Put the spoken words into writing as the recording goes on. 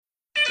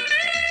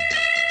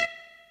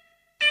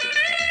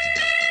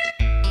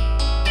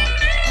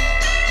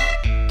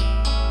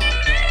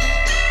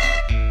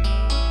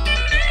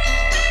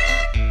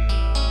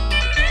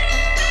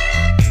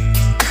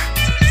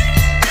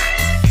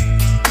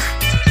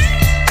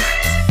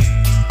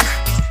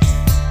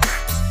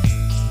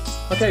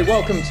Okay,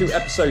 welcome to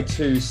episode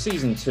 2,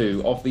 season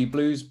 2 of the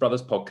Blues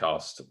Brothers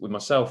podcast with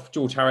myself,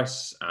 George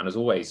Harris, and as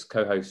always,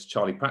 co-host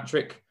Charlie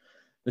Patrick,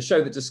 the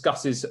show that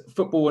discusses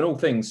football and all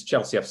things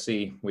Chelsea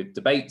FC with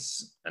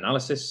debates,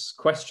 analysis,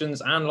 questions,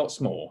 and lots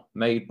more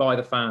made by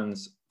the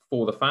fans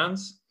for the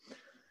fans.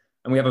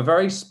 And we have a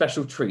very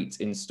special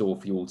treat in store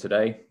for you all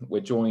today.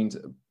 We're joined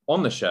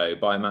on the show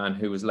by a man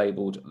who was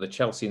labelled the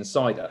Chelsea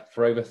Insider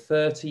for over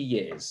 30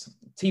 years,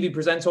 TV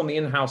presenter on the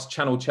in-house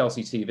channel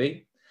Chelsea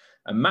TV,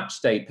 a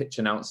matchday pitch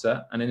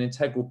announcer and an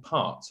integral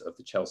part of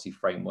the Chelsea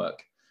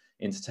framework,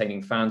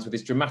 entertaining fans with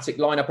his dramatic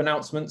lineup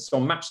announcements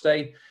on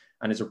matchday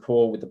and his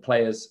rapport with the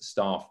players,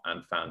 staff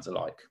and fans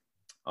alike.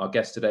 Our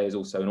guest today is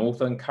also an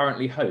author and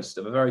currently host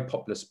of a very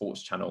popular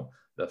sports channel,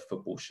 The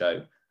Football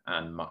Show,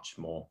 and much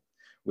more.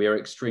 We are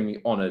extremely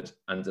honoured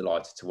and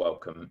delighted to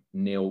welcome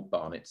Neil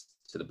Barnett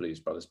to the Blues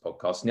Brothers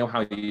podcast. Neil,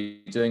 how are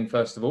you doing,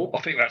 first of all? I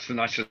think that's the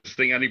nicest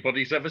thing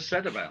anybody's ever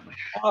said about me.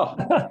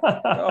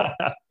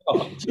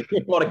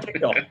 What a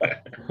kickoff.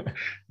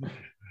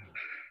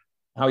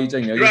 How are you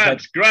doing, Neil?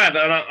 Grand.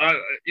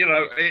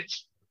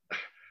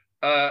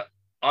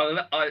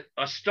 And I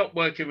stopped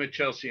working with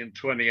Chelsea in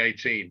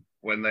 2018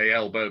 when they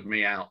elbowed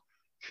me out,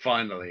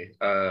 finally,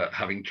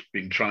 having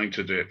been trying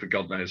to do it for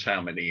God knows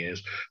how many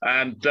years.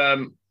 And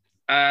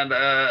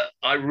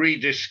I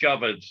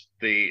rediscovered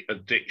the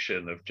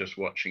addiction of just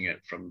watching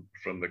it from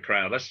the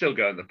crowd. I still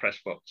go in the press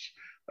box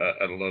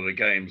at a lot of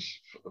games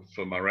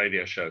for my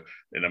radio show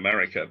in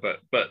America,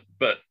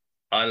 but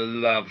I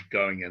love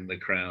going in the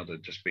crowd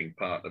and just being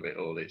part of it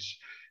all. It's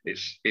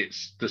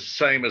the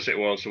same as it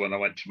was when I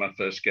went to my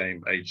first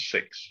game, age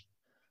 6.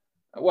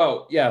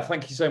 Well, yeah,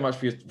 thank you so much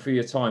for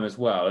your time as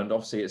well. And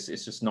obviously, it's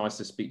just nice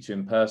to speak to you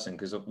in person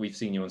because we've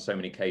seen you on so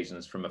many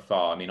occasions from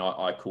afar. I mean,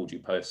 I called you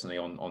personally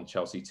on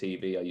Chelsea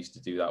TV. I used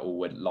to do that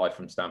all live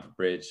from Stamford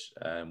Bridge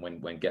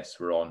when guests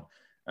were on.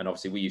 And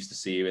obviously, we used to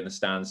see you in the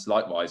stands,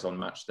 likewise on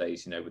match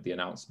days, with the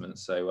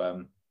announcements.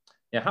 So,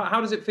 how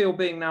does it feel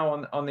being now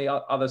on the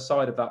other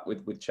side of that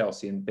with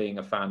Chelsea and being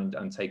a fan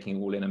and taking it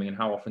all in? I mean,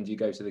 how often do you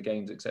go to the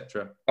games,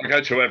 etc.? I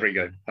go to every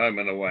game, home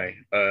and away.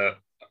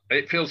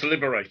 It feels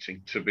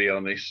liberating, to be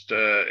honest.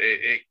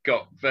 It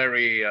got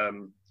very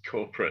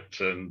corporate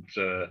and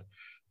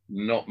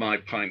not my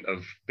pint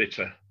of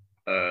bitter,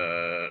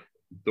 the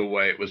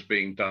way it was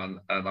being done.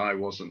 And I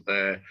wasn't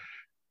there,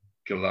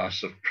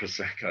 glass of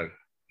Prosecco,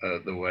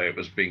 the way it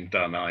was being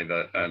done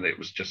either. And it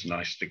was just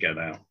nice to get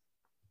out.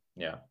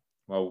 Yeah,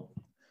 well,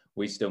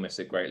 we still miss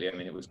it greatly. I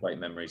mean, it was great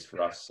memories for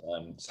us.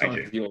 Some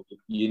of your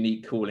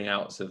unique calling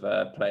outs of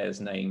players'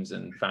 names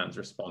and fans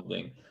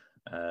responding.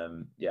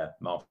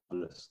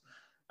 Marvellous.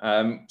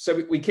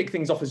 So we kick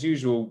things off as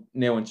usual,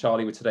 Neil and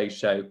Charlie, with today's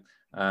show.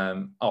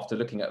 After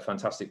looking at a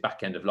fantastic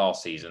back end of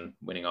last season,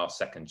 winning our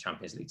second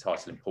Champions League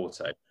title in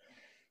Porto.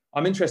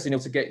 I'm interested, Neil,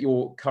 to get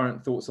your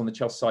current thoughts on the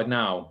Chelsea side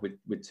now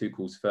with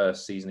Tuchel's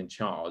first season in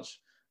charge,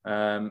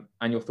 and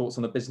your thoughts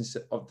on the business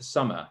of the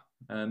summer.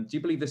 Do you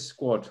believe this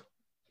squad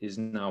is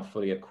now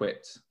fully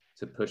equipped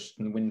to push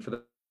and win for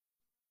the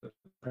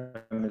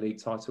Premier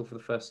League title for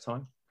the first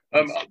time?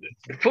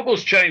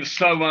 Football's changed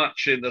so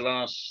much in the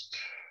last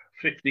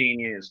 15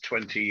 years,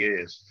 20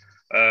 years.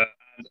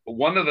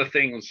 One of the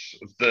things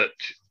that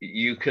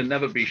you can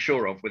never be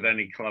sure of with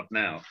any club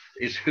now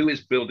is who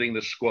is building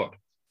the squad.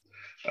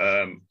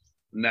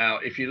 Now,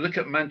 if you look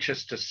at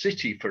Manchester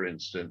City, for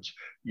instance,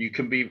 you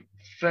can be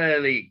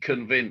fairly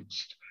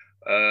convinced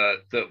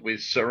that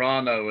with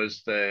Serrano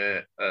as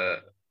their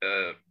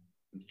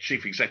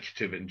chief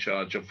executive in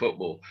charge of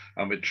football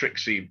and with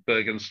Trixie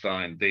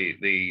Bergenstein,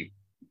 the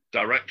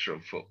director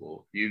of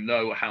football, you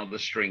know how the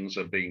strings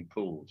are being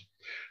pulled.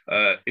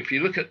 If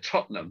you look at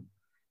Tottenham,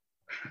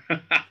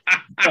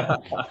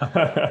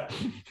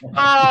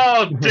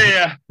 oh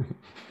dear,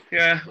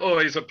 yeah,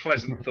 always a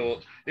pleasant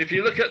thought. If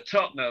you look at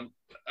Tottenham,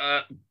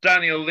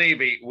 Daniel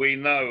Levy, we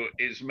know,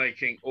 is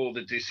making all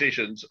the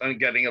decisions and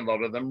getting a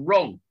lot of them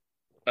wrong.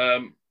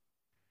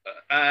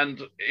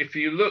 And if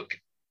you look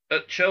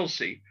at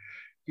Chelsea,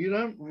 you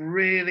don't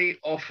really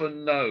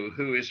often know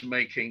who is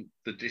making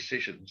the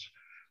decisions.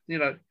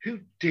 Who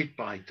did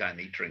buy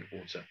Danny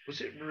Drinkwater? Was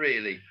it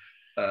really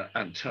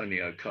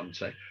Antonio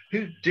Conte?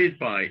 Who did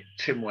buy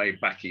Timwe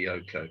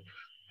Bakayoko?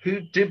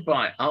 Who did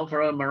buy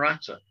Alvaro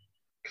Morata?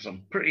 Because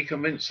I'm pretty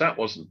convinced that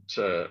wasn't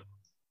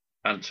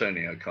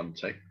Antonio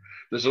Conte.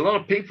 There's a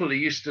lot of people who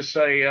used to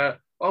say,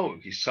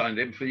 he signed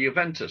him for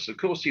Juventus. Of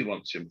course he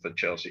wants him for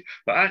Chelsea.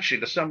 But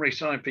actually, the summer he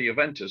signed for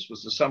Juventus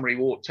was the summer he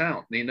walked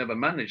out, and he never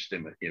managed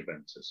him at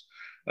Juventus.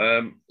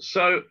 And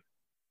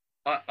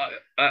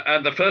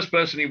the first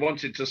person he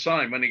wanted to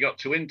sign when he got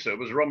to Inter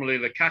was Romelu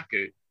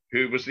Lukaku,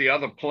 who was the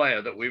other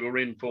player that we were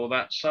in for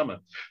that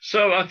summer.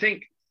 So I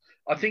think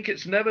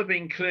it's never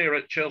been clear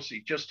at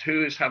Chelsea just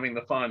who is having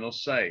the final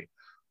say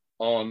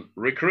on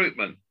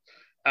recruitment.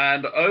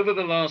 And over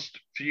the last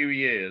few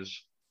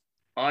years,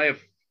 I have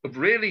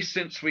really,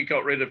 since we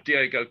got rid of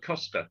Diego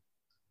Costa,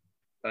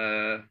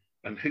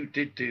 and who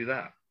did do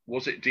that?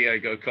 Was it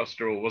Diego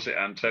Costa or was it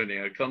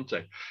Antonio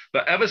Conte?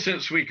 But ever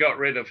since we got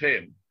rid of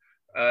him,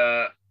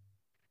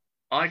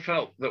 I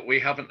felt that we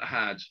haven't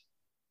had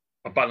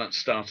a balanced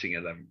starting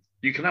 11.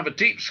 You can have a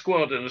deep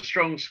squad and a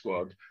strong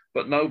squad,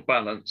 but no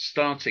balanced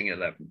starting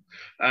 11.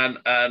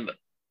 And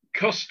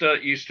Costa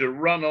used to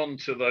run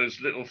onto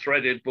those little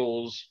threaded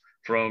balls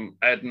from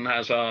Eden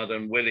Hazard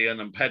and Willian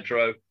and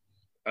Pedro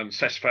and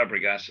Cesc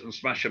Fabregas and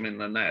smash them in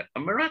the net.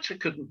 And Morata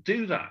couldn't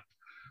do that.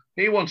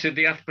 He wanted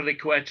the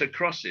Azpilicueta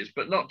crosses,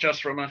 but not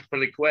just from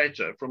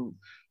Azpilicueta,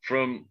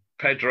 from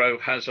Pedro,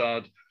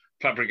 Hazard,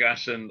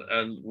 Fabregas,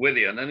 and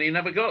Willian, and he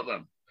never got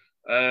them.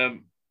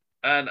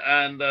 And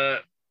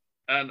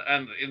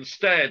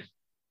instead,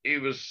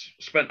 he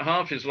spent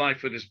half his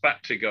life with his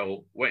back to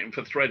goal, waiting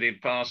for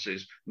threaded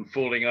passes and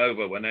falling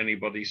over when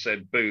anybody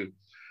said boo,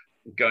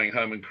 going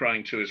home and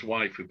crying to his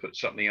wife who put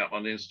something up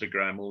on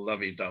Instagram, all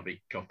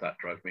lovey-dovey. God, that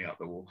drove me up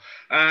the wall.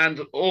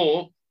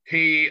 Or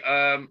he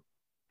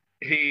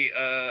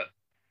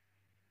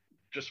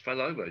just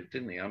fell over,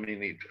 didn't he? I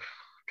mean, it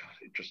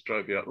just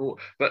drove you up the wall.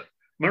 But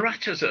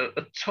Morata's a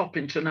top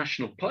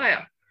international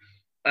player,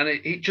 and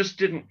it just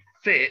didn't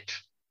fit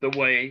the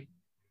way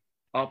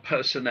our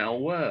personnel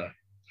were.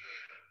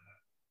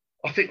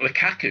 I think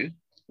Lukaku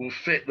will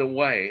fit the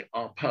way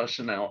our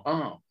personnel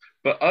are.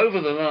 But over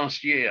the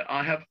last year,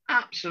 I have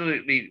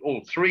absolutely,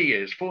 or 3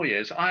 years, 4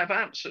 years, I have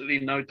absolutely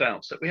no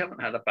doubts that we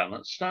haven't had a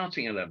balanced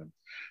starting 11.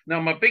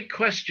 Now, my big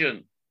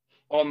question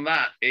on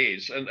that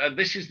is, and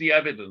this is the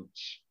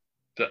evidence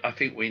that I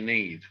think we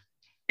need,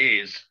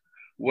 is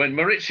when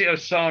Maurizio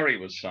Sarri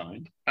was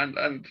signed,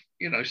 and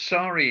you know,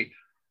 Sarri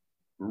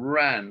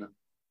ran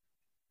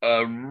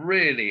a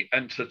really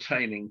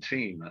entertaining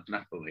team at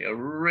Napoli, a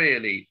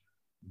really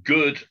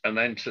good and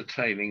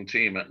entertaining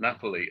team at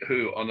Napoli,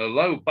 who on a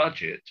low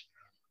budget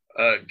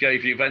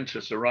gave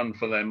Juventus a run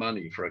for their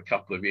money for a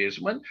couple of years.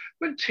 When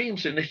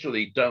teams in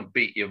Italy don't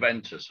beat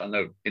Juventus, I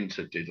know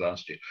Inter did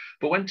last year,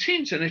 but when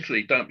teams in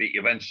Italy don't beat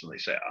Juventus and they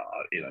say,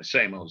 you know,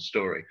 same old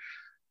story,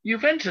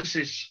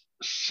 Juventus's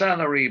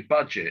salary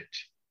budget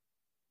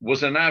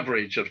was an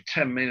average of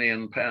 €10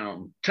 million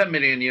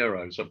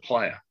a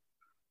player.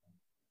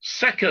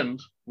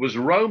 Second was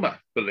Roma,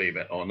 believe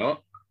it or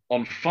not,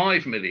 on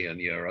 €5 million.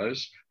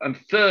 And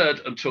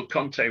third, until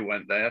Conte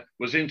went there,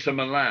 was Inter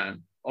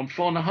Milan on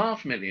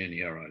 €4.5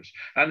 million.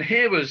 And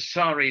here was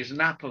Sarri's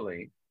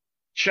Napoli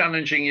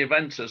challenging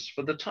Juventus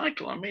for the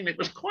title. I mean, it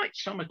was quite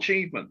some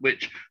achievement,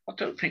 which I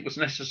don't think was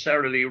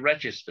necessarily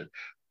registered.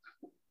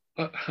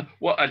 But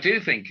what I do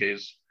think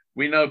is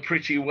we know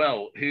pretty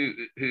well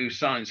who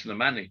signs the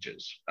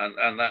managers,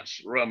 and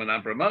that's Roman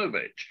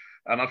Abramovich.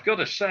 And I've got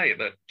to say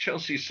that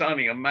Chelsea's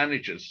signing of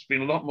managers has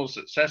been a lot more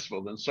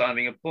successful than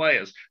signing of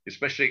players,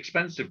 especially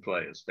expensive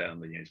players down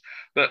the years.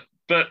 But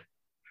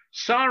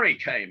Sarri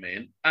came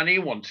in and he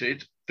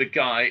wanted the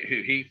guy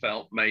who he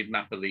felt made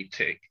Napoli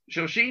tick,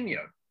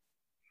 Jorginho.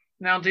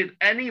 Now, did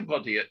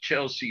anybody at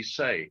Chelsea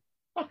say,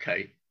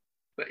 okay,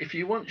 but if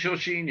you want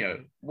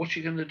Jorginho, what are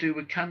you going to do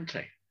with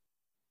Kante?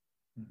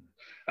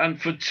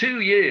 And for 2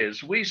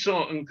 years, we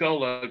saw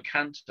N'Golo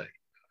Kante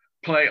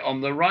play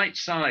on the right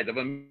side of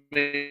a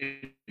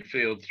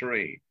midfield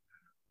three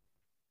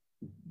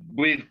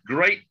with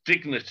great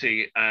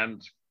dignity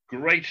and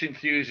great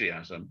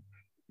enthusiasm,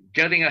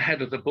 getting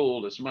ahead of the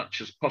ball as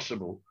much as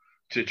possible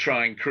to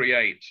try and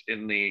create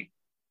in the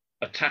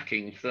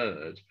attacking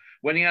third,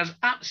 when he has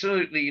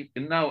absolutely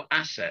no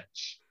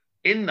assets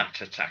in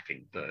that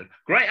attacking third.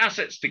 Great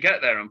assets to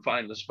get there and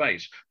find the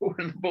space, but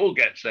when the ball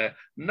gets there,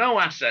 no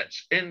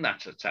assets in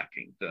that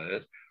attacking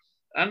third.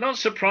 And not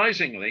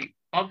surprisingly,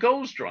 our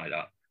goals dried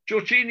up.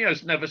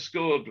 Jorginho's never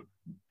scored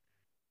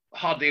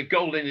hardly a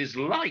goal in his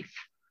life,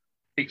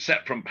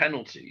 except from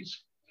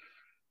penalties.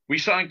 We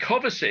signed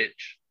Kovacic,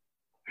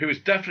 who is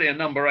definitely a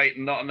number 8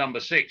 and not a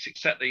number 6,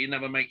 except that he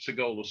never makes a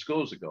goal or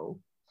scores a goal.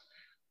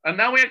 And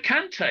now we have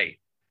Kante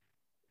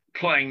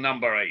playing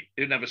number 8,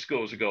 who never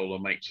scores a goal or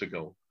makes a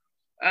goal.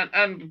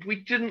 And we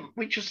didn't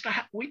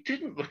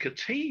look a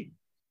team.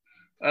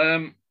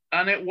 And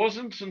it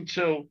wasn't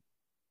until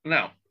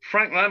now,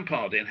 Frank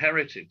Lampard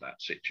inherited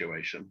that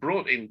situation,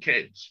 brought in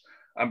kids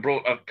and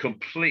brought a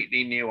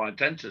completely new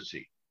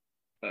identity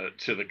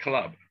to the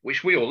club,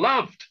 which we all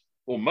loved,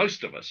 or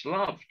most of us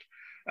loved.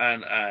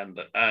 And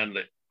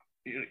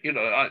you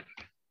know,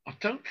 I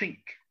don't think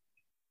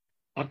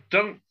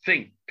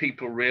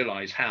people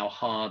realize how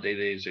hard it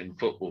is in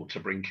football to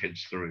bring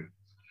kids through.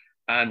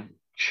 And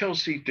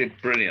Chelsea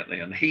did brilliantly,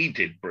 and he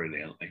did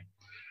brilliantly,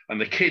 and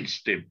the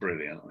kids did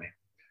brilliantly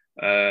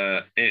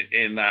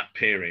in that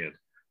period.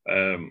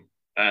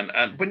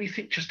 And when you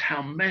think just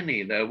how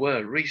many there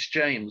were, Reece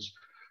James,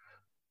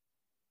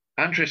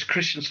 Andreas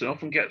Christensen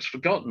often gets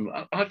forgotten.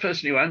 I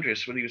first knew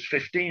Andreas when he was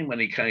 15 when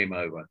he came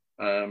over.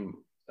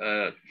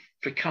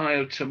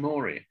 Fikayo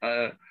Tomori,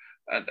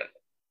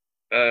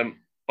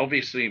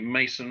 obviously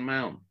Mason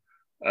Mount,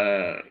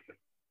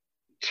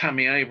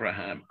 Tammy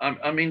Abraham.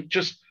 I mean,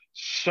 just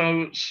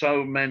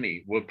so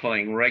many were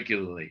playing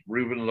regularly.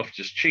 Ruben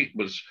Loftus-Cheek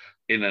was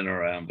in and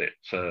around it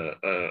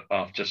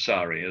after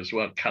Sarri as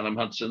well. Callum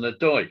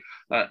Hudson-Odoi.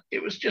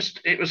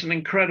 It was an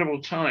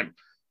incredible time,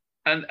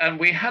 and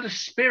we had a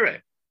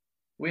spirit.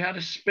 We had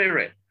a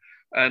spirit,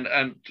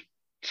 and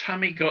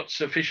Tammy got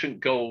sufficient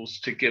goals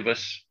to give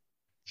us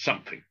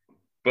something,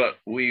 but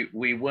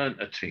we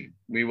weren't a team.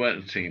 We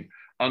weren't a team.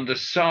 Under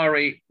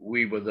Sarri,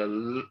 we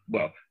were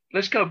well,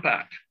 let's go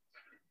back.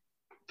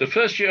 The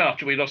first year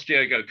after we lost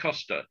Diego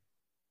Costa,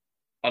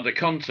 under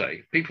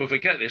Conte, people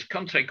forget this,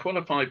 Conte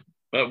qualified,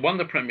 won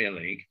the Premier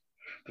League.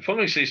 The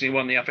following season, he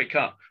won the FA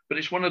Cup, but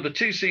it's one of the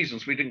 2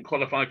 seasons we didn't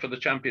qualify for the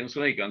Champions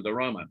League under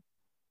Roman.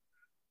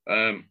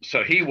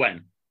 So he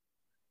went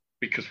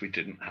because we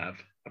didn't have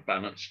a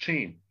balanced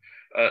team.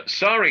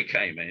 Sarri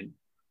came in,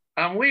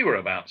 and we were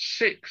about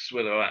 6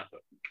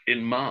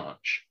 in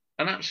March,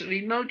 and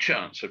absolutely no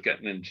chance of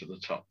getting into the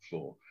top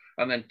 4.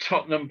 And then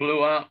Tottenham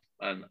blew up,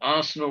 and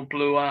Arsenal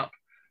blew up,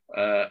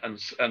 and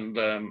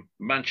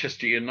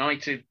Manchester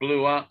United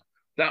blew up.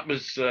 That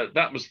was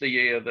the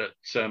year that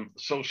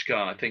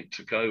Solskjaer, I think,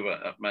 took over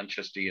at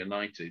Manchester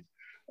United,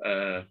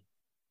 and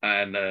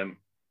in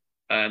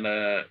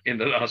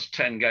the last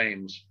 10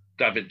 games,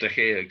 David De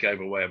Gea gave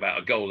away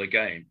about a goal a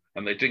game,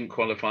 and they didn't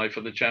qualify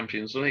for the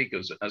Champions League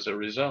as a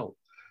result.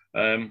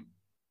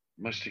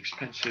 Most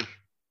expensive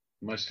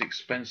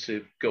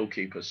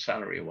goalkeeper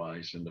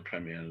salary-wise in the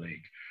Premier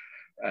League,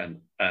 and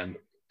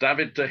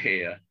David De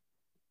Gea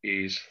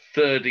is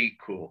 3rd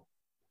equal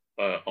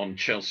on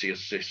Chelsea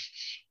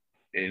assists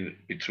in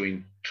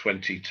between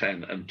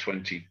 2010 and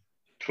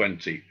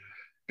 2020,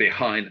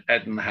 behind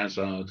Eden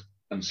Hazard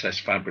and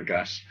Cesc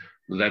Fabregas,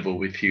 level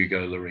with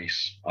Hugo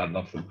Lloris. I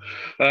love them.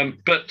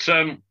 But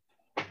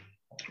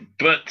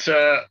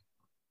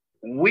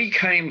we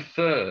came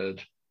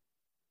 3rd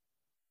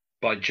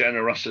by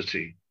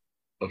generosity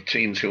of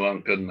teams who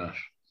aren't good enough.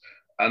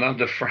 And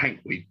under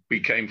Frank, we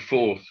came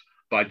 4th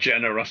by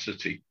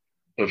generosity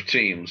of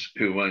teams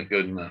who weren't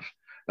good enough.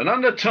 And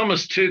under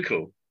Thomas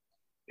Tuchel,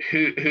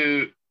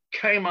 who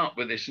came up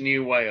with this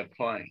new way of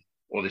playing,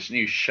 or this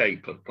new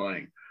shape of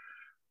playing,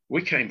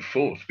 we came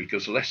 4th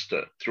because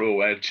Leicester threw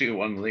away a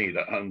 2-1 lead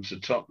at home to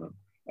Tottenham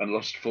and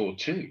lost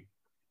 4-2.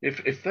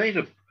 If they'd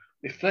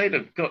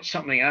have got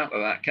something out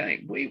of that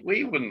game,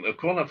 we wouldn't have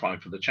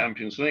qualified for the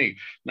Champions League.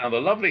 Now, the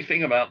lovely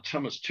thing about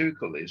Thomas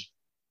Tuchel is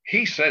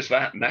he says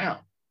that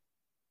now.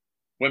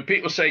 When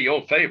people say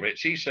your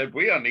favourites, he said,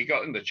 we only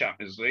got in the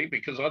Champions League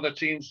because other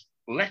teams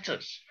let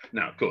us.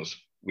 Now, of course,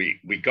 we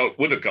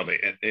would have got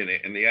it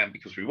in the end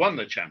because we won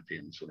the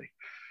Champions League.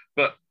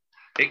 But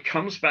it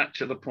comes back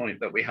to the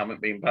point that we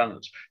haven't been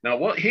balanced. Now,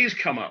 what he's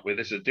come up with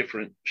is a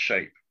different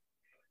shape.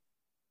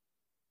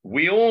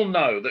 We all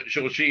know that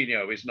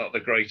Jorginho is not the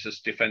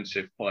greatest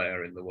defensive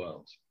player in the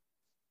world.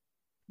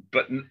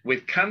 But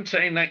with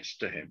Kante next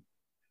to him,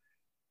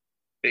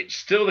 it's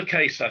still the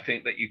case, I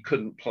think, that you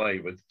couldn't play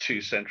with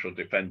 2 central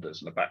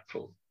defenders and a back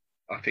 4.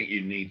 I think you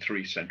need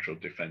 3 central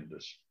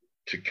defenders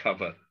to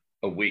cover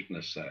a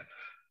weakness there.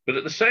 But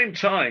at the same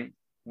time,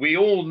 we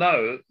all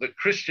know that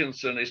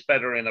Christensen is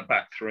better in a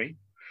back 3,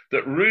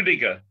 that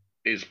Rudiger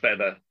is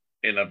better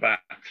in a back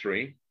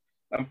 3,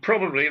 and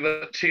probably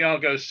that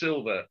Thiago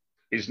Silva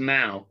is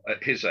now,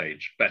 at his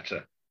age,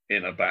 better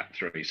in a back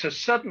 3. So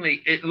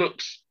suddenly it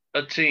looks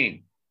a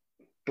team.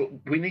 But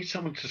we need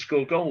someone to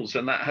score goals,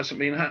 and that hasn't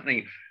been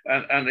happening.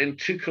 And in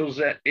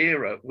Tuchel's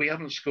era, we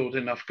haven't scored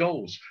enough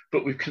goals,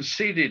 but we've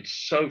conceded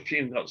so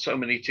few, got so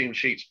many team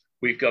sheets,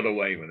 we've got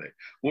away with it.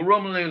 Will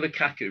Romelu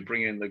Lukaku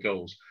bring in the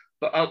goals?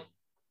 But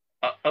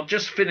I'll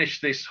just finish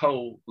this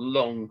whole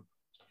long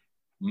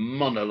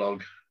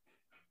monologue,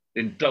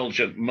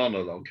 indulgent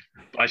monologue,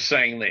 by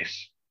saying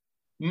this.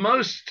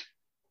 Most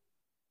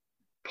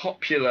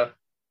popular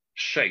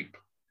shape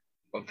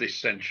of this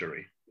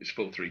century is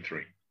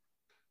 4-3-3.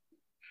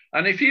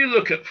 And if you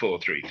look at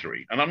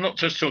 4-3-3, and I'm not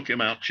just talking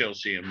about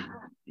Chelsea and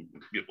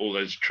all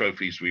those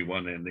trophies we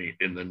won in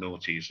the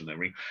noughties and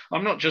everything.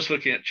 I'm not just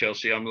looking at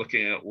Chelsea. I'm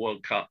looking at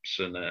World Cups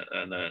and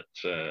at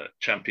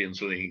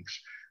Champions Leagues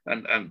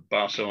and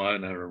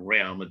Barcelona and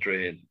Real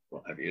Madrid,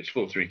 what have you. It's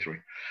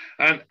 4-3-3.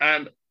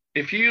 And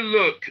if you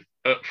look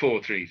at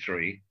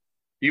 4-3-3,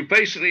 you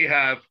basically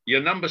have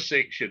your number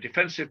 6, your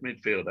defensive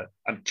midfielder,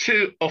 and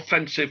 2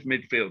 offensive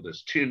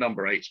midfielders, 2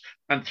 number 8s,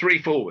 and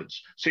 3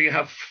 forwards. So you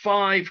have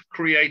 5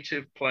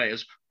 creative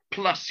players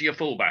plus your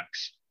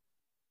fullbacks.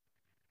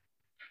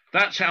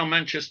 That's how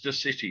Manchester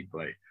City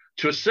play.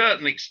 To a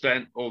certain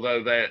extent,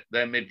 although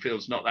their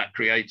midfield's not that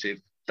creative,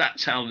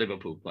 that's how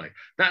Liverpool play.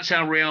 That's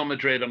how Real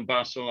Madrid and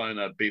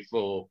Barcelona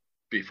before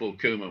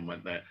Koeman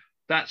went there.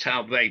 That's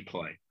how they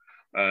play.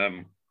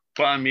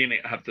 Bayern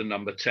Munich have the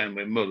number 10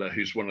 with Muller,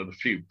 who's one of the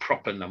few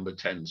proper number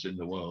 10s in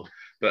the world.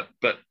 But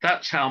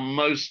that's how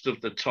most of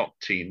the top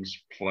teams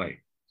play.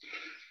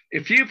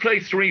 If you play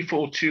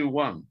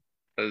 3-4-2-1,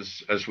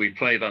 as we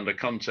played under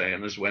Conte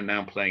and as we're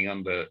now playing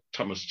under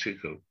Thomas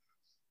Tuchel,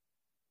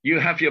 you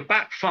have your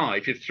back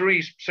 5, your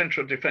 3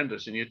 central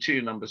defenders and your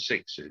 2 number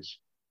 6s.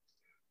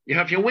 You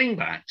have your wing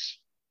backs,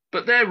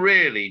 but they're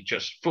really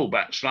just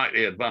fullback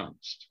slightly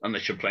advanced,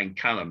 unless you're playing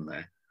Callum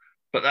there.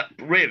 But that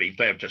really,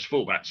 they're just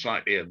fullback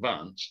slightly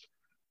advanced.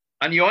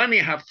 And you only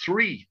have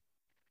 3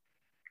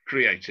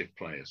 creative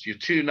players. Your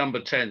two number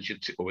 10s,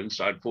 or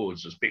inside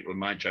forwards, as people in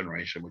my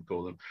generation would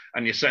call them,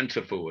 and your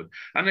centre forward.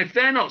 And if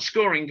they're not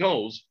scoring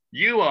goals,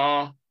 you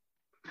are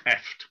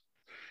effed.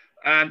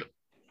 And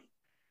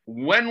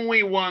when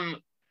we won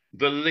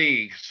the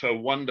league so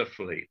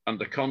wonderfully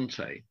under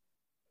Conte,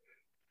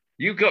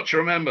 you've got to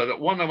remember that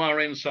one of our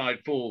inside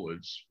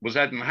forwards was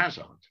Eden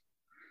Hazard.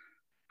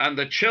 And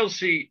the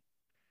Chelsea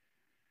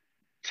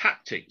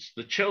tactics,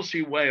 the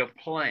Chelsea way of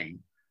playing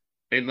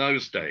in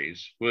those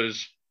days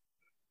was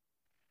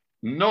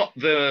not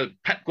the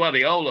Pep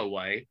Guardiola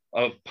way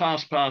of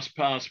pass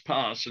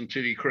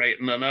until you create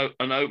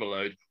an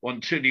overload, or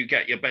until you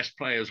get your best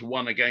players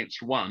 1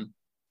 against 1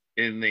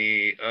 in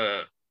the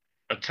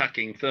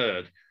attacking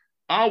third.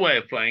 Our way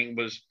of playing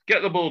was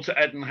get the ball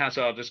to Eden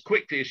Hazard as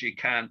quickly as you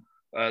can.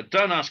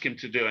 Don't ask him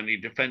to do any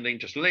defending.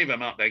 Just leave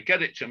him up there.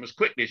 Get it to him as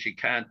quickly as you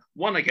can.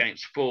 1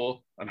 against 4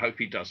 and hope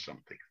he does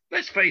something.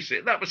 Let's face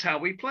it, that was how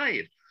we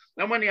played.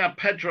 And when you had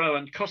Pedro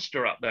and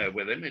Costa up there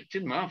with him, it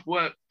didn't have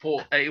work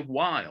for a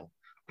while,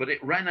 but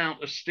it ran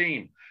out of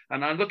steam.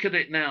 And I look at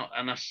it now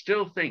and I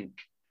still think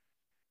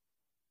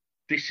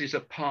this is a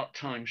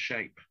part-time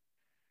shape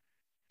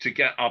to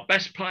get our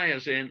best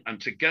players in and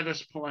to get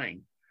us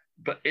playing.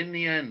 But in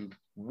the end,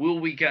 will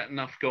we get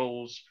enough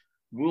goals?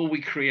 Will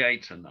we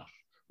create enough?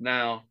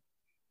 Now,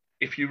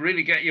 if you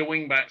really get your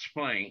wing-backs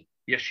playing,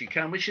 yes, you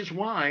can, which is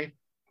why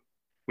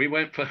we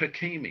went for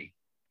Hakimi,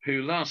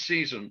 who last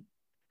season,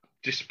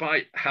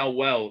 despite how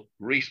well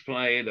Reece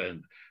played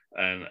and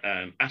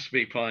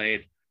Aspie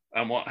played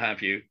and what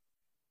have you,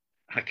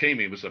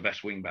 Hakimi was the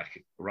best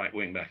right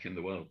wing-back in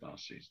the world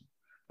last season.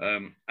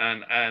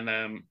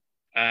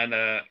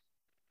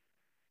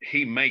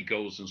 He made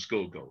goals and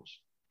scored goals.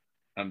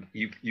 And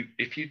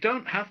if you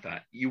don't have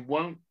that, you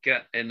won't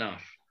get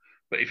enough.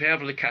 But if you have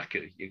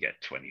Lukaku, you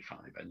get 25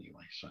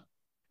 anyway. So,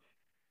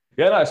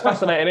 yeah, no, it's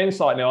fascinating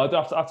insight, Neil.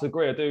 I have to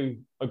agree. I do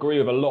agree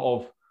with a lot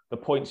of the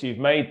points you've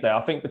made there.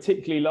 I think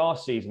particularly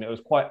last season, it was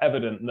quite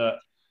evident that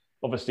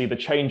obviously the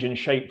change in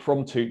shape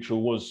from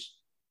Tuchel was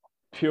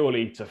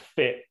purely to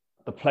fit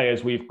the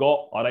players we've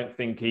got. I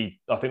think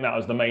that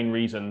was the main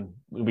reason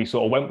we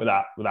sort of went with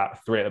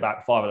that 3 at the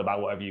back, 5 at the back,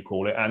 whatever you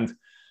call it. And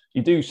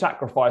you do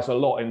sacrifice a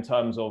lot in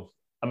terms of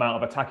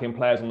amount of attacking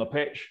players on the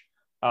pitch.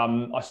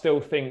 I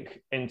still think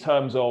in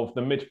terms of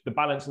the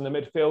balance in the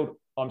midfield,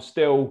 I'm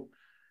still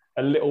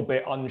a little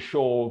bit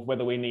unsure of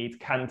whether we need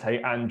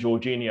Kante and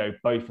Jorginho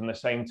both in the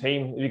same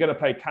team. If you're going to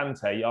play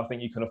Kante, I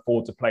think you can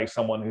afford to play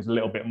someone who's a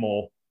little bit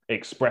more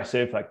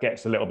expressive, that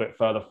gets a little bit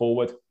further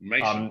forward.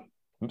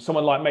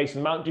 Someone like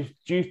Mason Mount,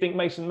 do you think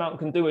Mason Mount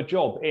can do a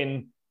job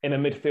in a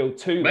midfield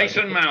too?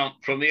 Mason Mount,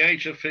 from the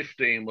age of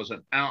 15, was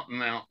an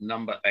out-and-out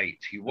number 8.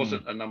 He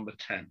wasn't a number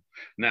 10.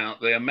 Now,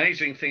 the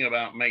amazing thing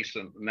about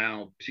Mason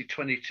now, is he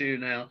 22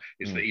 now,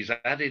 is that he's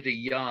added a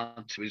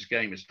yard to his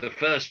game. It's the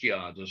first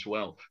yard as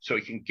well, so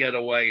he can get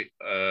away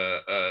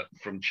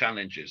from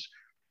challenges.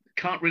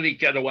 Can't really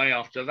get away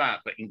after that,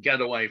 but can get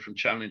away from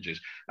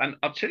challenges. And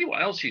I'll tell you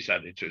what else he's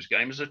added to his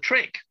game is a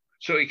trick.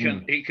 So he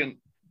can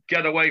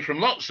get away from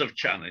lots of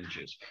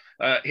challenges.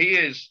 He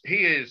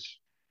is.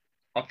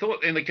 I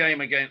thought in the game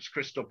against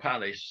Crystal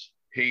Palace,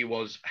 he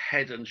was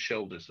head and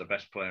shoulders the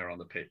best player on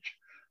the pitch.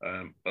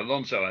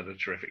 Alonso had a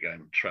terrific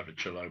game, Trevor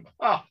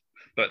Chalobah.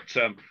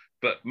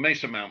 But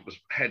Mason Mount was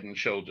head and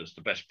shoulders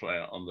the best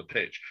player on the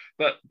pitch.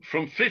 But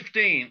from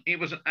 15, he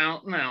was an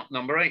out-and-out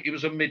number 8. He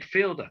was a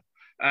midfielder.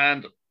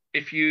 And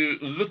if you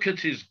look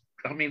at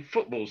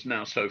football's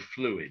now so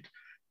fluid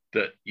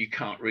that you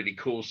can't really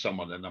call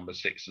someone a number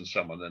 6 and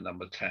someone a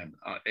number 10.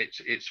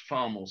 It's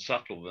far more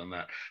subtle than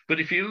that. But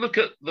if you look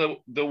at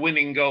the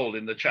winning goal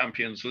in the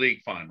Champions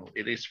League final,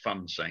 it is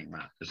fun saying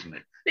that, isn't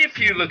it? If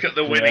you look at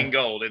the winning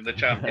goal in the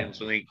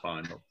Champions League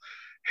final,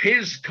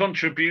 his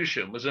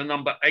contribution was a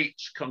number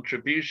 8's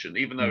contribution,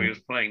 even though he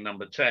was playing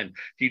number 10.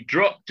 He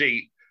dropped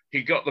deep.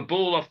 He got the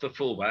ball off the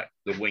fullback,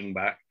 the wing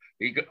back,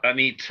 he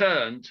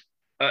turned.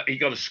 He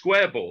got a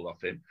square ball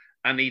off him,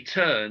 and he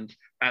turned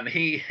and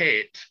he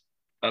hit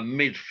a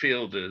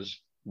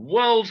midfielder's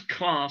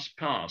world-class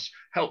pass,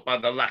 helped by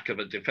the lack of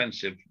a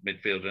defensive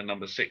midfielder,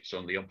 number 6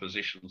 on the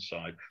opposition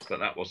side.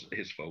 But that wasn't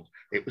his fault.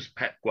 It was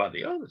Pep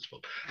Guardiola's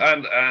fault.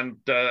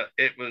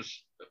 It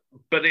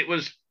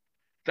was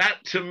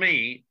that, to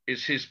me,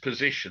 is his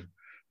position.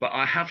 But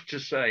I have to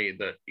say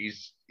that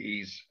he's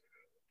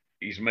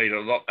made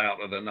a lot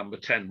out of the number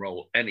 10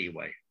 role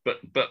anyway. But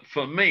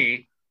for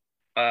me,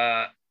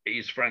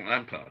 he's Frank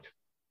Lampard.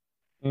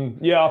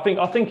 Yeah, I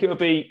think it would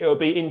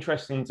be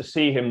interesting to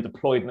see him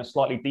deployed in a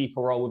slightly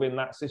deeper role within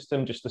that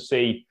system, just to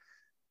see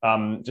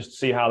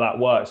how that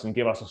works and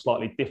give us a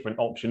slightly different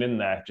option in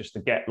there, just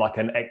to get like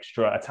an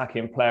extra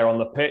attacking player on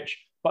the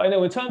pitch. But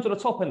in terms of the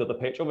top end of the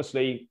pitch,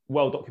 obviously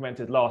well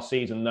documented last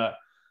season that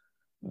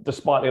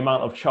despite the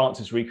amount of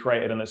chances we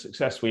created and the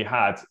success we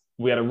had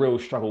a real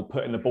struggle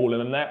putting the ball in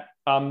the net.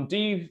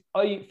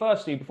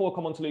 Firstly, before I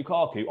come on to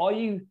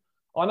Lukaku,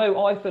 I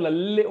know I feel a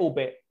little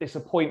bit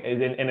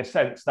disappointed in a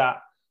sense that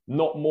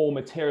not more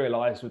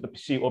materialised with the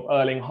pursuit of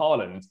Erling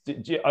Haaland?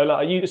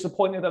 Are you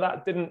disappointed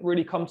that didn't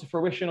really come to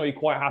fruition, or are you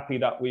quite happy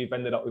that we've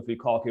ended up with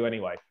Lukaku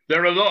anyway?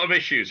 There are a lot of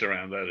issues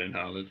around Erling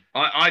Haaland.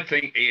 I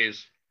think he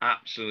is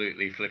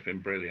absolutely flipping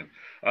brilliant.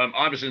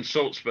 I was in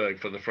Salzburg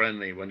for the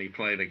friendly when he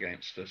played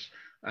against us,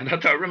 and I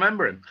don't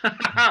remember him.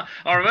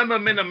 I remember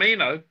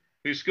Minamino,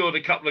 who scored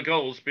a couple of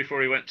goals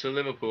before he went to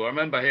Liverpool. I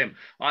remember him.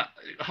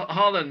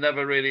 Haaland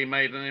never really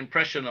made an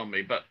impression on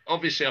me, but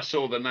obviously I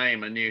saw the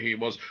name and knew he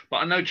was. But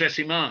I know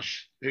Jesse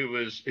Marsch,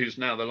 who's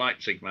now the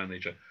Leipzig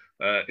manager,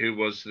 who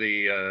was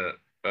the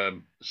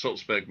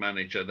Salzburg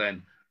manager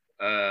then.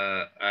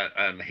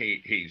 And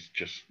he's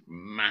just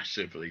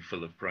massively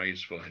full of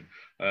praise for him.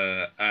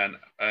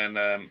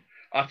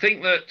 I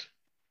think that,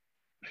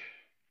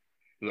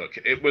 look,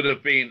 it would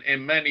have been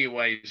in many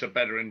ways a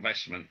better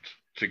investment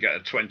to get a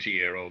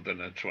 20-year-old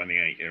than a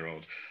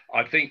 28-year-old.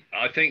 I think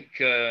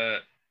in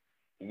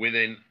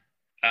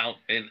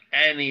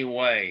any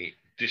way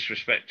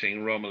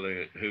disrespecting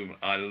Romelu, whom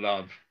I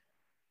love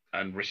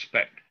and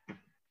respect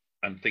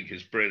and think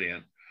is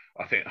brilliant,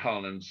 I think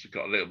Haaland's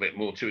got a little bit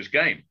more to his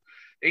game.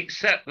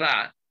 Except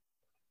that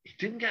he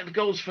didn't get the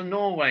goals for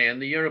Norway in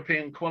the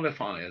European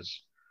qualifiers.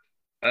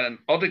 And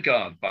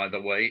Odegaard, by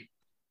the way,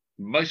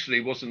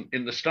 mostly wasn't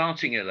in the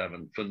starting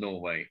 11 for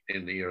Norway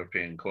in the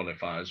European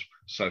qualifiers.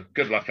 So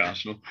good luck,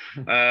 Arsenal.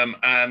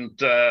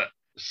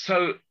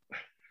 So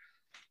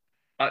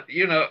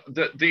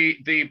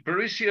the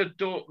Borussia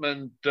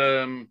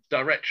Dortmund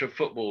director of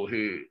football,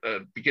 who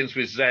begins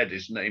with Z,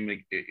 his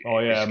name.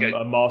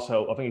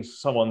 Marcel. I think he's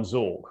someone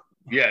Zorc.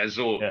 Yeah,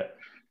 Zorc. Yeah.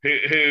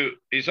 Who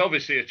is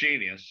obviously a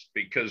genius,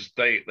 because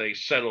they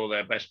sell all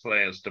their best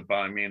players to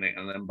Bayern Munich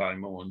and then buy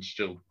more and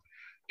still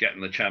get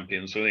in the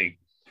Champions League.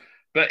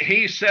 But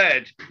he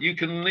said you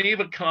can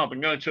leave a club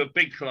and go to a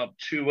big club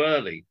too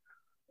early.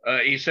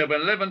 He said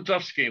when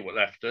Lewandowski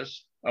left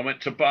us, I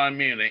went to Bayern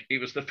Munich. He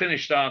was the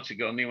finished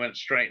article and he went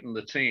straight in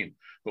the team.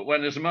 But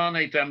when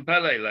Ousmane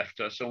Dembele left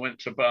us and went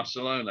to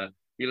Barcelona,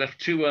 he left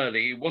too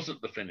early. He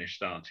wasn't the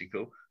finished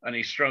article and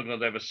he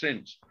struggled ever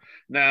since.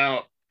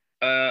 Now,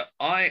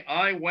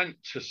 I went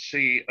to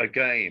see a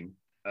game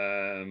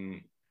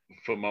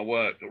for my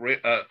work,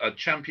 a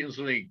Champions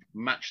League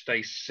match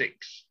day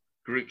 6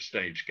 group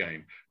stage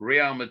game,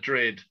 Real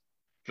Madrid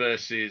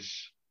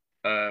versus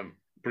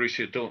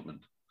Borussia Dortmund.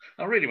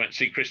 I really went to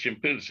see Christian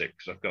Pulisic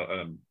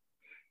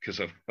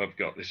because I've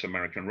got this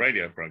American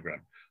radio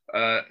program,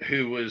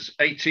 who was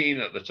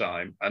 18 at the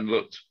time and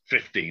looked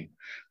 15,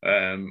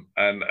 and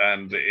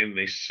in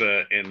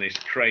this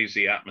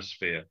crazy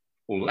atmosphere,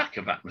 or lack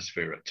of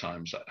atmosphere at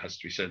times, that has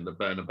to be said, in the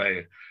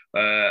Bernabeu.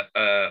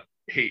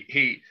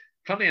 He,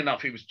 funny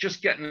enough, he was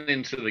just getting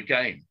into the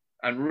game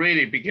and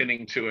really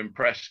beginning to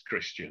impress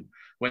Christian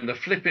when the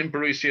flipping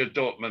Borussia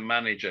Dortmund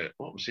manager,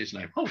 what was his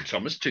name? Oh,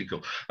 Thomas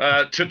Tuchel,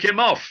 took him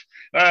off.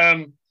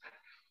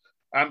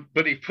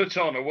 But he put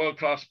on a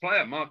world-class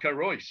player, Marco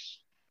Reus.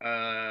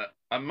 And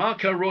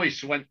Marco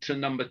Reus went to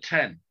number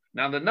 10.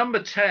 Now, the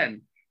number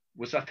 10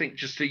 was, I think,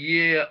 just a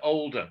year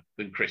older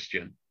than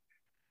Christian.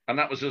 And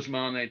that was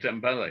Ousmane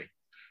Dembele.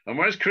 And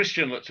whereas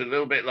Christian looked a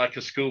little bit like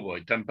a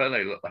schoolboy,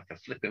 Dembele looked like a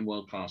flipping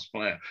world-class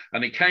player.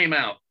 And he came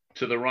out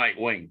to the right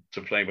wing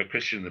to play where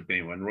Christian had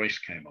been when Reus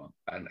came on.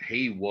 And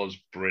he was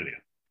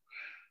brilliant.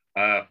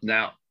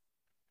 Now,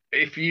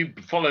 if you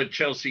followed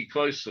Chelsea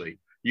closely,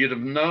 you'd have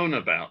known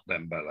about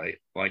Dembele,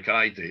 like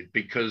I did,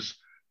 because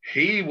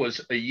he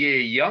was a year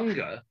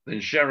younger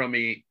than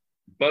Jeremy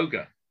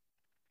Boga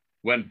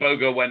when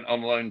Boga went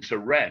on loan to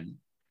Rennes,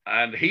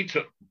 and he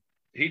took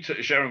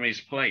Jeremy's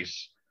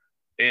place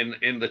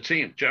in the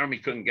team. Jeremy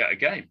couldn't get a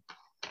game,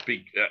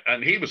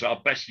 and he was our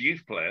best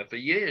youth player for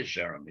years,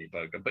 Jeremy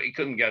Boga, but he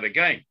couldn't get a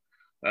game.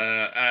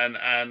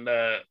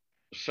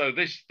 So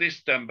this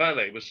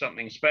Dembele was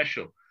something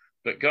special.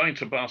 But going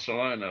to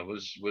Barcelona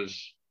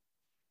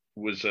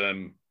was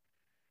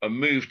a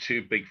move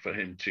too big for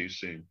him too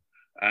soon.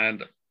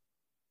 And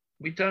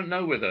we don't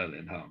know with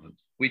Erling Haaland.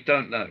 We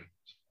don't know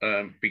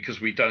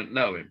because we don't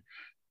know him.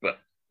 But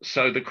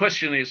so the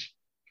question is,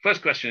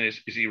 first question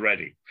is he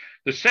ready?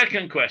 The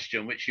second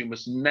question, which you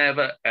must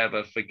never,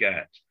 ever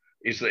forget,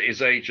 is that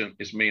his agent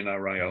is Mino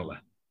Raiola.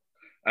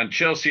 And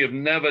Chelsea have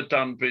never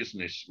done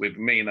business with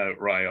Mino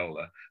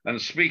Raiola. And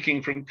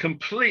speaking from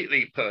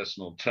completely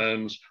personal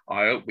terms,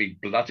 I hope we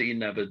bloody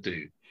never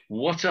do.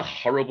 What a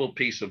horrible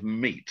piece of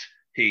meat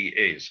he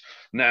is.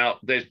 Now,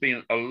 there's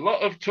been a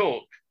lot of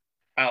talk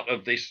out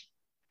of this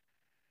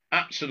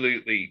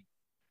absolutely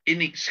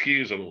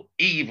inexcusable,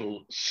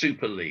 evil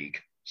Super League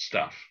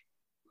stuff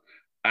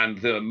and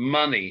the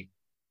money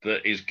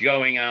that is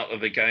going out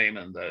of the game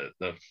and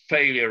the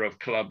failure of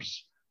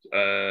clubs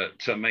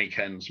to make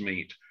ends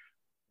meet,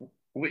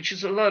 which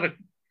is a load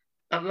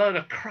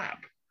of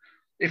crap.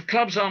 If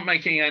clubs aren't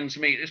making ends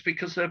meet, it's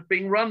because they're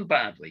being run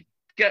badly.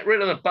 Get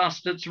rid of the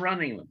bastards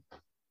running them.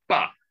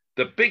 But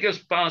the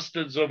biggest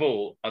bastards of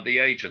all are the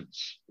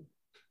agents.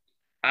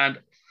 And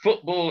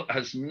football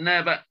has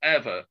never,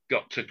 ever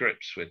got to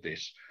grips with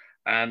this.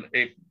 And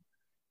if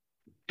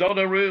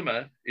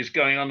Donnarumma is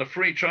going on a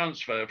free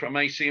transfer from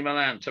AC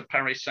Milan to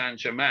Paris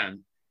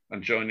Saint-Germain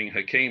and joining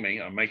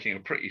Hakimi and making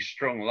a pretty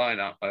strong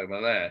lineup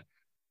over there.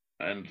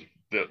 And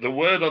the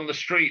word on the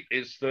street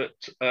is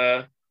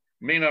that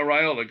Mino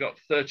Raiola got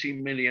 30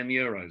 million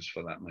euros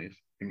for that move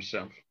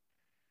himself.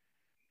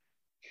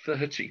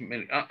 30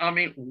 million. I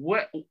mean,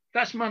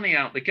 that's money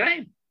out the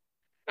game.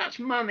 That's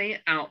money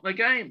out the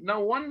game.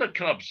 No wonder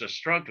clubs are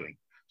struggling.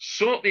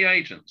 Sort the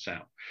agents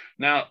out.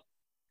 Now,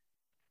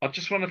 I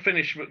just want to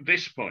finish with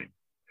this point.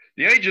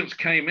 The agents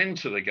came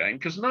into the game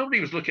because nobody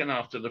was looking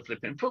after the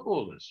flipping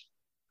footballers.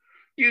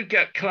 You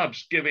get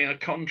clubs giving a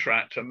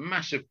contract, a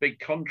massive big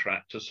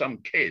contract to some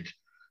kid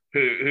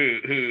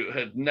who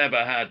had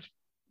never had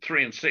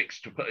 3 and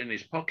 6 to put in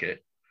his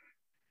pocket.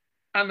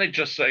 And they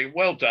just say,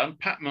 well done,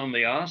 pat him on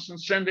the arse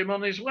and send him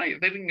on his way.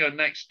 They didn't go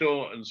next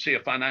door and see a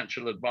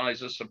financial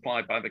advisor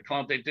supplied by the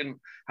club. They didn't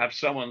have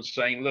someone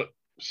saying, look,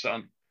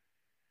 son,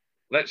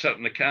 let's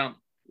open an account.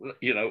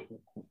 You know,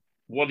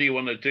 what do you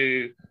want to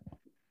do?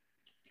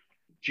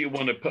 Do you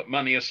want to put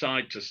money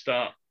aside to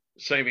start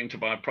saving to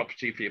buy a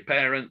property for your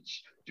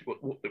parents?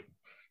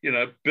 You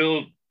know,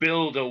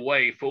 build a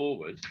way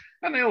forward.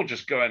 And they all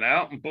just going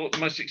out and bought the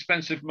most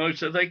expensive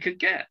motor they could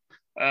get.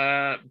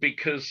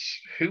 Because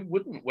who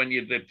wouldn't when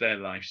you live their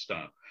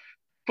lifestyle?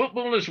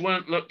 Footballers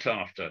weren't looked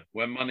after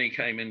when money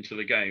came into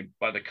the game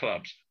by the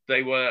clubs.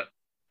 They were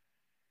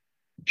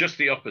just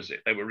the opposite.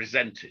 They were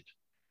resented.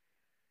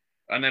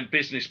 And then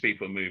business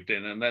people moved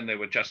in, and then they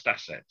were just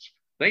assets.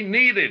 They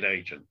needed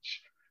agents,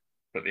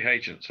 but the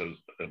agents are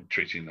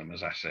treating them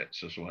as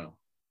assets as well.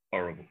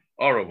 Horrible,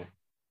 horrible.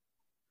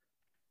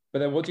 But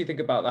then what do you think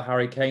about the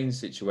Harry Kane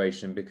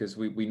situation? Because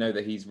we know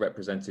that he's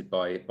represented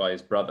by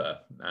his brother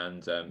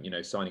and, you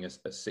know, signing a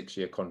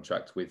 6-year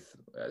contract with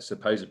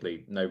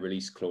supposedly no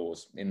release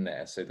clause in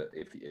there so that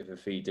if a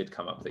fee did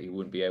come up that he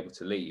wouldn't be able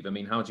to leave. I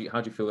mean, how do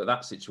you feel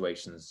that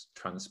situation's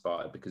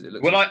transpired? Because it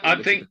looks... Well,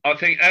 I think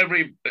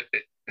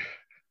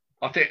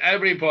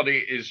everybody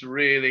is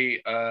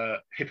really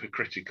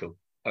hypocritical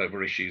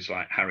over issues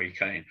like Harry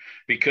Kane,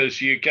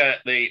 because you get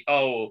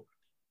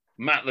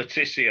Matt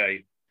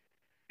Letizia.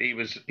 He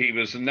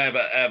was never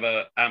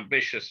ever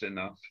ambitious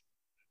enough.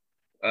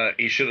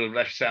 He should have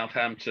left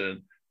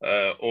Southampton,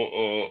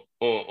 or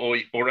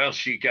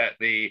else you get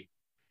the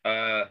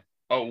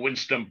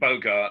Winston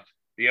Bogart.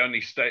 He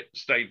only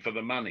stayed for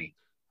the money.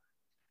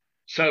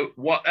 So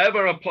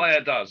whatever a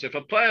player does, if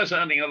a player's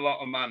earning a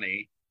lot of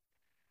money,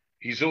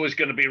 he's always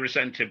going to be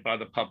resented by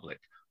the public.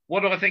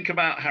 What do I think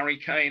about Harry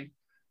Kane?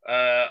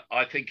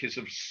 I think his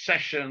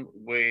obsession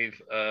with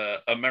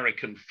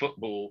American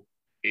football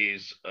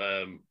is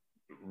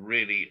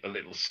really a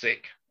little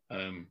sick.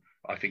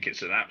 I think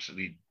it's an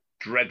absolutely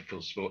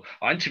dreadful sport.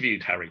 I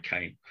interviewed Harry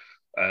Kane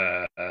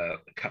a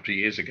couple of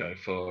years ago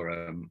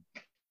for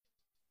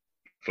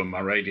my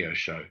radio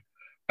show,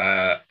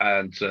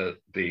 and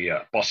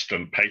the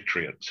Boston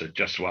Patriots had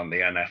just won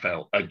the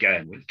NFL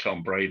again with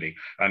Tom Brady,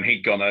 and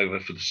he'd gone over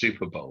for the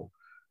Super Bowl,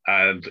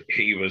 and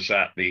he was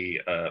at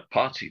the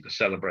party, the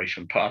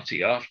celebration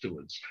party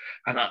afterwards,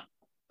 and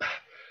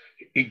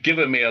he'd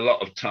given me a lot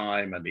of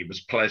time and he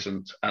was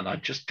pleasant, and I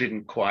just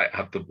didn't quite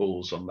have the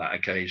balls on that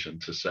occasion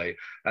to say,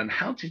 and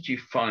how did you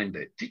find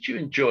it? Did you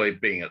enjoy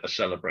being at a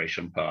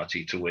celebration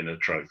party to win a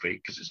trophy?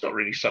 Because it's not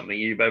really something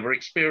you've ever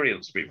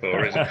experienced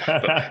before, is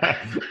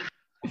it?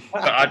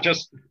 But I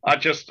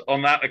just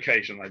on that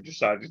occasion, I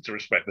decided to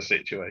respect the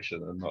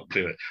situation and not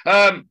do it.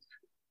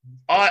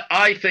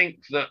 I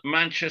think that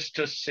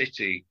Manchester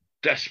City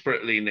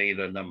desperately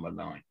need a number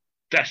 9.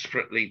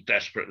 Desperately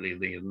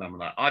need a number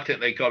 9. I think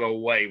they got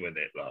away with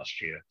it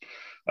last year.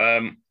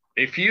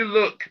 If you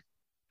look,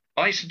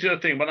 I used to do a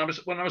thing when I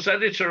was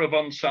editor of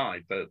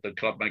Onside, the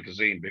club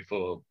magazine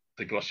before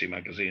the glossy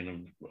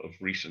magazine of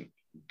recent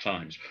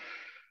times.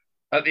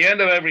 At the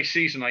end of every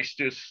season, I used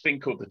to do a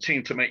thing called the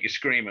Team to Make You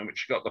Scream, in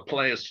which got the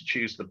players to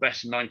choose the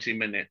best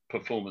 90-minute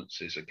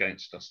performances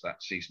against us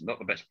that season. Not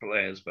the best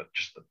players, but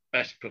just the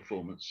best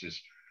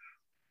performances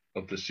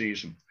of the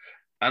season.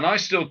 And I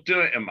still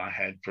do it in my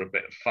head for a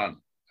bit of fun.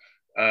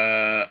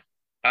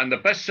 And the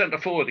best centre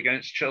forward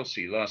against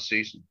Chelsea last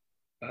season,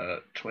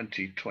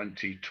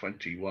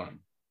 2020-21,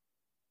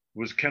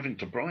 was Kevin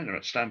De Bruyne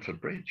at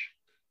Stamford Bridge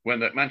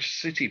when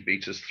Manchester City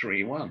beat us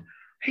 3-1.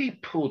 He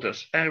pulled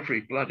us every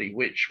bloody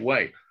which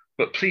way.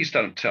 But please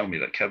don't tell me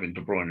that Kevin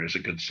De Bruyne is a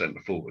good centre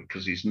forward,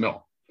 because he's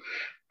not.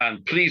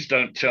 And please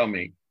don't tell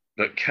me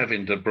that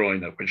Kevin De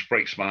Bruyne, which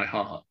breaks my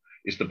heart,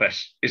 isn't the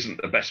best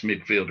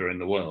midfielder in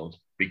the world,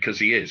 because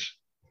he is.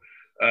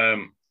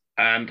 And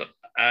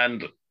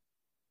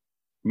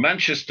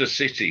Manchester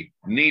City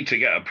need to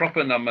get a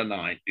proper number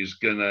 9 who's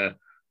going to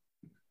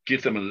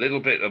give them a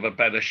little bit of a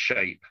better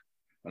shape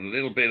and a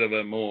little bit of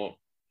a more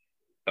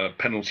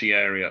penalty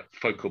area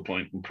focal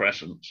point and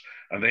presence.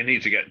 And they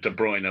need to get De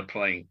Bruyne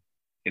playing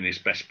in his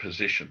best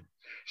position.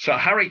 So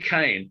Harry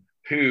Kane,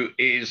 who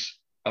is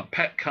a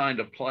pet kind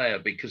of player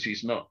because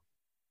he's not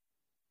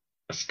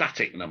a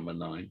static number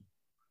 9,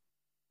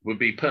 would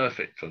be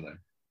perfect for them.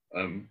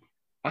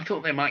 I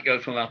thought they might go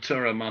for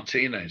Lautaro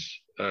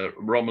Martinez,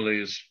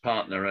 Romelu's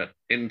partner at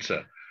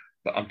Inter,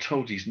 but I'm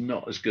told he's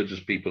not as good as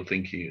people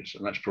think he is,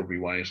 and that's probably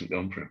why he hasn't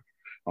gone for him.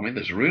 I mean,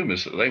 there's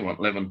rumours that they want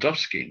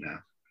Lewandowski now.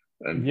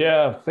 And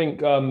I think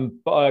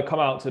come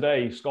out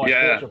today, Sky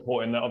Sports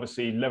reporting that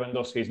obviously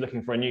Lewandowski is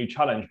looking for a new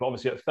challenge, but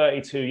obviously at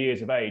 32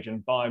 years of age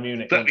and Bayern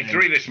Munich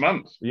 33 this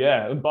month.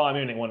 Yeah, and Bayern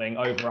Munich wanting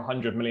over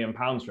 £100 million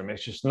from him.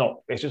 It's just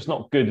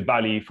not good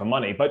value for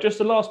money. But just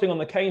the last thing on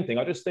the Kane thing,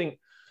 I just think,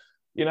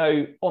 you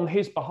know, on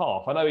his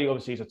behalf, I know he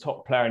obviously is a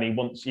top player and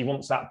he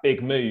wants that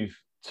big move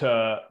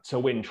to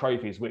win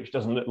trophies, which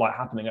doesn't look like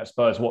happening at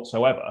Spurs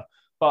whatsoever.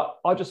 But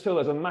I just feel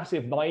there's a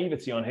massive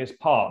naivety on his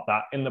part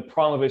that in the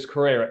prime of his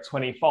career at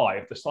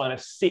 25, to sign a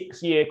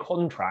 6-year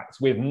contract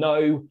with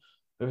no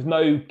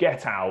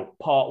get out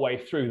part way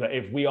through, that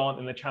if we aren't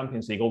in the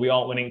Champions League or we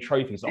aren't winning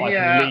trophies, I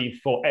can leave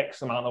for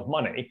X amount of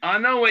money. I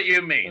know what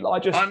you mean. I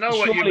know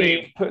what you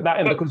mean. Put that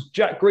in, because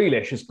Jack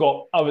Grealish has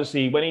got,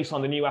 obviously, when he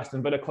signed the new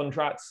Aston Villa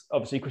contracts,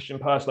 obviously Christian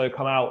Purslow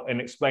come out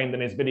and explained in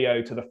his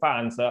video to the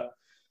fans that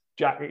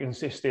Jack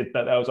insisted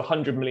that there was a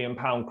 £100 million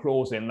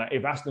clause in that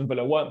if Aston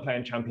Villa weren't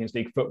playing Champions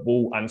League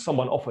football and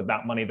someone offered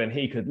that money, then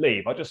he could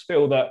leave. I just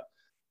feel that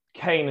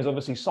Kane has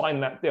obviously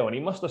signed that deal, and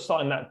he must have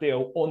signed that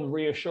deal on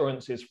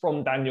reassurances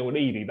from Daniel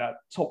Levy that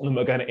Tottenham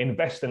are going to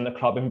invest in the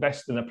club,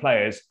 invest in the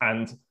players,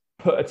 and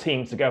put a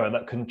team together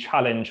that can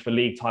challenge for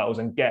league titles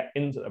and get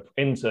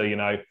into you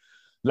know,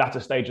 latter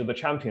stage of the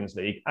Champions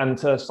League. And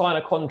to sign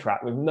a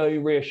contract with no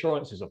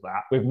reassurances of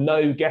that, with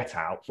no get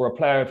out for a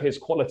player of his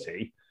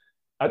quality,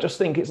 I just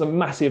think it's a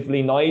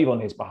massively naive on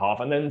his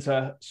behalf. And then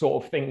to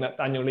sort of think that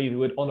Daniel Levy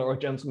would honour a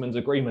gentleman's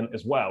agreement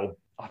as well,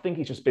 I think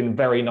he's just been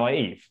very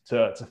naive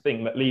to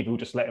think that Levy will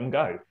just let him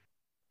go.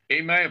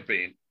 He may have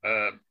been,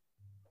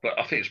 but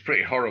I think it's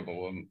pretty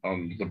horrible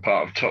on the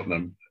part of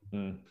Tottenham.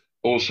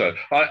 Also,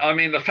 I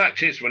mean, the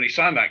fact is, when he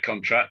signed that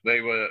contract, they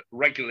were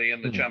regularly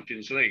in the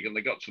Champions League and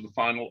they got to the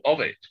final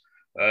of it.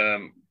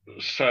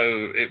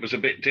 So it was a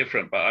bit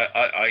different, but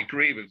I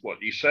agree with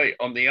what you say.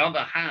 On the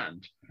other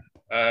hand,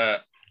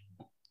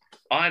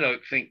 I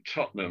don't think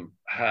Tottenham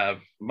have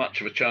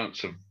much of a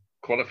chance of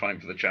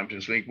qualifying for the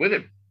Champions League with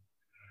him.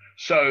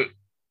 So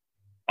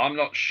I'm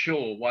not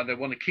sure why they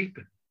want to keep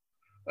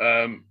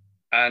him.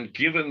 And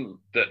given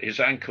that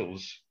his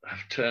ankles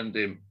have turned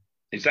him,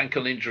 his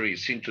ankle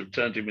injuries seem to have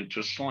turned him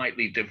into a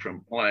slightly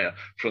different player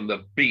from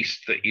the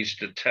beast that used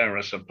to tear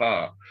us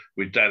apart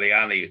with Dele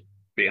Alli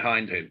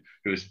behind him,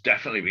 who has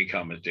definitely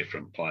become a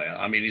different player.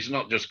 I mean, he's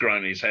not just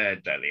grown his hair,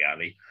 Dele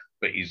Alli,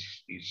 but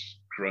he's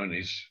grown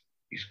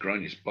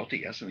his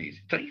body, hasn't he?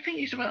 Don't you think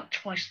he's about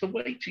twice the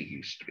weight he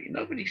used to be?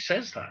 Nobody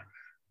says that.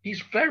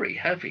 He's very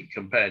heavy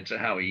compared to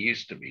how he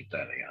used to be,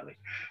 Dele Alli.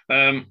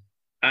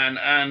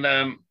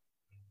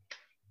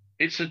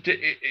 It's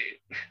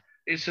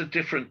a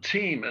different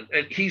team, and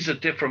he's a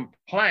different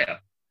player,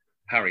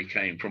 Harry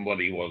Kane, from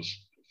what he was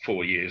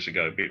 4 years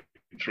ago,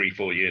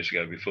 3-4 years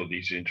ago, before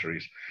these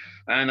injuries.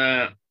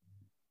 And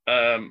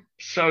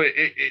so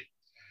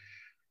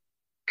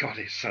God,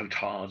 it's so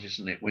hard,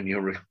 isn't it, when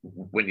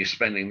you're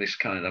spending this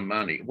kind of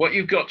money? What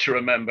you've got to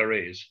remember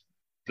is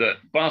that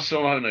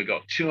Barcelona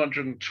got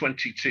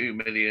 222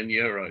 million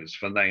euros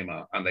for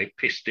Neymar, and they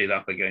pissed it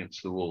up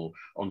against the wall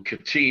on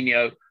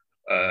Coutinho.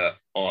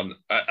 And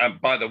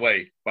by the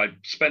way, by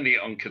spending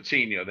it on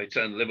Coutinho, they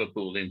turned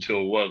Liverpool into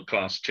a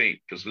world-class team,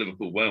 because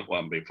Liverpool weren't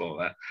one before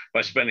that.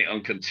 By spending it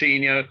on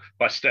Coutinho,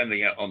 by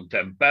spending it on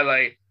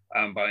Dembele,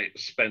 and by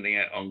spending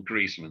it on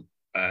Griezmann.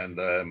 And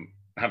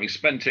having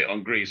spent it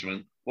on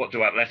Griezmann, what do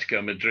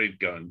Atletico Madrid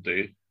go and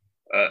do?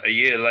 A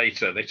year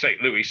later, they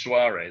take Luis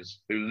Suarez,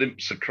 who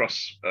limps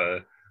across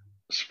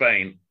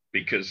Spain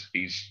because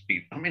he's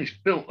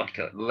built like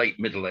a late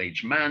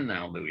middle-aged man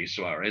now, Luis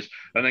Suarez,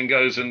 and then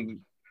goes and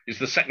is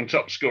the second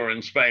top scorer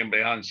in Spain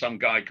behind some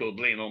guy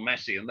called Lionel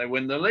Messi, and they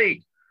win the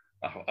league.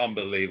 Oh,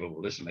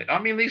 unbelievable, isn't it? I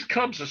mean, these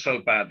clubs are so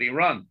badly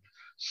run.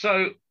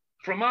 So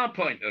from our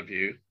point of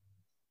view,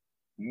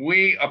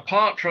 we,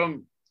 apart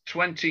from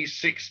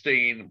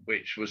 2016,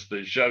 which was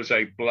the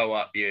Jose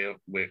blow-up year,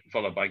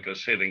 followed by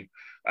Gus Hiddink,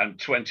 and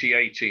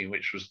 2018,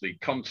 which was the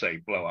Conte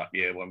blow-up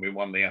year when we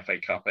won the FA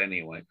Cup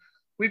anyway,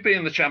 we've been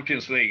in the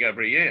Champions League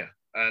every year.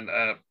 And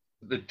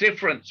the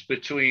difference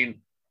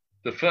between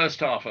the first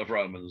half of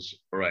Roman's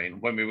reign,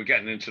 when we were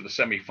getting into the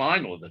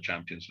semi-final of the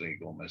Champions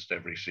League almost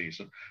every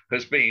season,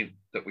 has been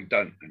that we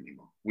don't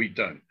anymore. We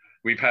don't.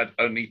 We've had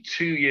only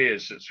 2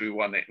 years since we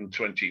won it in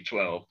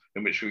 2012,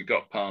 in which we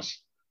got past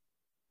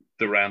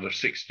the round of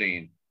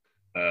 16.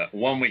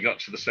 One, we got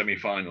to the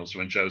semi-finals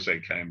when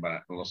Jose came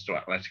back and lost to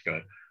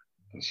Atletico.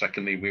 And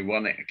secondly, we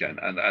won it again,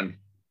 and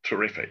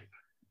terrific.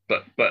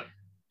 But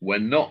we're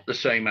not the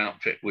same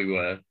outfit we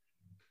were,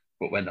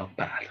 but we're not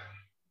bad.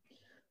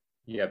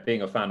 Yeah,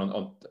 being a fan on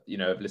of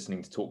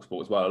listening to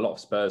TalkSport as well, a lot of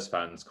Spurs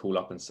fans call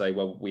up and say,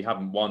 well, we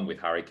haven't won with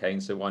Harry Kane,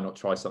 so why not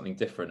try something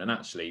different? And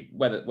actually,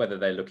 whether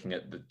they're looking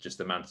at just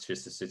the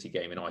Manchester City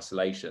game in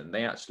isolation,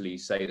 they actually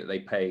say that they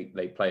play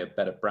a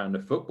better brand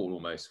of football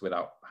almost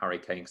without Harry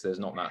Kane, because there's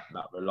not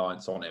that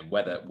reliance on him.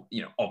 Whether,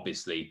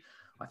 obviously,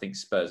 I think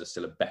Spurs are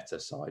still a better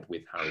side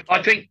with Harry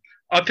Kane.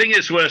 I think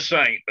it's worth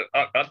saying.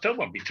 I don't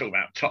want to be talking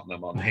about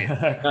Tottenham on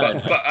here,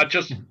 but I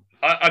just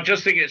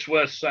think it's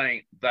worth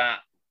saying that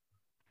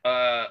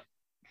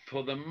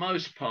for the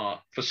most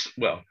part, for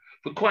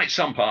quite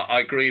some part,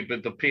 I agree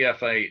with the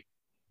PFA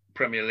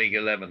Premier League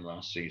 11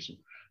 last season.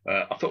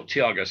 I thought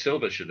Thiago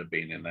Silva should have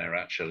been in there.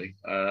 Actually,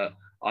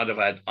 I'd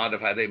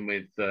have had him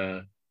with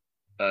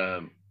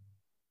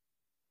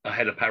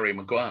ahead of Harry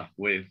Maguire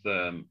with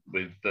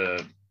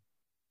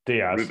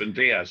Diaz. Ruben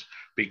Diaz,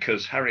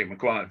 because Harry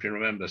Maguire, if you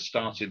remember,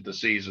 started the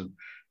season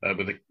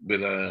with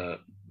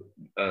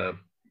a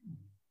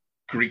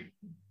Greek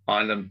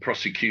island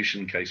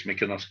prosecution case,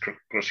 Mykonos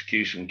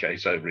prosecution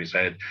case over his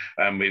head,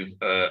 and with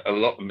a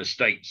lot of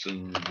mistakes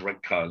and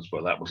red cards.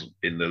 Well, that wasn't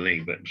in the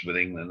league, but it was with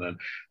England.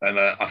 And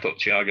I thought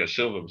Thiago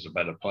Silva was a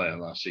better player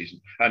last season.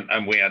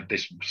 And we had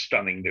this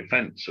stunning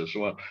defence as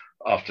well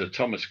after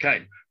Thomas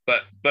came.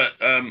 But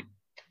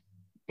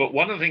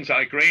one of the things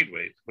I agreed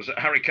with was that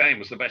Harry Kane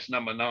was the best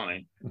number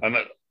 9, and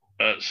that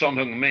Son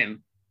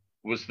Heung-min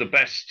was the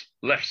best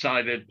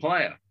left-sided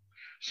player.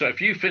 So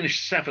if you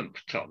finish 7th,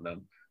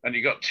 Tottenham, and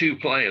you got 2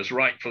 players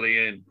rightfully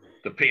in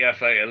the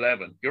PFA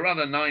 11, your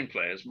other 9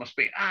 players must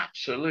be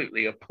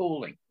absolutely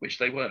appalling, which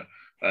they were.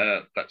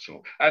 That's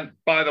all. And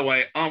by the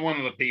way, I'm one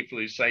of the people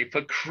who say,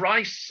 for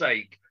Christ's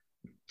sake,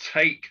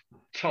 take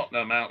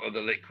Tottenham out of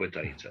the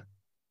liquidator.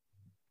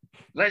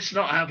 Let's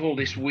not have all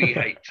this we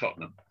hate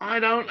Tottenham. I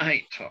don't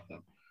hate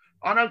Tottenham.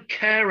 I don't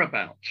care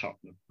about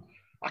Tottenham.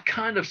 I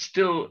kind of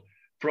still,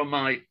 from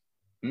my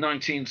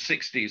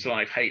 1960s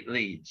life, hate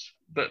Leeds.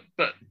 But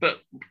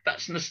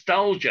that's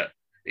nostalgia.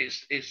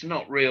 It's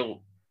not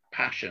real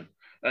passion.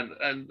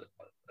 And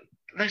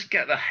let's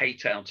get the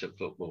hate out of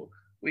football.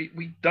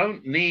 We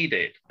don't need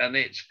it. And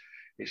it's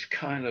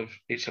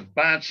a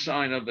bad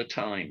sign of the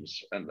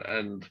times.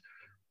 And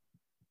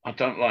I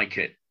don't like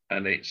it.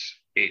 And it's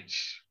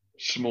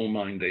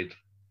small-minded,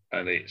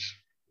 and it's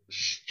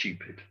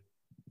stupid.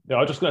 Yeah, I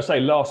was just going to say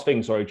last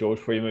thing, sorry, George,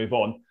 before you move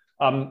on.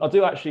 I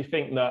do actually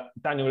think that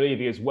Daniel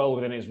Levy is well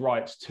within his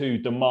rights to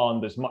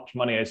demand as much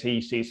money as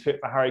he sees fit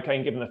for Harry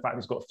Kane, given the fact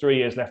he's got 3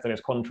 years left on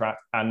his contract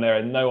and there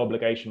is no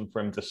obligation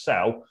for him to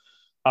sell.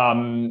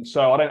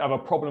 So I don't have a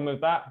problem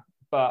with that.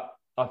 But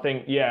I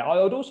think, I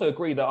would also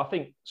agree that I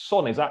think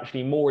Son is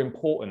actually more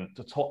important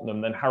to Tottenham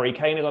than Harry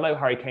Kane is. I know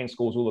Harry Kane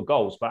scores all the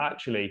goals, but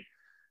actually,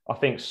 I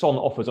think Son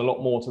offers a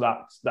lot more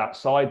to that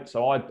side.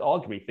 So I'd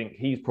arguably think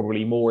he's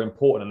probably more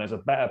important, and there's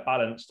a better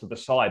balance to the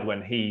side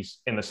when he's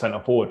in the centre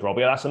forward role.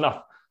 But that's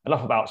enough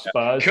about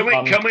Spurs.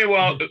 Can we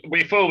well,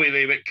 before we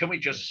leave it, can we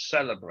just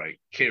celebrate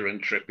Kieran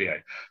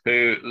Trippier,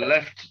 who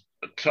left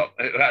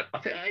I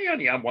think he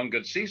only had 1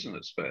 good season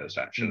at Spurs,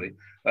 actually,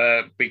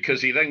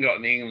 because he then got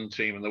in the England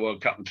team in the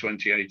World Cup in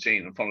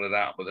 2018 and followed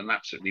that up with an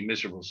absolutely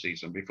miserable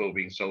season before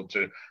being sold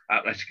to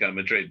Atletico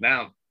Madrid.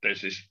 Now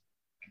there's this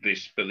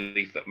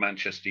belief that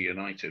Manchester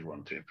United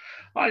want him.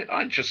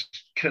 I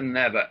just can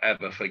never,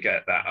 ever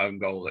forget that own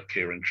goal that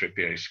Kieran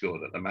Trippier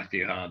scored at the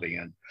Matthew Harding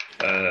and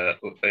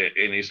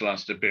in his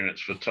last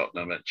appearance for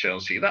Tottenham at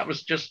Chelsea. That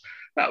was just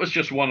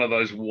one of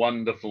those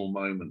wonderful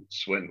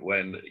moments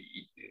when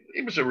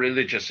it was a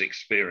religious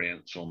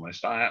experience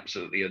almost. I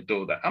absolutely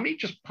adored that. I mean, he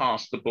just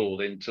passed the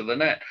ball into the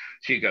net.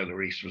 Hugo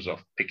Lloris was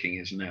off picking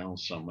his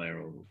nails somewhere,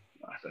 or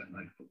I don't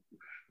know,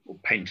 or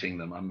painting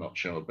them. I'm not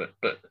sure, but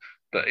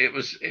it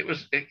was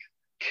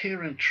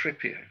Kieran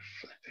Trippier.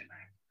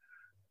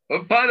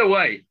 But by the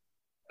way,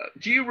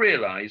 do you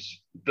realise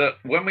that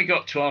when we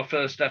got to our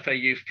first FA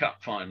Youth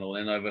Cup final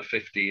in over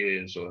 50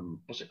 years, or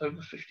was it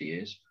over 50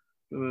 years?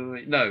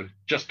 No,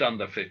 just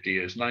under 50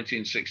 years,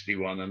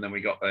 1961, and then we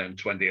got there in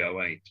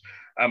 2008,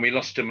 and we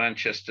lost to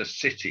Manchester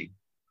City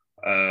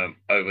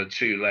over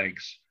 2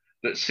 legs.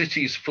 That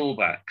City's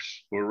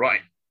fullbacks were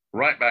right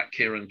back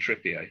Kieran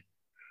Trippier,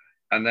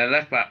 and their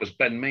left back was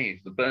Ben Mee,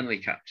 the Burnley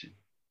captain.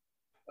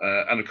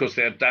 And of course,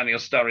 they had Daniel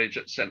Sturridge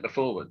at centre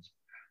forward,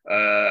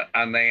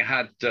 and they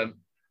had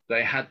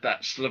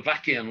that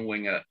Slovakian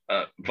winger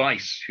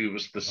Weiss, who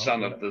was the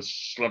son of the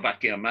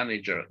Slovakian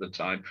manager at the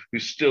time,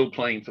 who's still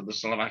playing for the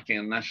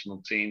Slovakian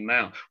national team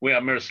now. We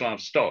have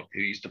Miroslav Stoch,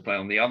 who used to play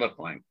on the other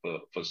flank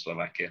for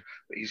Slovakia,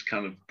 but he's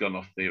kind of gone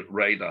off the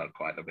radar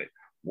quite a bit.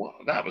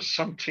 That was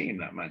some team,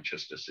 that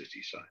Manchester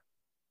City side.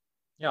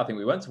 Yeah, I think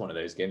we went to one of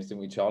those games, didn't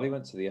we, Charlie?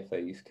 Went to the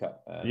FA Youth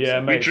Cup.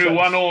 We drew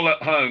 1-1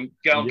 at home.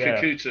 Gael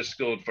Kakuta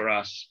scored for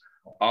us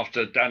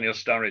after Daniel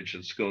Sturridge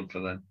had scored for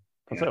them.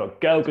 I'll tell you what,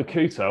 Gael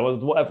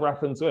Kakuta, whatever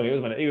happened to him, he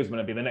was going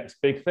to be the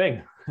next big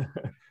thing.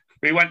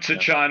 We went to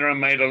China and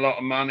made a lot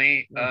of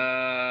money.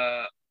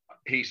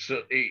 He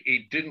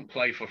didn't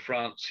play for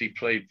France. He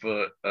played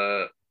for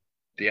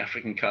the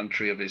African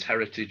country of his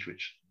heritage,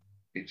 which,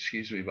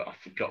 excuse me, but I've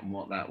forgotten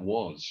what that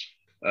was.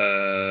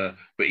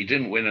 But he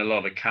didn't win a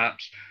lot of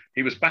caps.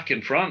 He was back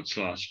in France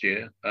last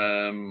year,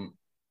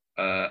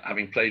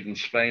 having played in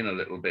Spain a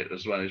little bit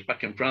as well. He was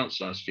back in France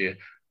last year,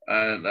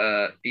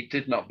 and he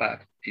did not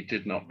bad.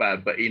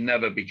 But he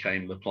never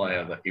became the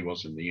player that he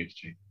was in the youth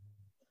team.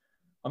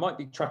 I might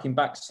be tracking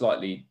back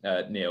slightly,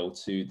 Neil,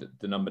 to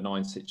the number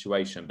 9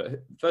 situation.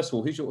 But first of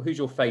all, who's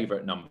your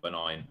favourite number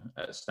 9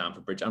 at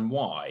Stamford Bridge, and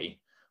why?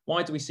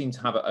 Why do we seem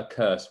to have a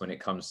curse when it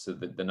comes to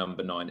the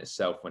number 9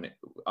 itself?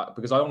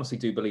 Because I honestly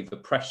do believe the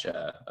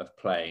pressure of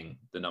playing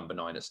the number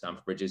 9 at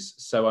Stamford Bridge is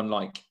so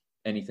unlike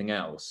anything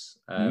else.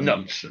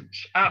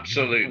 Nonsense,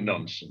 absolute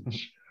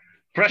nonsense.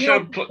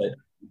 Pressure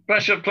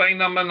playing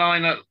number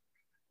 9 at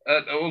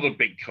all the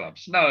big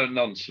clubs. No,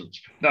 nonsense.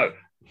 No.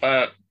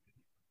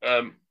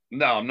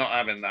 No, I'm not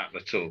having that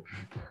at all.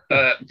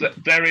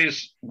 There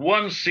is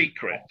one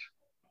secret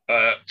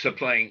to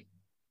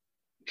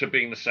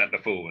being the centre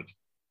forward,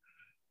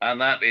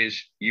 and that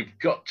is you've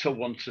got to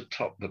want to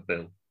top the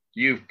bill.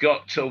 You've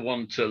got to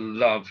want to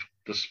love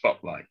the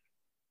spotlight.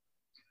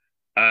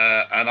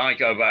 And I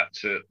go back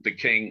to the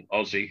King,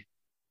 Ozzy,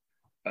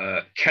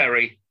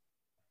 Kerry,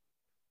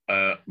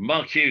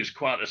 Mark Hughes,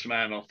 quietest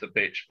man off the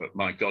pitch, but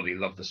my God, he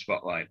loved the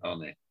spotlight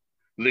on it.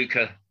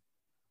 Luca,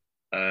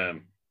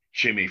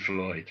 Jimmy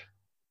Floyd,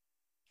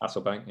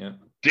 Hasselbank, yeah.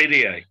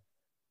 Didier,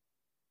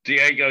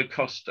 Diego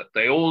Costa,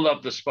 they all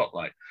love the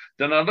spotlight.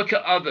 Then I look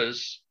at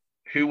others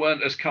who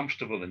weren't as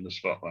comfortable in the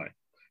spotlight.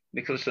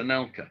 Nicolas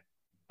Anelka,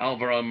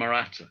 Alvaro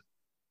Morata,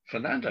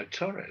 Fernando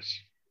Torres.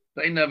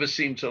 They never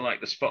seemed to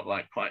like the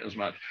spotlight quite as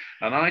much.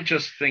 And I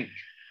just think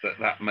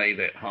that made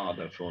it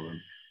harder for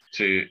them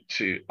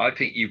I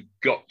think you've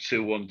got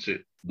to want to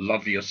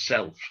love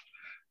yourself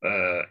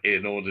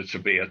in order to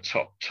be a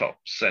top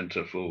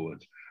centre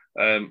forward.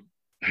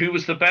 Who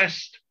was the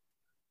best?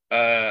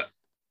 I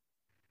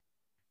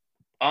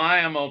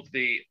am of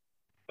the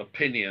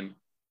opinion,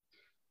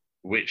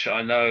 which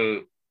I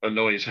know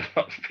annoys a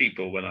lot of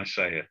people when I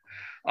say it.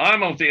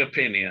 I'm of the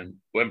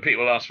opinion when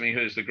people ask me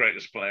who's the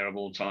greatest player of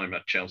all time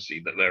at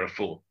Chelsea, that there are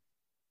 4.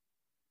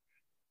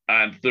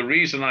 And the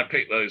reason I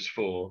picked those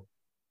 4,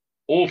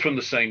 all from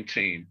the same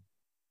team,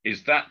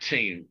 is that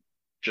team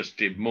just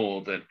did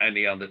more than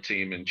any other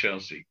team in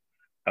Chelsea.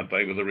 And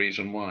they were the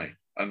reason why.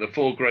 And the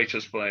 4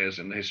 greatest players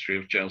in the history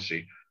of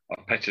Chelsea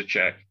are Petr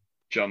Cech,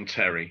 John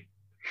Terry,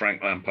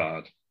 Frank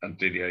Lampard, and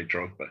Didier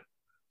Drogba.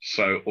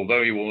 So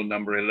although he wore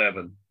number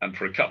 11, and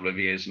for a couple of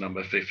years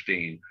number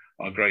 15,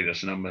 our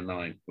greatest number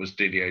 9 was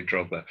Didier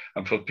Drogba.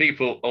 And for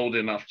people old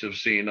enough to have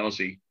seen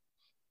Ozzy,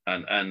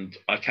 and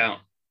I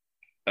count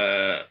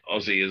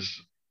Ozzy as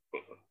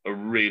a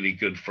really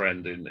good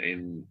friend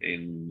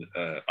in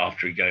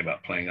after he gave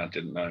up playing. I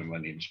didn't know him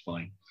when he was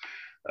playing.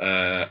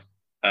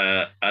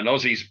 And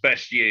Ozzy's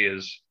best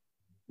years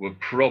were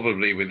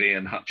probably with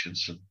Ian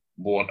Hutchinson.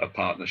 What a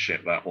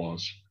partnership that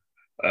was.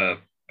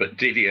 But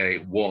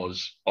Didier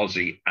was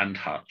Ozzy and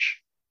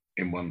Hutch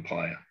in one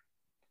player.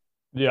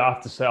 Yeah, I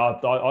have to say,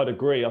 I'd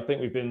agree. I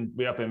think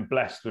we have been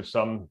blessed with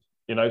some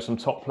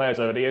top players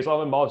over the years. I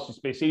remember I was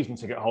just a season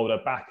ticket holder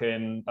back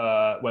in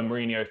when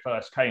Mourinho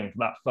first came for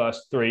that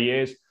first 3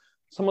 years.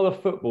 Some of the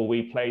football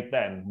we played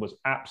then was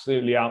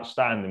absolutely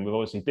outstanding. With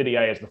obviously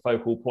Didier as the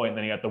focal point.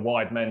 Then he had the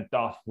wide men,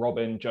 Duff,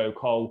 Robin, Joe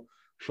Cole,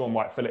 Sean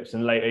Wright-Phillips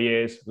in later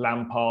years,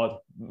 Lampard,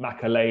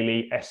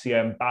 Makaleli,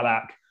 SCM,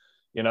 Ballack.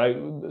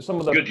 Some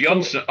of the Good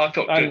Johnson. I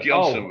thought Good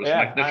Johnson was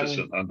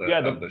magnificent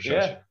under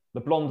Chelsea. The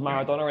blonde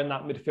Maradona in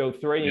that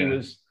midfield 3.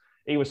 Yeah.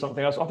 He was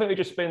something else. I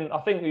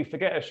think we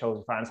forget as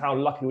Chelsea fans how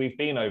lucky we've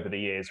been over the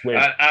years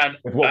with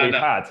what we've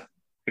had.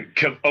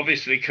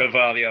 Obviously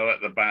Carvalho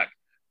at the back,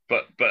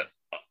 but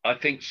I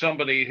think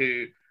somebody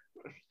who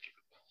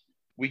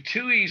we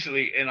too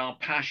easily in our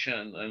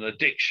passion and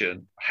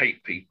addiction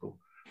hate people.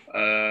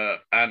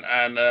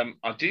 And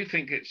I do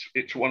think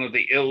it's one of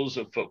the ills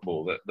of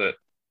football that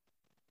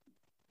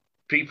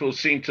people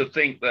seem to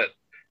think that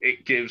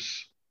it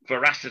gives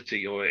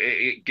veracity or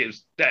it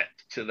gives depth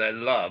to their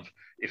love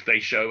if they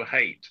show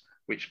hate,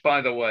 which,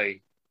 by the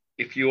way,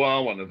 if you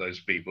are one of those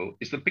people,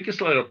 is the biggest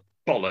load of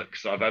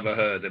bollocks I've ever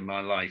heard in my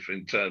life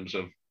in terms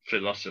of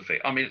philosophy.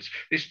 I mean,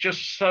 it's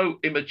just so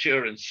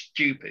immature and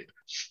stupid.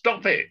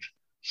 Stop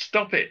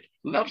it.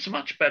 Love's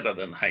much better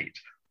than hate.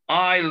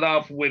 I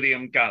love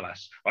William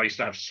Gallas. I used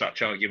to have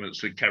such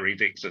arguments with Kerry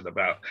Dixon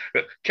about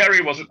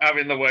Kerry wasn't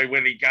having the way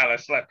Willie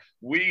Gallas left.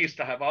 We used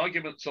to have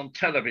arguments on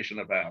television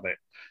about it.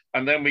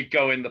 And then we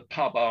go in the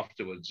pub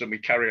afterwards and we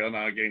carry on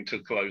arguing till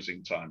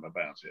closing time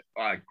about it.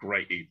 I had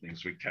great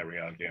evenings with Kerry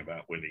arguing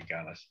about Willie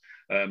Gallas.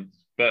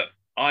 But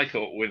I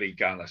thought Willie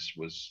Gallas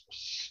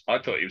I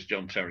thought he was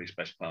John Terry's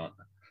best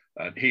partner.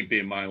 He'd be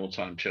in my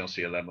all-time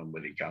Chelsea 11,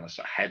 Willie Gallas,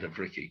 ahead of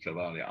Ricky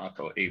Carvalho. I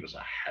thought he was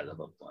a hell of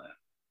a player.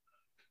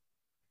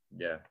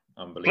 Yeah,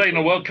 unbelievable. Playing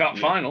a World Cup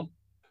final.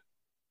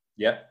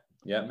 Yeah,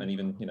 and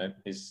even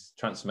his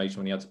transformation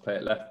when he had to play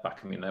at left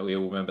back. I mean, we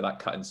all remember that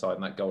cut inside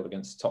and that goal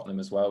against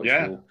Tottenham as well.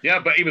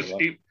 But he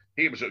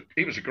was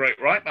a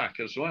great right back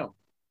as well.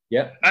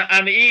 Yeah,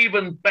 and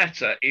even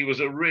better, he was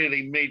a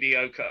really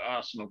mediocre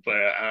Arsenal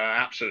player,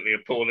 an absolutely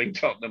appalling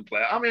Tottenham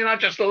player. I mean, I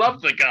just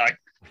love the guy.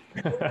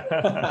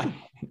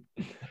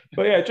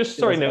 But yeah,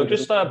 Neil,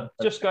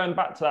 just going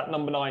back to that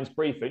number 9s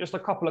briefly, just a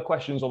couple of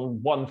questions on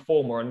one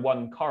former and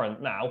one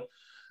current now.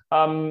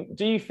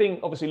 Do you think,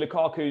 obviously,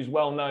 Lukaku's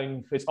well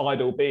known for his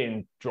idol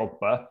being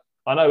Drogba?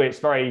 I know it's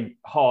very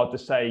hard to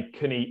say,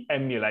 can he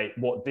emulate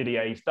what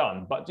Didier's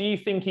done? But do you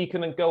think he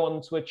can go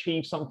on to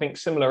achieve something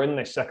similar in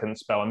this second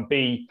spell and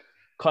be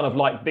kind of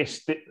like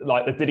this,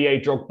 like the Didier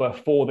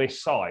Drogba for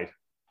this side?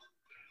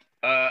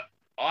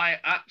 I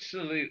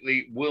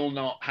absolutely will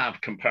not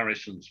have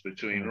comparisons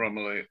between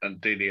Romelu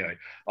and Didier.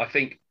 I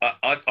think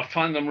I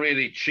find them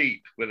really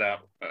cheap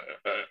without,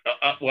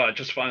 well, I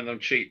just find them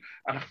cheap.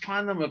 And I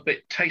find them a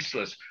bit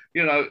tasteless.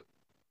 You know,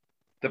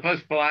 they're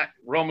both black.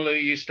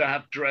 Romelu used to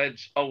have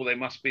dreads. Oh, they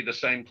must be the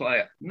same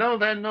player. No,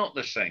 they're not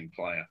the same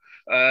player.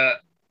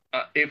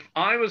 If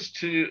I was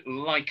to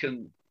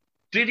liken,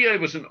 Didier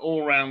was an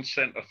all-round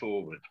centre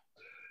forward.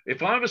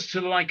 If I was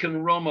to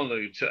liken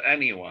Romelu to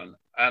anyone,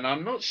 and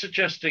I'm not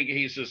suggesting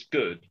he's as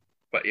good,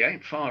 but he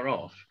ain't far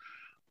off,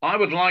 I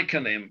would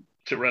liken him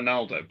to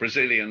Ronaldo,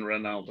 Brazilian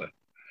Ronaldo,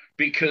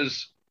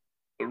 because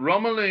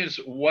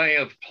Romelu's way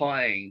of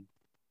playing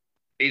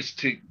is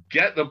to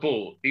get the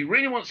ball. He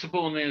really wants the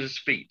ball in his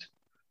feet.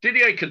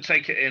 Didier could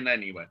take it in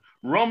anywhere.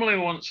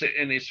 Romelu wants it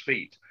in his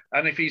feet.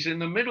 And if he's in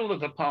the middle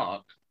of the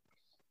park,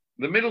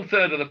 the middle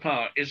third of the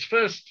park, his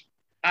first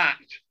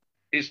act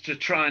is to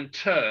try and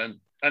turn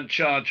and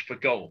charge for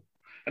goal.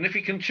 And if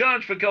he can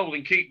charge for goal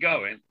and keep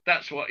going,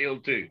 that's what he'll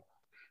do.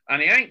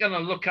 And he ain't going to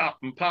look up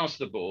and pass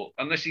the ball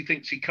unless he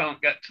thinks he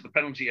can't get to the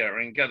penalty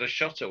area and get a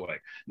shot away.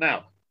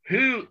 Now,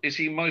 who is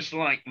he most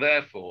like,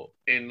 therefore,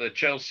 in the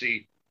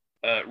Chelsea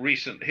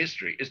recent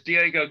history is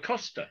Diego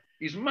Costa.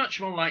 He's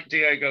much more like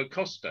Diego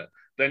Costa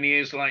than he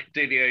is like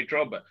Didier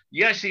Drogba.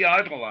 Yes, he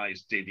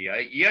idolized Didier.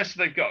 Yes,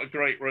 they've got a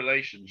great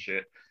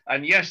relationship.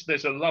 And yes,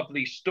 there's a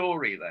lovely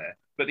story there.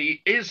 But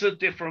he is a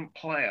different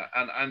player.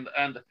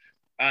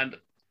 And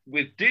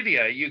with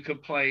Didier, you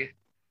could play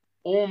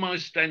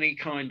almost any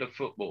kind of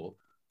football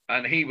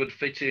and he would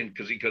fit in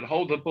because he could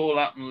hold the ball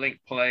up and link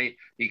play.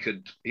 He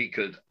could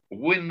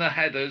win the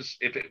headers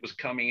if it was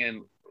coming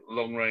in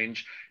long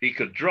range. He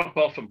could drop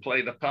off and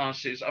play the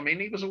passes. I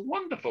mean, he was a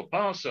wonderful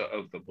passer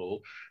of the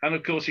ball. And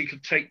of course, he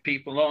could take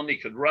people on. He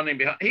could run in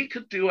behind. He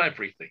could do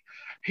everything.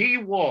 He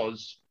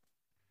was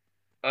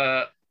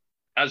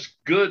as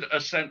good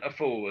a centre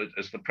forward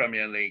as the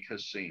Premier League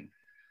has seen.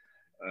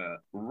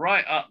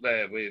 Right up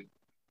there with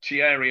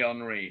Thierry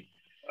Henry,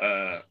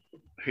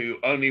 who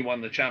only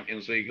won the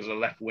Champions League as a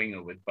left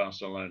winger with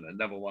Barcelona,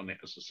 never won it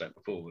as a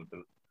centre forward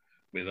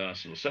with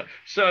Arsenal.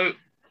 So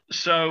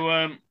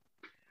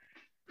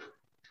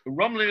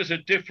Romelu is a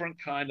different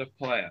kind of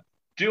player.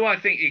 Do I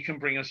think he can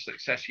bring us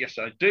success? Yes,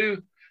 I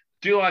do.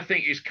 Do I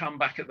think he's come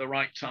back at the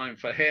right time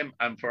for him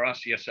and for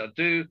us? Yes, I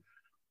do.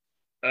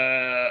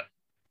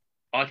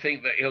 I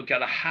think that he'll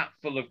get a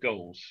hatful of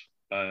goals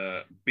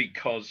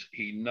because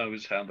he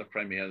knows how the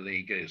Premier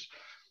League is.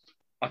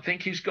 I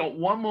think he's got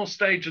one more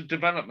stage of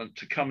development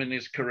to come in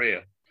his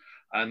career,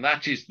 and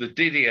that is the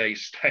Didier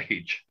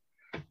stage,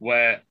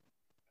 where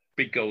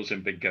big goals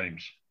in big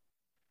games.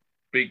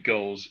 Big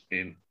goals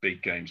in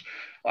big games.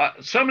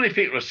 So many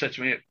people have said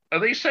to me,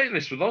 and they say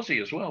this with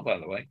Ozzy as well, by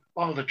the way,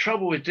 oh, the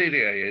trouble with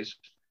Didier is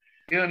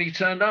he only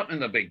turned up in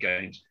the big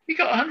games. He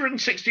got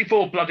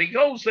 164 bloody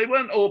goals. They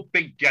weren't all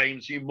big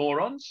games, you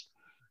morons.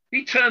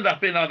 He turned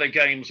up in other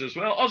games as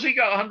well. Ozzy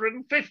got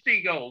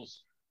 150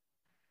 goals.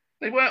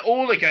 They weren't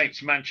all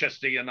against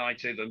Manchester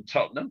United and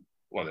Tottenham.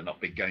 Well, they're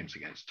not big games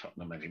against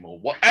Tottenham anymore,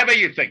 whatever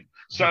you think.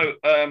 So,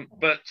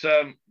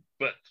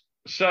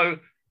 so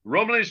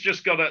Romelu's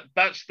just got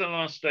that's the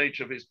last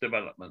stage of his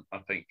development, I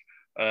think.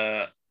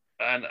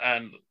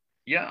 And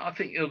yeah, I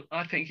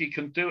think he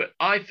can do it.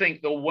 I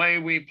think the way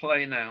we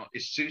play now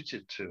is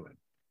suited to him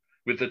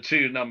with the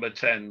two number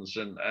 10s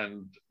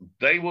and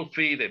they will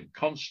feed him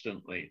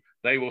constantly.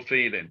 They will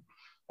feed him.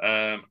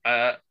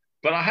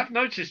 But I have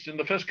noticed in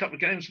the first couple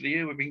of games of the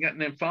year, we've been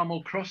getting in far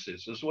more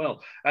crosses as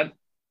well. And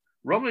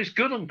Romelu's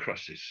good on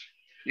crosses.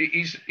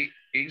 He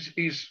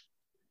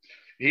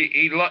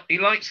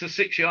likes the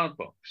 6-yard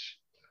box.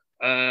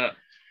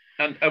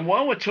 And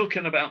while we're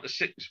talking about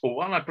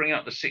while I bring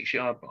out the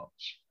 6-yard box,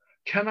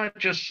 can I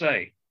just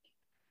say,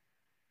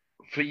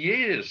 for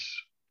years,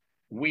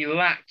 we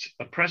lacked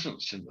a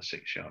presence in the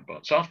 6-yard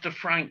box. After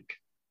Frank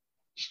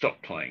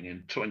stopped playing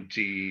in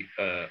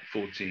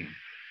 2014,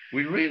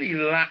 we really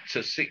lacked a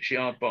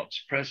 6-yard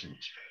box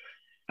presence.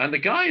 And the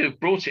guy who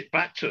brought it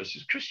back to us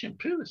is Christian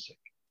Pulisic.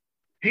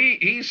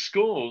 He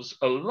scores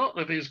a lot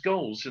of his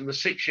goals in the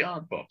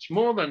 6-yard box,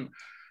 more than,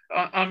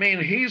 I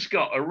mean, he's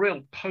got a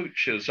real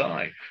poacher's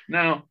eye.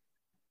 Now,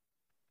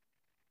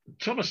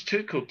 Thomas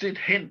Tuchel did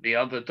hint the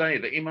other day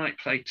that he might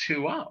play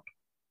 2 up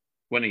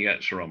when he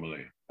gets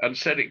Romelu, and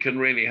said it can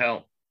really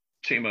help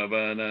Timo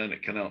Werner, and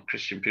it can help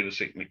Christian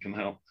Pulisic, and it can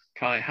help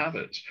Kai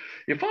Havertz.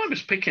 If I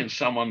was picking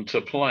someone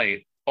to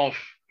play off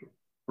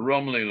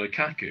Romelu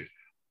Lukaku,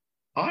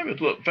 I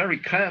would look very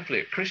carefully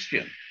at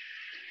Christian,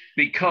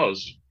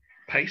 because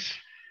pace,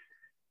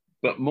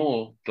 but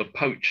more the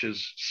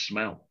poacher's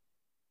smell.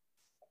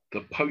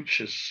 The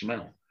poacher's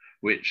smell,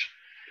 which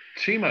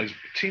Timo's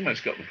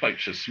got the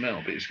poacher's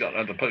smell, but he's got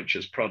other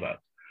poacher's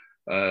product.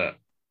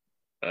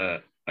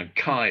 And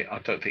Kai, I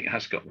don't think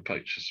has got the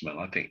poacher smell.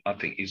 I think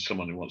he's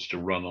someone who wants to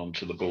run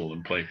onto the ball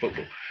and play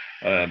football.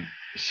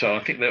 So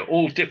I think they're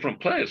all different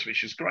players,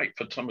 which is great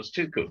for Thomas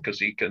Tuchel because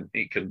he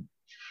can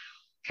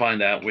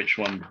find out which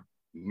one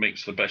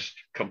makes the best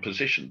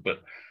composition.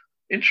 But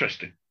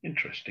interesting.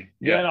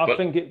 Yeah, and I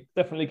think it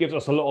definitely gives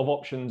us a lot of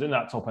options in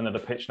that top end of the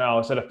pitch now.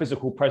 I said a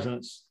physical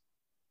presence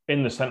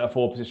in the centre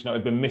forward position that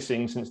we've been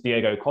missing since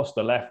Diego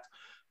Costa left,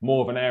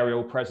 more of an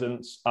aerial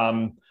presence,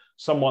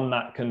 someone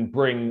that can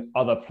bring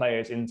other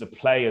players into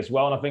play as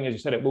well. And I think, as you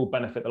said, it will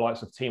benefit the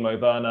likes of Timo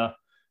Werner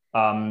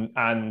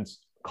and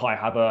Kai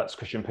Havertz,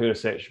 Christian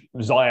Pulisic,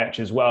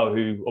 Ziyech as well,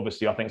 who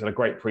obviously I think has had a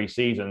great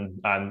pre-season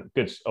and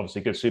good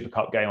Super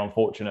Cup game.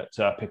 Unfortunate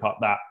to pick up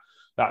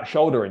that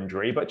shoulder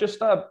injury. But just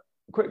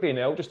quickly,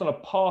 Neil, just on a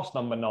past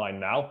number 9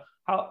 now,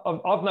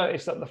 I've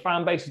noticed that the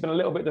fan base has been a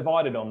little bit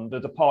divided on the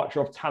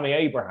departure of Tammy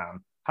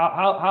Abraham.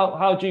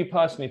 How do you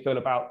personally feel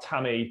about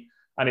Tammy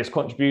and his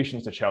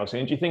contributions to Chelsea?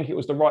 And do you think it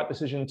was the right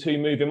decision to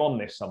move him on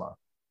this summer?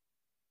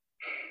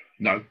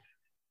 No.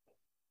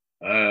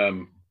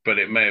 But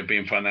it may have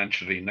been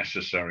financially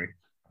necessary.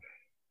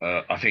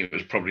 I think it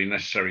was probably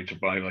necessary to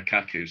buy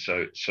Lukaku.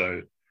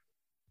 So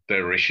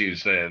there are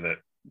issues there that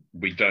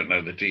we don't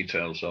know the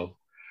details of.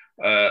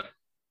 I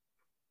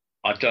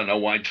don't know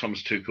why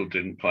Thomas Tuchel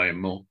didn't play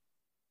him more.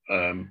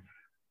 I'm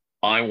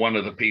one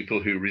of the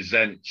people who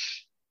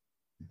resents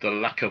the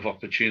lack of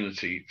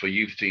opportunity for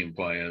youth team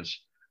players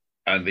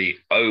and the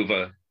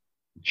over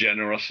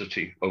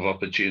generosity of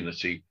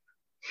opportunity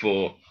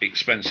for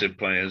expensive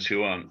players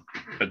who aren't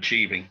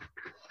achieving.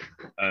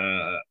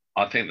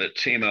 I think that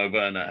Timo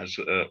Werner has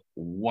a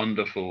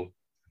wonderful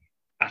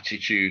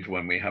attitude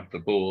when we have the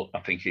ball. I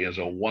think he has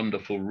a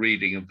wonderful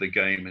reading of the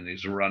game and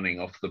is running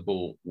off the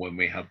ball when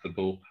we have the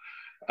ball.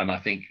 And I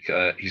think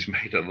he's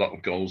made a lot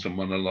of goals and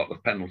won a lot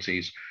of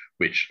penalties,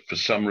 which for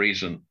some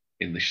reason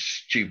in the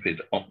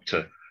stupid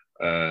Opta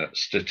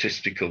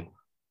statistical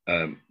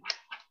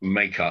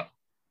makeup,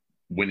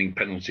 winning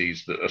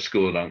penalties that are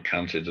scored aren't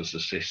counted as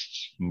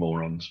assists,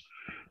 morons.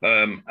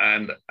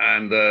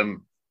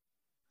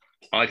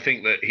 I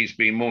think that he's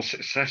been more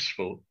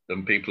successful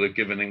than people have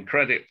given him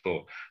credit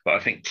for. But I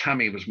think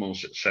Tammy was more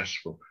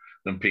successful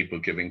than people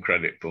give him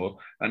credit for.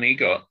 And he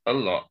got a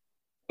lot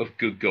of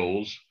good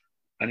goals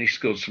and he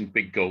scored some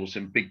big goals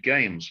in big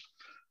games.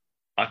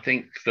 I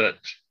think that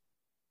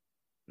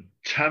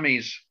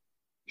Tammy's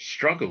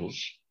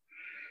struggles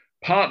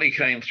partly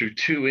came through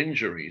 2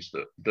 injuries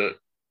that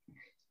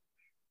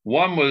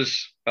one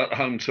was at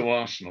home to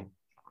Arsenal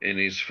in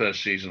his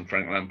first season,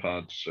 Frank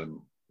Lampard's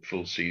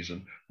full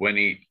season, when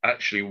he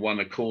actually won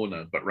a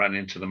corner but ran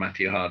into the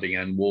Matthew Harding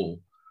end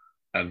wall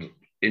and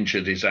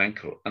injured his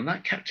ankle. And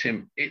that kept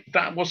him,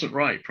 that wasn't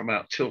right for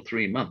about 2 or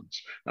 3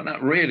 months. And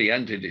that really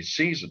ended his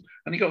season.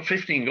 And he got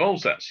 15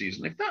 goals that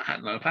season. If that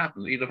hadn't have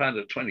happened, he'd have had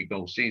a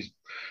 20-goal season.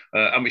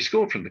 And we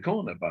scored from the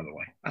corner, by the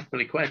way.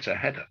 Azpilicueta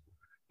header.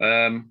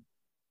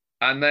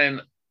 And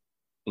then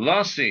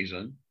last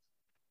season,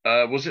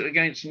 was it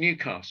against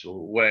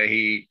Newcastle, where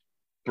he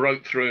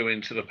broke through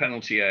into the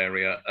penalty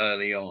area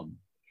early on.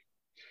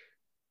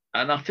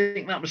 And I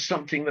think that was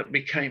something that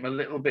became a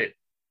little bit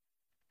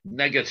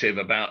negative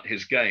about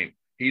his game.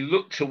 He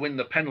looked to win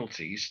the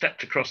penalty. He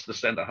stepped across the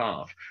centre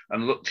half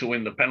and looked to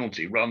win the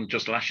penalty rather than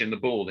just lashing the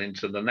ball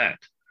into the net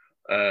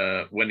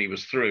when he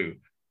was through.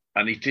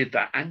 And he did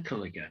that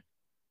ankle again.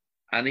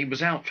 And he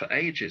was out for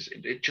ages.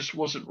 It just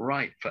wasn't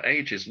right for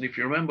ages. And if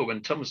you remember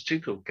when Thomas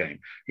Tuchel came,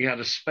 he had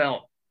a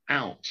spell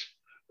out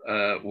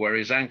where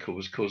his ankle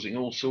was causing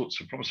all sorts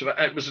of problems.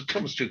 It was a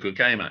Thomas Tuchel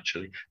game,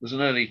 actually. It was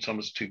an early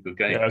Thomas Tuchel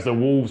game. Yeah, it was the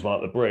Wolves one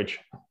at the Bridge.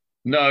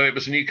 No, it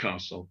was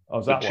Newcastle. Oh,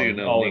 was that 2-0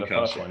 one? Oh, Newcastle.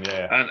 the first one,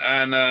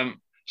 yeah.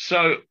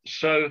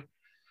 So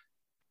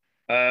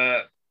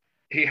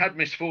he had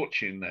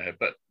misfortune there,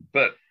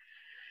 but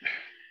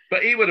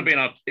he would have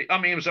been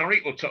he was our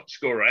equal top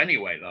scorer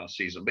anyway last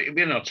season, but he'd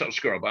been our top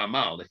scorer by a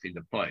mile if he'd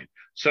have played.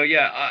 So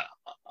yeah,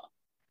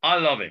 I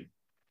love him.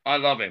 I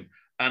love him.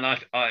 And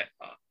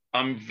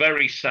I'm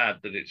very sad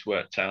that it's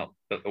worked out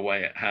the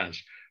way it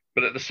has.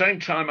 But at the same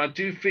time, I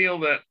do feel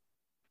that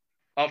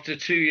after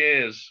 2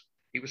 years,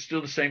 he was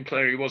still the same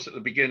player he was at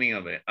the beginning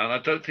of it. And I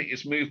don't think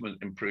his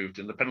movement improved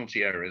in the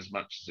penalty area as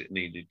much as it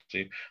needed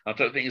to. I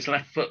don't think his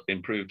left foot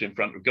improved in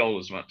front of goal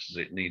as much as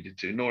it needed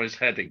to, nor his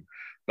heading.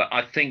 But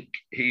I think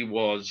he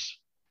was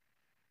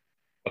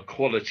a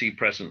quality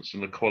presence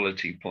and a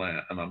quality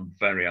player. And I'm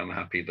very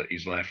unhappy that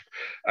he's left.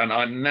 And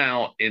I'm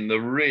now in the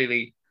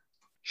really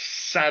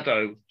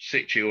sado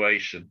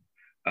situation,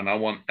 and I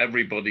want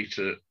everybody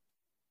to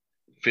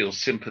feel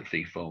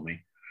sympathy for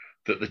me,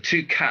 that the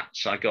 2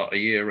 cats I got a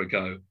year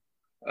ago,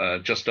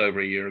 just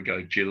over a year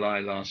ago, July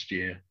last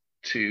year,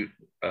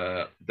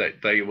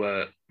 they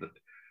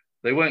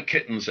weren't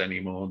kittens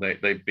anymore.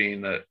 They've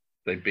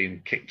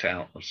been kicked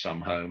out of some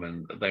home,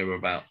 and they were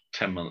about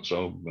 10 months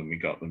old when we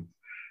got them.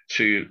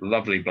 2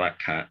 lovely black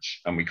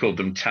cats, and we called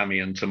them Tammy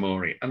and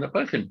Tamori, and they're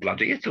both in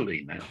bloody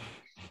Italy now.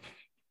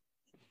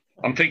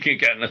 I'm thinking of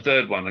getting a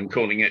third one and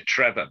calling it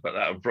Trevor, but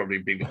that would probably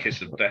be the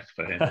kiss of death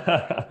for him.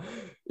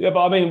 Yeah,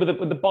 but I mean, with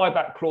the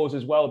buyback clause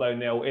as well, though,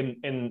 Neil,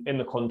 in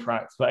the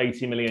contract for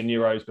 80 million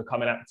euros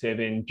becoming active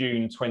in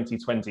June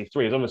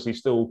 2023, is obviously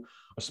still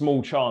a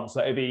small chance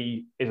that if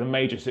he is a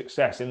major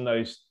success in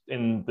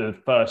the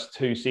first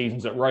 2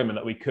 seasons at Roma,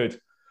 that we could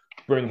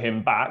bring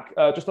him back.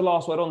 Just the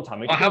last word on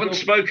Tammy. I haven't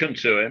spoken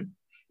to him,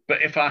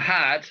 but if I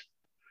had,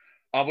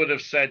 I would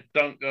have said,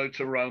 don't go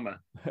to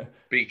Roma,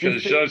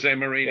 because Jose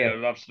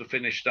Mourinho loves the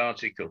finished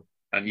article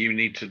and you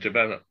need to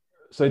develop.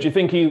 So do you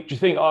think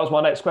that was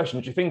my next question.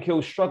 Do you think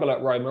he'll struggle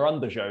at Roma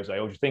under Jose,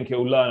 or do you think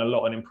he'll learn a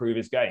lot and improve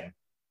his game?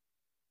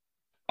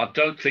 I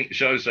don't think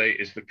Jose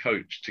is the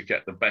coach to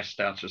get the best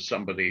out of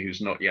somebody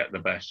who's not yet the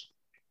best.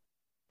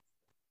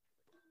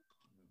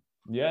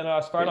 Yeah, no,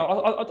 that's fair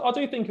enough. I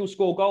do think he'll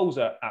score goals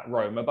at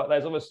Roma, but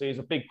there's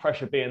a big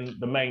pressure being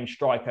the main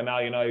striker now,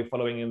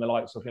 following in the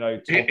likes of,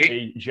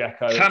 Totti,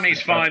 Dzeko.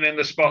 Tammy's fine in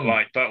the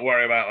spotlight. Don't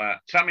worry about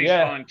that. Tammy's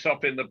fine,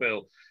 top in the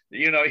bill.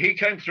 He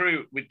came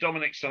through with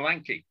Dominic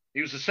Solanke.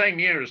 He was the same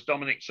year as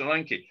Dominic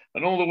Solanke.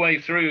 And all the way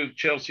through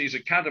Chelsea's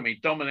academy,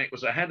 Dominic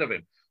was ahead of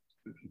him.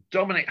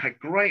 Dominic had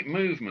great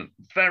movement,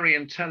 very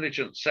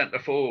intelligent centre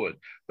forward.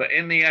 But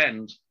in the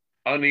end,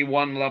 only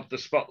one loved the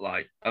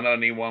spotlight and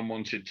only one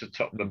wanted to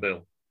top the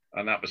bill.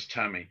 And that was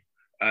Tammy.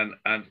 And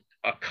I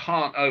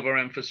can't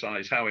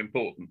overemphasize how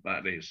important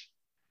that is.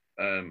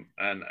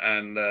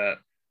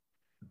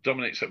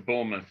 Dominic's at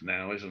Bournemouth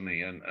now, isn't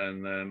he?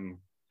 And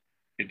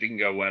it didn't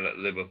go well at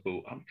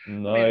Liverpool.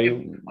 No, I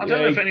don't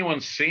know if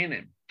anyone's seen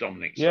him,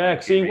 Dominic. Yeah,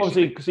 because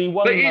he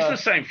won. But he's the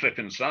same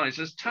flipping size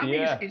as Tammy.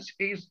 Yeah.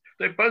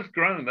 They've both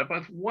grown. They're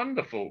both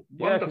wonderful.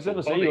 Yeah, because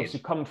he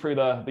obviously come through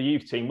the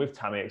youth team with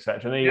Tammy,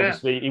 etc.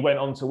 And he went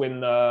on to win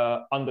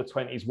the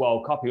under-20s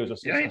World Cup. He was a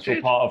successful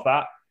part of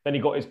that. Then he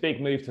got his big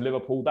move to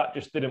Liverpool. That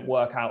just didn't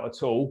work out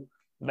at all.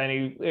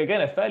 Then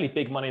a fairly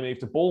big money move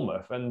to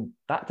Bournemouth, and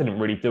that didn't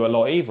really do a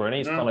lot either. And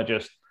he's kind of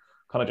just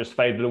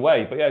faded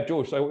away. But yeah,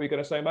 George, so what were you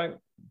going to say, mate?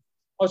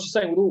 I was just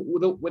saying,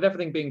 with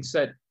everything being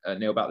said,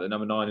 Neil, about the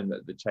number 9 and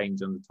the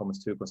change under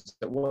Thomas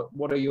Tuchel,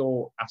 what are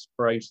your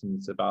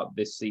aspirations about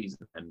this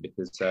season? And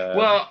because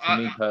for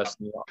me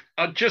personally,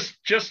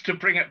 just to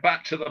bring it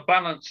back to the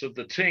balance of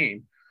the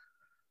team,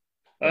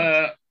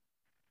 our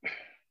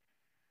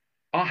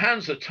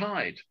hands are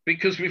tied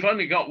because we've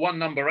only got one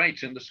number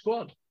 8 in the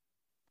squad.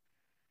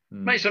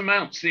 Mason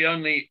Mount's the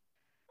only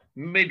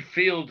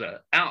midfielder,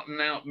 out and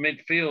out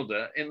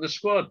midfielder in the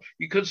squad.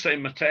 You could say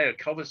Mateo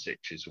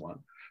Kovacic is one,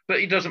 but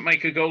he doesn't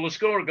make a goal or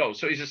score a goal.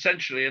 So he's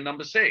essentially a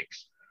number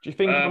 6. Do you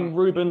think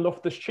Ruben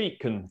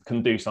Loftus-Cheek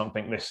can do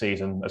something this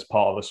season as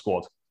part of the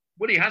squad?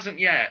 Well, he hasn't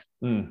yet.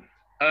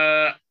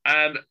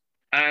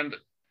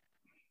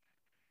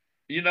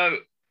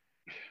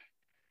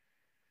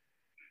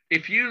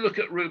 If you look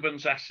at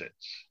Ruben's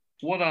assets,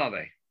 what are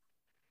they?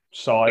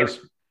 Size,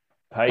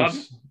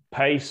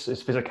 pace,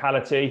 his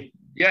physicality.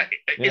 Yeah,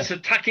 it's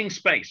attacking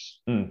space.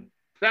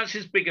 That's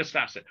his biggest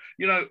asset.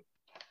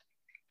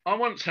 I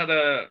once had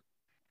a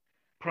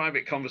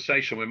private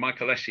conversation with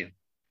Michael Essien,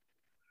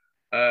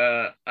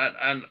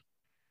 and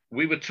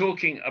we were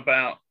talking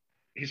about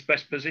his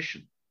best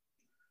position.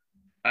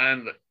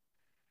 And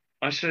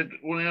I said,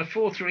 well, in a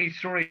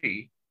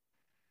 4-3-3,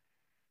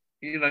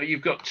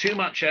 you've got too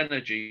much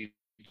energy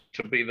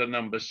to be the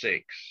number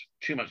 6,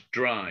 too much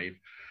drive,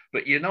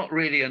 but you're not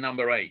really a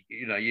number 8.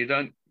 You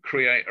don't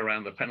create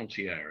around the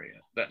penalty area.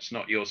 That's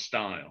not your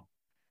style.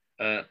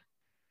 And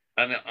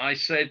I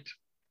said,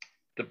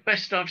 the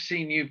best I've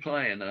seen you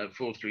play in a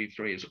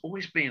 4-3-3 has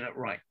always been at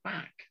right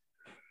back.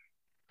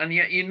 And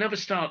yet you never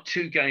start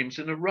 2 games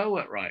in a row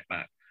at right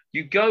back.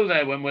 You go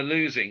there when we're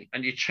losing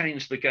and you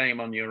change the game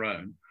on your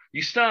own.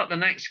 You start the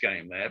next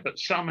game there, but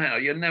somehow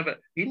he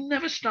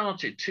never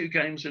started 2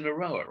 games in a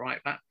row at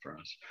right back for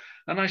us.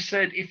 And I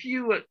said, if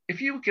you were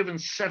given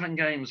 7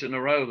 games in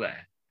a row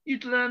there,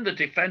 you'd learn the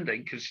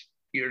defending because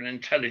you're an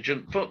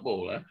intelligent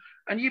footballer,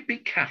 and you'd be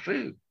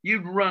Cafu.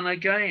 You'd run a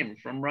game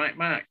from right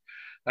back.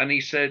 And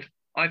he said,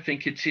 I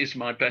think it is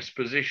my best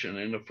position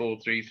in a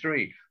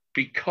 4-3-3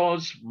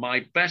 because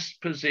my best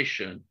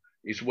position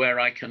is where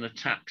I can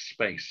attack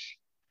space.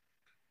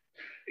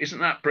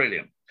 Isn't that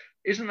brilliant?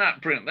 Isn't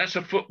that brilliant? That's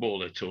a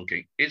footballer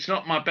talking. It's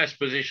not my best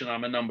position.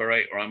 I'm a number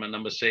 8 or I'm a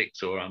number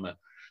 6 or I'm a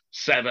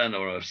 7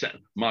 or a 7.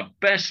 My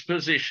best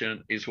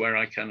position is where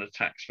I can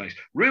attack space.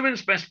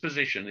 Ruben's best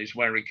position is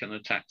where he can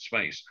attack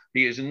space.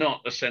 He is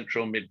not a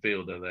central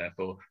midfielder,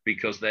 therefore,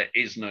 because there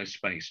is no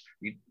space.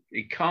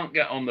 He can't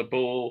get on the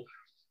ball.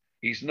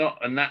 He's not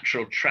a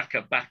natural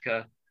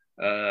tracker-backer.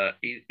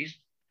 Probably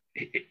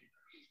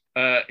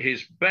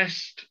his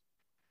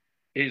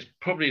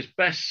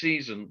best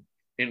season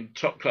in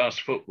top-class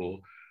football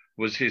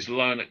was his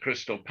loan at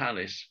Crystal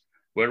Palace,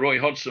 where Roy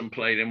Hodgson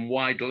played him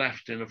wide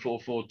left in a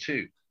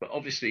 4-4-2. But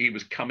obviously he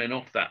was coming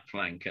off that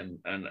flank and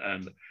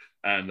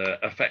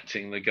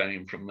affecting the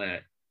game from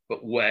there.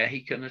 But where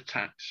he can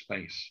attack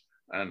space.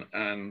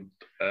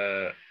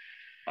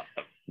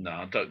 No,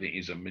 I don't think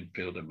he's a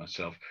midfielder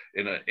myself.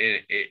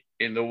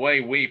 In the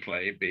way we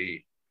play,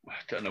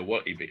 don't know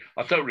what he'd be.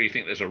 I don't really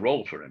think there's a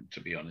role for him,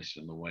 to be honest,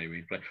 in the way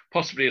we play.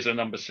 Possibly as a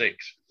number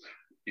 6.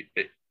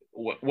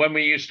 When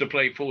we used to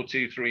play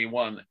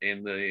 4-2-3-1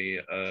 in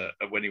the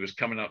when he was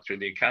coming up through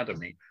the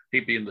academy,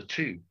 he'd be in the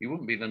 2. He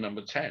wouldn't be the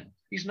number 10.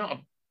 He's not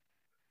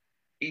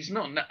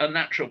a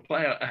natural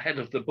player ahead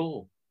of the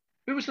ball.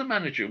 Who was the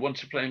manager who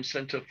wanted to play him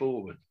centre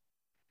forward?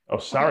 Oh,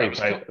 Sarri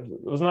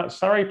wasn't that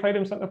Sarri played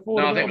him centre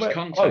forward? No, I think it was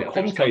Conte. Oh,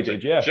 Conte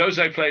did, yeah.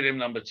 Jose played him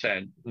number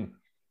 10.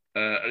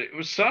 It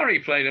was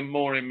Sarri played him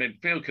more in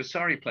midfield because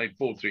Sarri played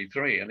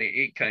 4-3-3 and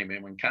he came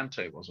in when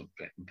Kante wasn't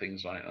fit and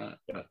things like that.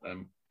 But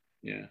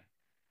yeah.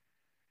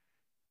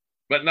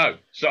 But no,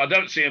 so I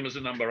don't see him as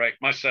a number 8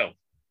 myself.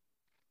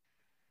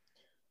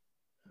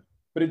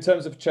 But in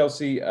terms of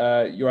Chelsea,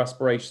 your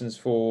aspirations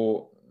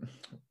for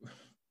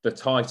the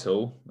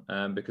title,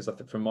 because I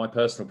think from my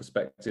personal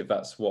perspective,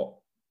 that's what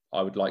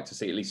I would like to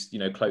see, at least,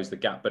 close the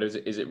gap. But is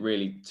it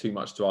really too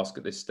much to ask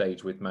at this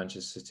stage with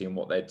Manchester City and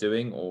what they're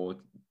doing? Or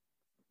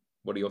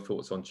what are your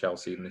thoughts on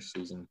Chelsea in this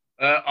season?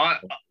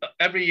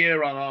 Every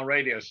year on our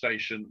radio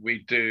station,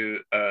 we do,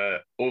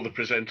 all the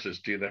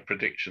presenters do their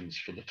predictions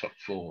for the top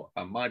 4.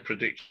 And my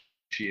predictions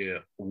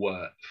year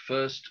were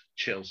first,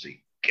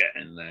 Chelsea, get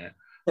in there.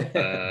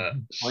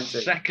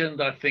 Second,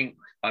 I think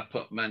I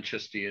put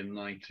Manchester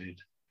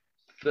United.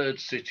 Third,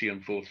 City,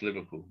 and fourth,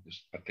 Liverpool.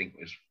 I think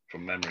was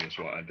from memory is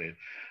what I did.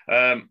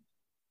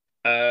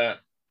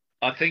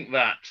 I think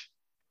that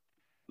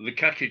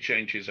Lukaku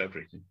changes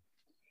everything.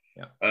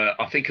 Yeah.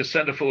 I think a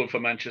centre forward for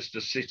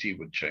Manchester City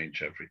would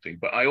change everything.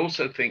 But I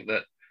also think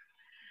that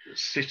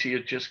City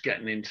are just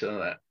getting into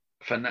that.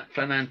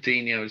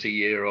 Fernandinho is a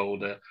year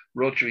older.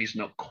 Rodri's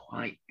not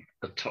quite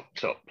a top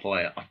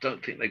player. I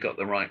don't think they got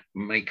the right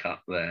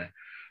makeup there.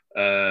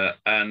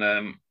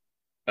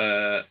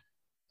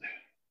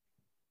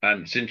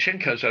 And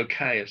Zinchenko's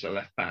okay as a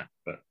left back,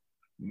 but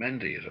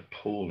Mendy is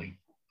appalling.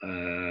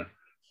 I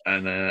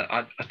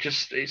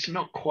just, it's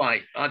not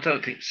quite, I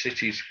don't think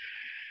City's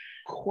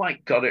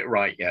quite got it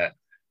right yet.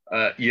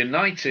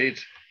 United,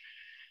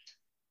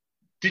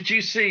 did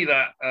you see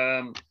that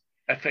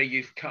FA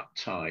Youth Cup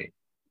tie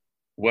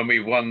when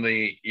we won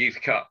the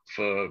Youth Cup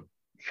for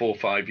 4 or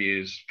 5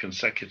 years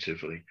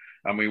consecutively,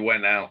 and we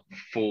went out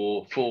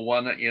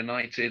 4-1 at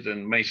United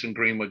and Mason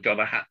Greenwood got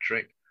a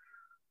hat-trick?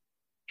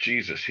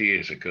 Jesus, he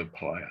is a good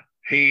player.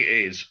 He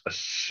is a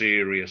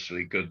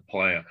seriously good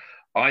player.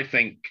 I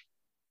think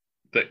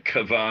that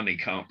Cavani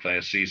can't play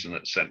a season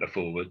at centre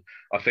forward.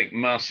 I think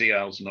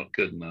Martial's not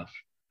good enough.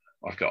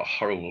 I've got a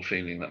horrible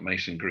feeling that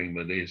Mason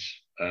Greenwood is.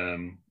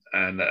 And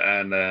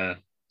the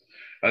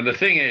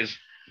thing is,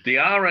 the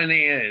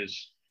irony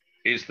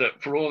is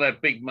that for all their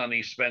big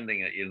money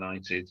spending at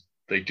United,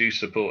 they do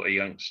support a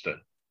youngster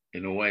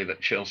in a way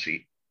that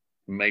Chelsea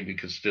maybe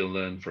could still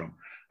learn from.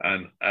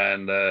 And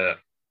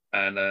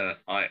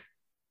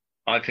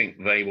I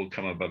think they will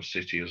come above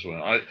City as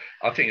well.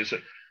 I think it's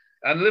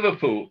and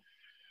Liverpool.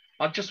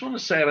 I just want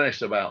to say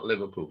this about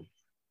Liverpool.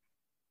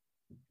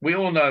 We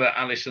all know that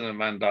Alisson and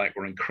Van Dijk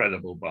were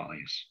incredible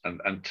buys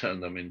and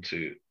turned them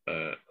into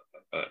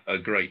a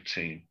great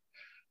team.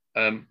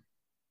 But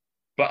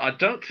I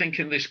don't think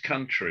in this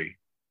country,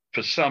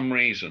 for some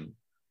reason,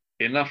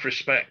 enough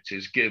respect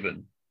is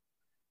given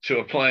to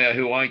a player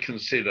who I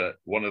consider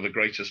one of the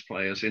greatest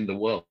players in the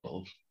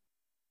world,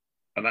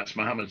 and that's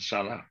Mohamed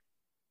Salah.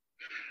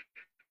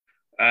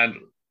 And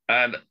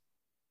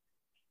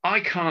I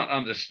can't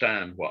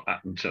understand what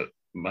happened to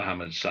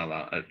Mohamed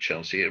Salah at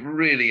Chelsea. It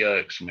really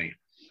irks me.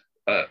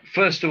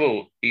 First of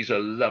all, he's a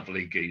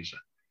lovely geezer.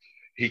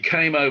 He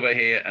came over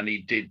here and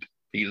he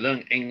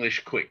learned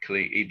English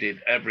quickly. He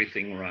did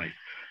everything right.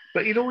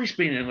 But he'd always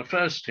been in the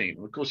first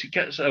team. Of course, he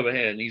gets over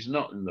here and he's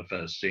not in the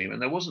first team.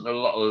 And there wasn't a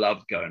lot of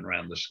love going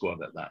around the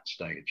squad at that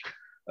stage.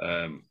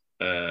 And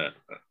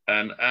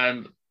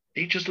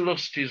he just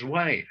lost his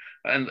way.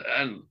 And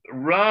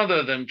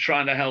rather than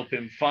trying to help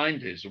him find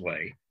his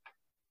way,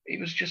 he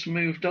was just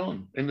moved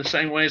on in the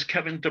same way as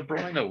Kevin De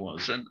Bruyne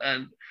was. And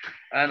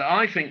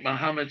I think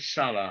Mohamed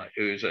Salah,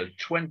 who's a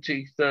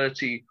 20,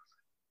 30,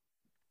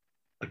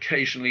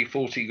 occasionally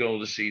 40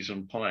 goal a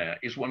season player,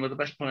 is one of the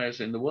best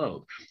players in the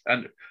world.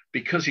 And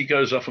because he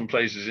goes off and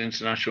plays his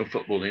international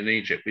football in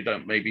Egypt, we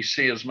don't maybe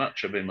see as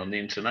much of him on the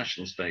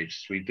international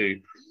stage as we do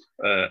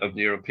of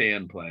the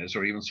European players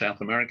or even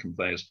South American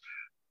players.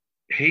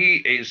 He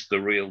is the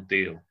real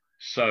deal.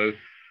 So,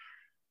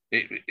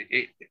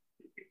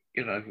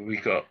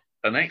 we've got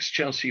an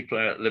ex-Chelsea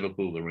player at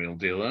Liverpool, the real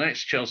deal, an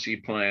ex-Chelsea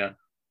player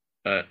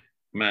at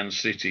Man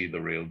City, the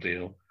real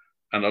deal,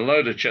 and a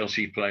load of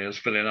Chelsea players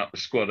filling up the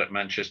squad at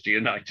Manchester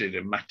United,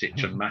 and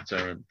Matic and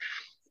Mata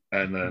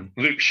and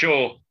Luke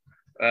Shaw,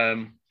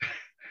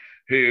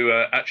 who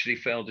actually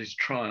failed his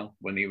trial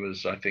when he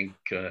was, I think,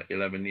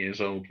 11 years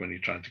old when he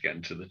tried to get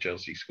into the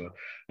Chelsea squad,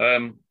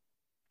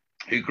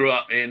 who grew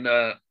up in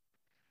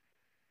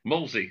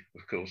Molesey,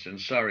 of course, in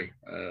Surrey,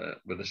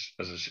 as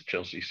a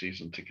Chelsea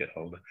season ticket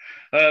holder.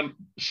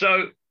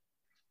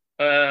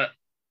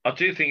 I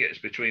do think it's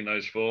between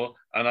those 4,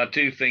 and I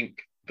do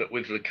think that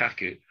with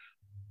Lukaku,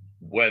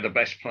 we're the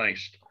best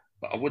placed.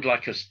 But I would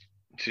like us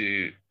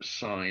to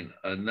sign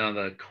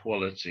another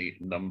quality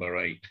number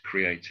 8,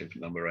 creative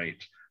number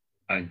 8,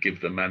 and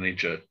give the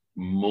manager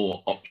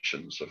more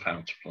options of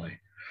how to play.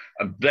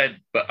 And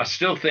then, but I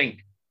still think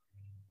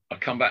I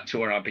come back to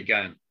where I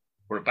began.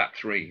 We're a back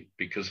three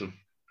because of,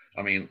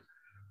 I mean,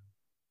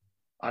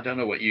 I don't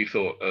know what you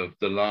thought of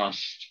the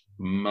last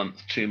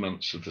month, 2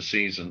 months of the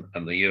season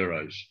and the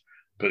Euros,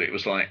 but it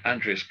was like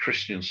Andreas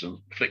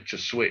Christensen flicked a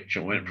switch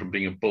and went from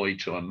being a boy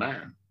to a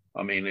man.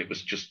 I mean, it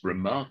was just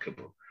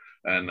remarkable.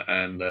 And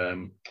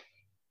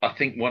I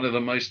think one of the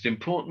most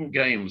important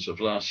games of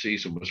last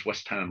season was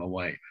West Ham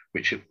away,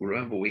 which,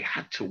 remember, we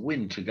had to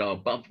win to go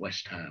above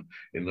West Ham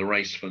in the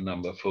race for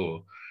number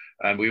 4.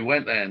 And we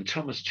went there and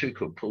Thomas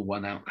Tuchel pulled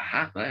one out the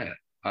hat there.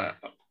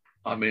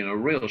 I mean, a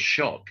real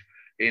shock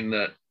in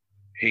that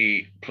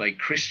he played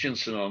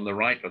Christensen on the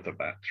right of the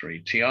back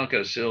three,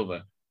 Thiago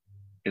Silva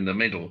in the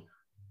middle,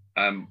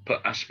 and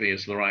put Aspie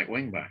as the right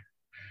wing back.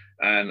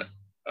 And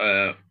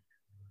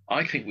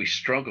I think we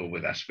struggle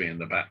with Aspie in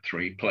the back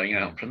three playing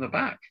out from the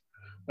back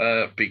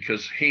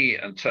because he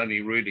and Tony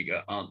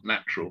Rudiger aren't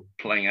natural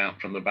playing out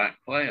from the back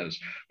players.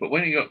 But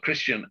when you got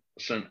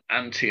Christensen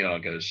and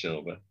Thiago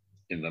Silva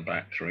in the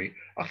back three,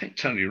 I think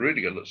Tony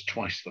Rudiger looks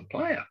twice the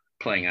player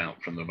playing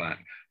out from the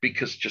back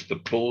because just the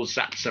ball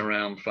zaps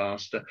around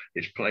faster.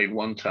 It's played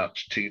 1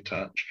 touch, 2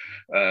 touch.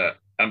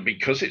 And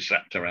because it's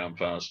zapped around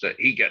faster,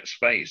 he gets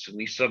space and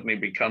he suddenly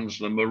becomes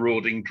the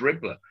marauding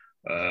dribbler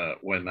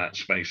when that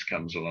space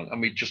comes along.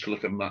 And we just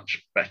look a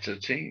much better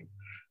team.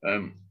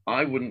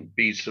 I wouldn't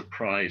be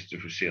surprised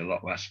if we see a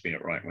lot of Aspie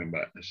at right wing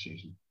back this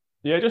season.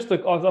 Yeah, I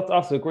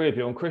have to agree with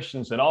you on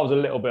Christensen. I was a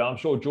little bit, I'm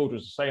sure George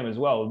was the same as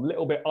well, a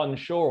little bit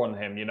unsure on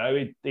him. You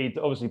know, he'd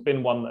obviously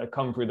been one that had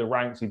come through the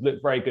ranks. He'd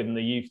looked very good in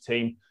the youth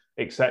team,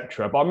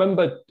 etc. But I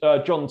remember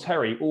John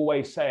Terry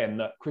always saying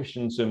that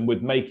Christensen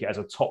would make it as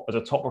a top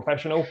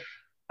professional.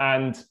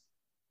 And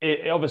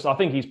obviously, I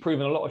think he's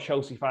proven a lot of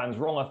Chelsea fans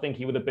wrong. I think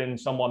he would have been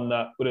someone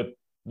that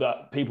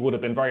people would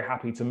have been very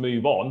happy to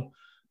move on.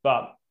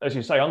 But as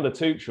you say, under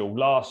Tuchel,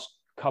 last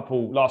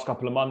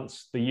couple of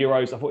months, the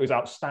Euros, I thought he was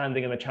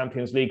outstanding in the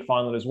Champions League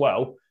final as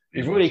well.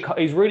 He's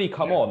really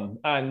come on,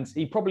 and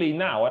he probably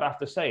now, I'd have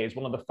to say, is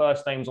one of the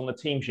first names on the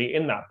team sheet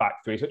in that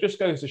back three. So it just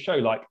goes to show,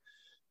 like,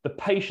 the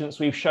patience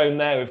we've shown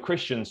there with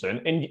Christensen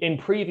in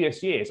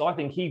previous years. I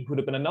think he would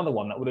have been another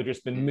one that would have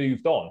just been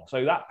moved on.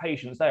 So that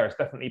patience there has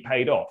definitely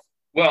paid off.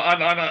 Well,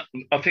 I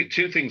think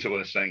 2 things are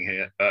worth saying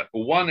here.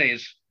 One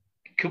is,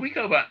 can we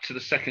go back to the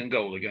second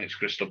goal against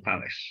Crystal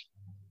Palace?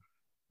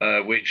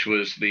 Which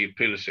was the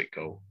Pulisic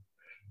goal.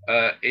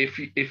 If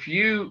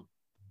you,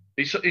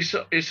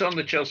 it's on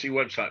the Chelsea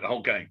website, the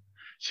whole game,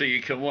 so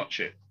you can watch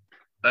it.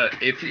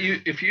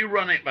 If you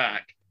run it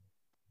back,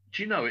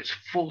 do you know it's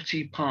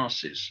 40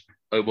 passes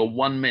over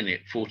 1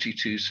 minute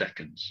 42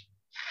 seconds?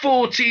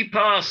 40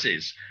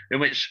 passes in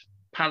which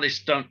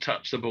Palace don't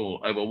touch the ball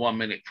over 1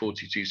 minute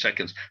 42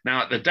 seconds.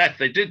 Now at the death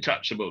they did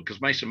touch the ball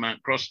because Mason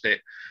Mount crossed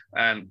it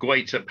and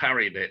Guaita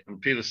parried it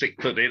and Pulisic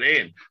put it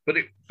in.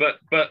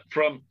 But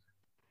from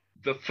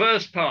the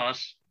first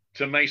pass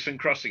to Mason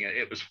crossing it,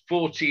 it was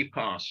 40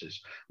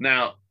 passes.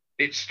 Now,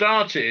 it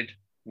started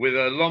with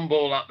a long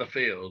ball up the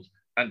field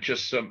and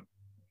just some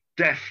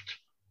deft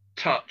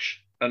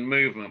touch and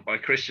movement by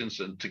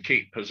Christensen to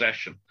keep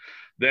possession.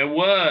 There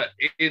were,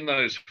 in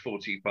those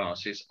 40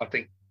 passes, I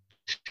think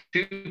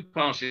 2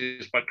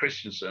 passes by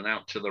Christensen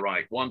out to the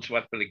right, one to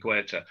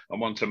Azpilicueta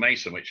and one to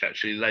Mason, which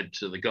actually led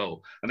to the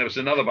goal. And there was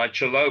another by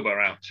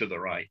Chalobah out to the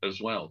right as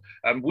well.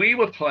 And we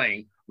were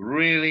playing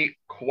really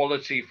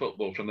quality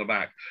football from the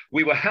back.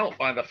 We were helped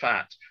by the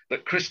fact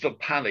that Crystal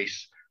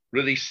Palace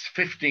released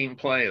 15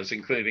 players,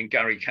 including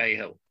Gary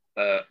Cahill,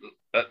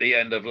 at the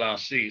end of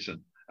last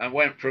season, and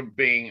went from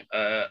being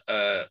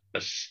a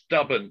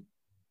stubborn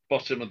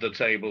bottom of the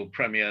table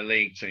Premier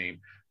League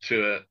team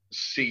to a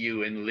see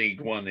you in League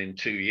One in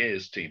 2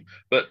 years team.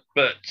 It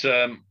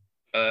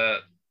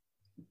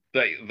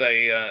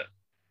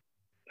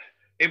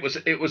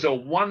was a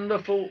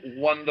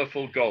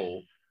wonderful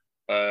goal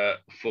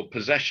for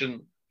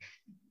possession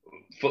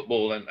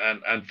football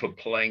and for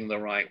playing the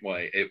right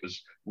way. It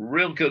was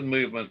real good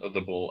movement of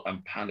the ball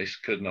and Palace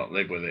could not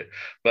live with it.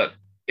 But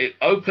it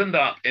opened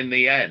up in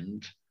the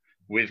end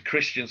with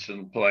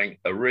Christensen playing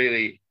a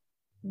really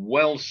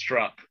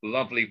well-struck,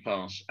 lovely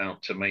pass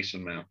out to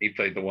Mason Mount. He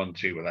played the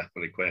 1-2 with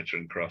Azpilicueta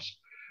and cross.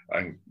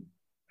 And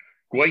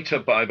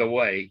Guaita, by the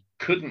way,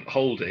 couldn't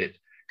hold it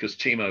because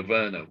Timo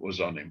Werner was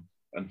on him.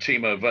 And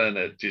Timo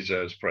Werner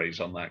deserves praise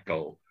on that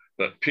goal.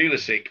 But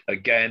Pulisic,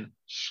 again,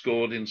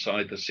 scored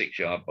inside the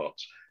 6-yard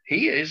box.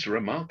 He is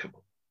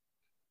remarkable.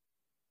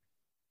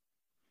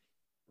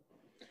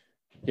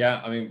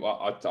 Yeah, I mean,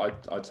 I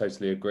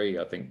totally agree.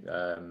 I think...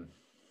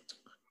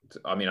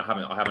 I mean, I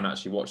haven't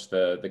actually watched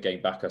the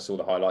game back. I saw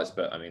the highlights,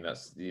 but I mean,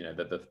 that's, you know,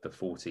 the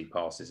 40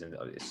 passes, and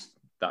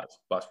that's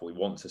what we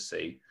want to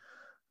see.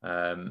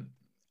 And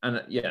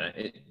yeah,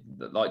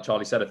 like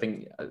Charlie said, I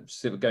think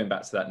going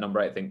back to that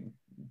number 8, I think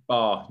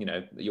bar, you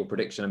know, your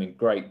prediction. I mean,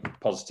 great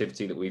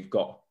positivity that we've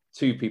got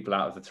 2 people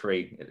out of the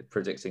 3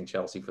 predicting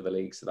Chelsea for the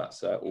league, so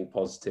that's all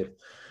positive.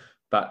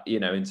 But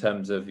in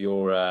terms of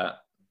your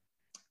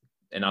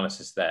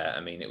analysis there,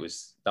 I mean,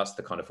 that's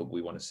the kind of football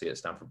we want to see at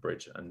Stamford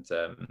Bridge. And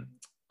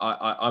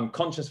I'm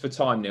conscious for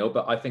time, Neil,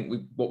 but I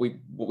think what we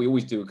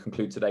always do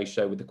conclude today's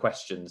show with the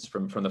questions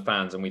from the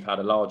fans, and we've had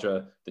a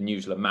larger than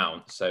usual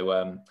amount.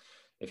 So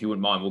if you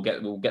wouldn't mind, we'll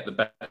get the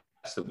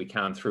best that we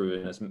can through,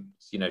 and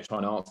as try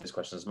and answer this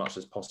question as much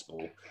as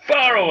possible.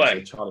 Far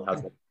away. So Charlie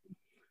has it.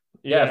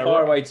 Yeah,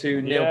 far away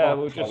to Neil. Yeah,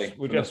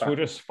 we'll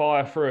just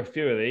fire through a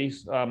few of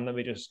these. Let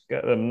me just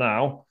get them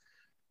now.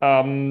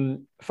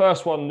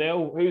 First one,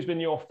 Neil. Who's been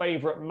your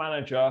favourite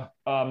manager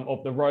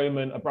of the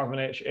Roman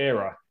Abramovich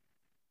era?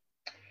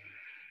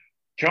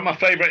 Do you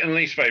want my favourite and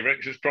least favourite?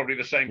 Because it's probably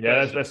the same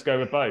person. Yeah, let's go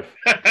with both.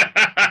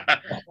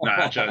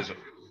 No,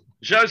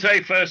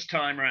 Jose first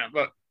time round.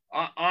 Look,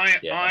 I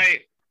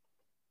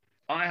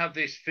have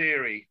this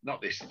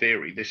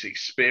this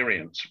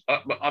experience.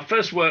 I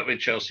first worked with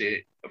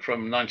Chelsea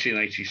from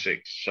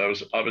 1986. So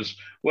I was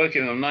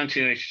working from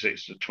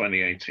 1986 to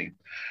 2018.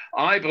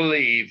 I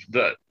believe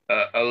that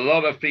a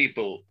lot of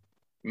people,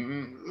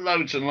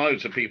 loads and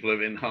loads of people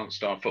have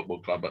enhanced our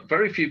football club, but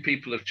very few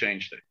people have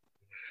changed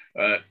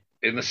it.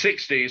 In the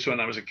 60s, when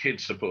I was a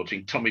kid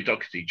supporting, Tommy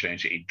Docherty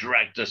changed it. He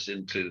dragged us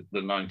into the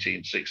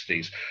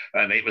 1960s.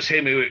 And it was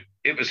him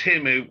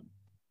who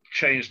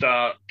changed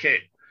our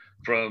kit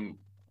from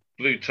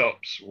blue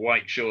tops,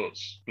 white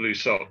shorts, blue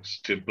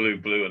socks to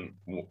blue and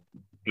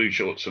blue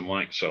shorts and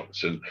white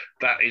socks. And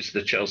that is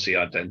the Chelsea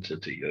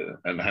identity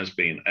and has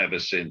been ever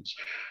since.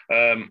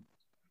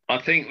 I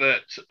think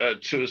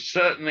that to a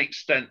certain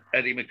extent,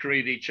 Eddie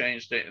McCready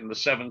changed it in the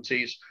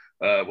 70s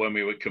when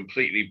we were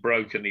completely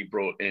broke, and he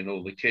brought in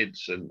all the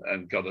kids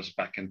and got us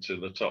back into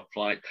the top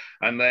flight.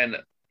 And then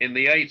in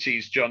the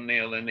 80s, John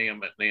Neal and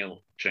Ian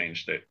McNeil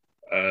changed it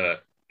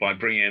by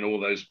bringing in all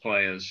those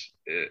players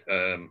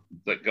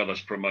that got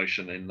us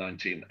promotion in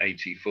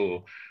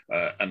 1984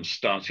 and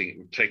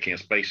taking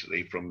us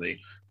basically from the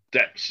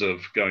depths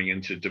of going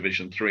into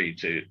Division 3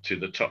 to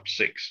the top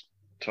 6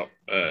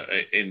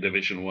 in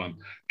Division 1.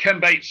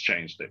 Ken Bates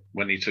changed it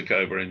when he took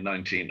over in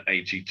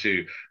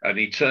 1982, and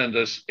he turned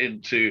us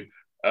into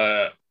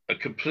a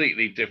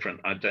completely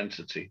different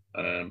identity.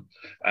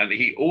 And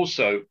he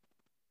also,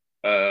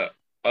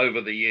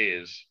 over the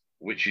years,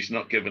 which he's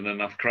not given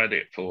enough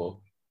credit for,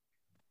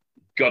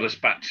 got us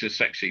back to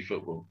sexy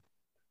football.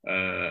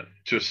 To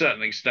a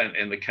certain extent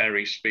in the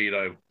Kerry,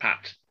 Speedo,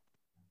 Pat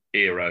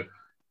era,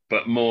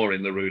 but more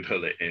in the Ruud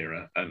Gullit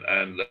era.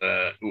 And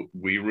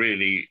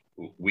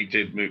we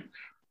did move.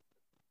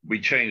 We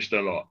changed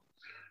a lot.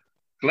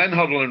 Glenn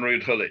Hoddle and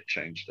Ruud Gullit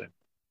changed it.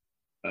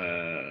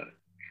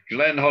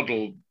 Glenn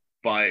Hoddle,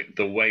 by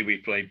the way we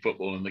played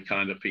football and the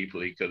kind of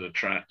people he could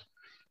attract.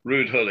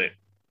 Ruud Gullit,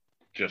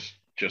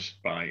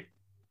 just by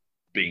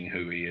being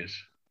who he is,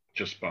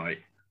 just by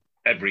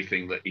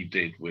everything that he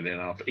did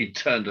he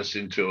turned us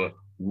into a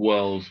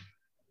world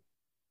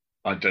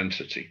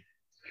identity.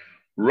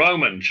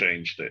 Roman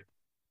changed it,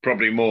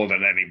 probably more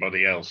than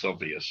anybody else,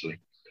 obviously.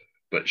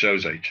 But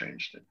Jose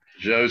changed it.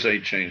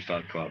 Jose changed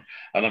our club.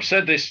 And I've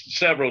said this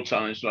several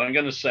times, but I'm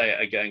going to say it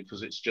again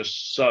because it's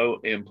just so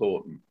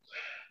important.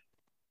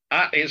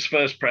 At his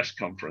first press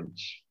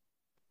conference,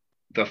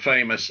 the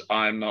famous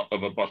 "I'm not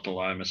of a bottle,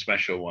 I'm a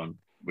special one,"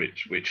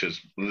 which has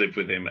lived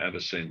with him ever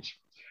since.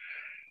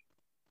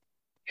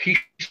 He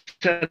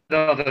said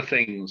other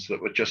things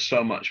that were just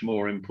so much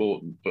more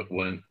important, but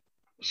weren't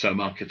so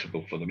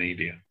marketable for the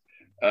media.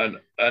 And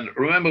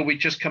remember, we'd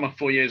just come off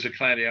 4 years of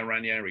Claudio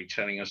Ranieri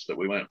telling us that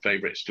we weren't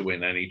favourites to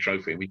win any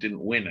trophy. We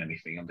didn't win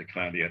anything under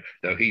Claudio,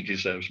 though he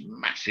deserves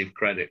massive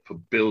credit for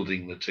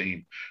building the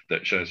team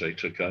that Jose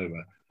took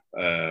over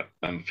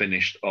and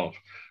finished off.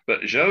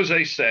 But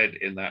Jose said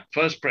in that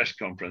first press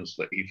conference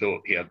that he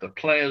thought he had the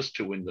players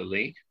to win the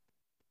league.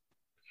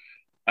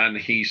 And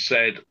he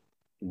said,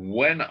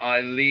 when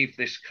I leave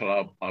this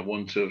club, I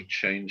want to have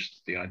changed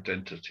the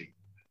identity.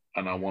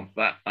 And I want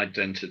that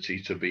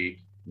identity to be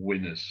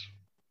winners.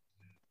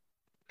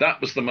 That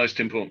was the most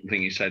important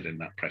thing he said in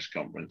that press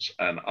conference.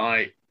 And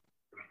I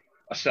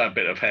still had a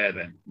bit of hair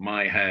then.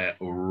 My hair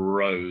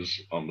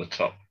rose on the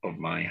top of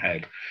my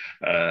head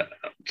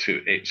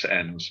to its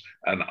ends.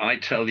 And I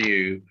tell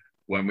you,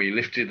 when we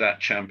lifted that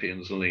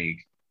Champions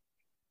League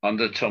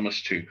under Thomas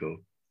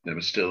Tuchel, there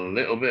was still a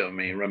little bit of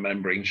me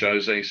remembering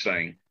Jose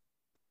saying,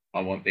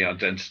 I want the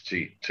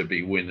identity to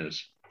be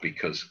winners,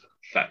 because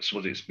that's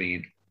what it's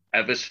been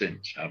ever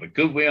since. However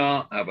good we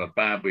are, however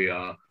bad we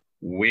are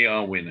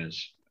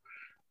winners.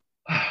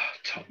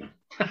 Tottenham.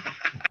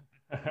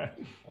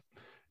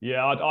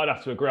 Yeah, I'd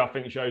have to agree. I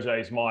think Jose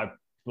is my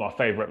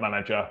favourite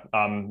manager.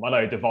 I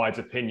know he divides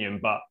opinion,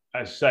 but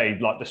as I say,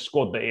 like the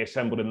squad that he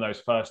assembled in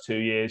those first 2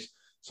 years,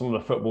 some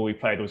of the football we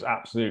played was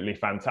absolutely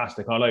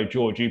fantastic. I know,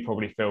 George, you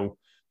probably feel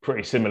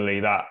pretty similarly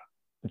that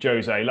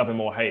Jose, love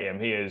him or hate him,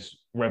 he has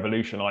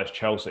revolutionised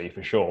Chelsea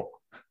for sure.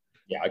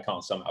 Yeah, I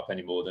can't sum it up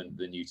any more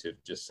than you two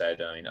have just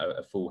said. I mean,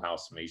 a full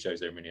house for me.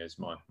 Jose Mourinho is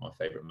my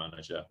favourite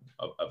manager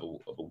of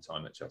all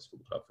time at Chelsea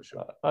Football Club for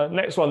sure.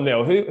 Next one,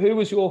 Neil. Who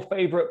was your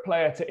favourite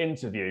player to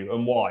interview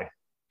and why?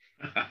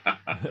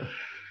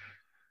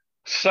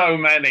 So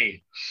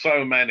many.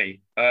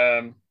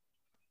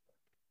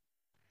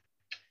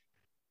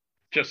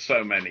 Just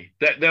so many.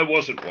 There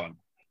wasn't one.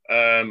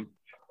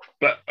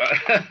 But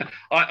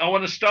I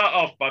want to start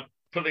off by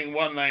pulling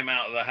one name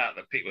out of the hat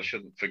that people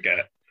shouldn't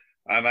forget,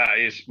 and that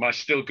is my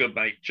still good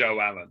mate Joe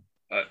Allen,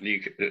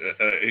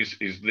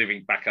 who's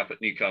living back up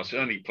at Newcastle.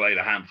 He only played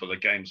a handful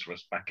of games for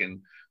us back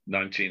in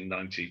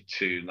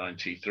 1992,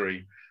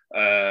 93.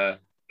 And,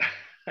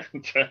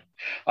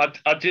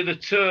 I did a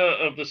tour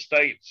of the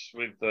States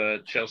with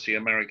Chelsea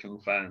American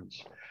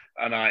fans,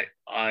 and I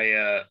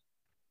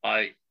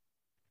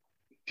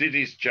did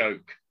his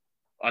joke.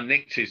 I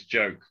nicked his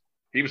joke.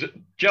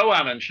 Joe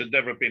Allen should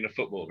never have been a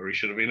footballer. He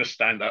should have been a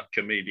stand-up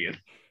comedian.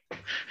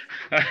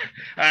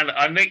 And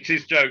I nicked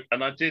his joke,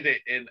 and I did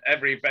it in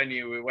every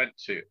venue we went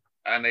to,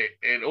 and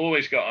it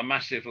always got a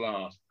massive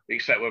laugh,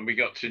 except when we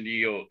got to New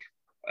York,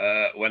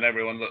 when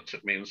everyone looked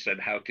at me and said,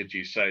 "How could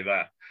you say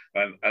that?"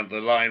 And the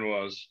line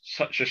was,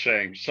 "Such a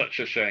shame, such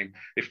a shame.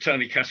 If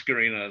Tony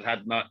Cascarino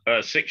had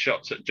 6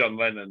 shots at John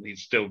Lennon, he'd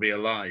still be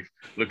alive."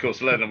 And of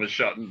course, Lennon was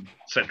shot in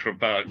Central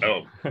Park.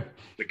 Oh,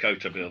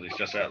 Dakota Building is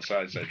just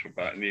outside Central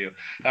Park, New York.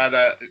 And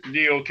New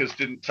Yorkers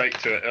didn't take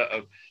to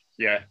it.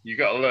 Yeah, you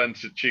got to learn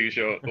to choose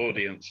your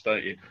audience,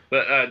 don't you?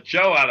 But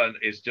Joe Allen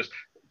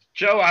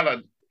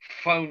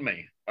phoned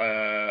me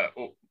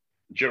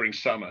during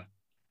summer,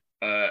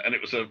 and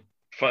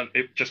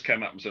it just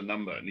came up as a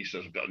number, and he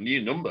says, "I've got a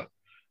new number."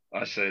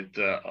 I said,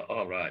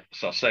 all right.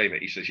 So I'll save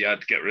it. He says, "Yeah, I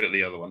had to get rid of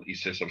the other one." He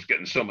says, "I was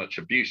getting so much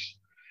abuse."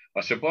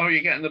 I said, "Why were you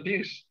getting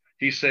abuse?"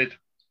 He said,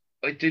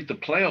 "I did the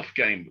playoff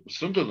game with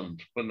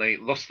Sunderland when they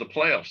lost the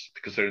playoffs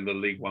because they're in the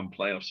League One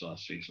playoffs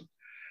last season."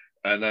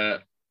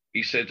 And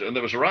he said, "And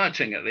there was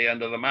rioting at the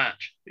end of the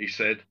match." He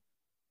said,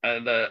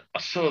 "And I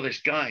saw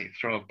this guy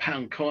throw a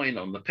pound coin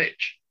on the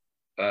pitch."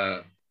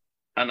 And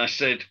I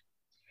said,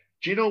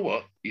 "Do you know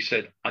what?" He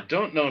said, "I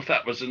don't know if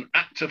that was an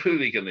act of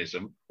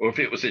hooliganism or if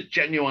it was a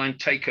genuine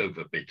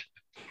takeover bid."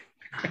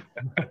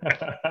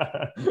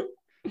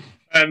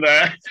 And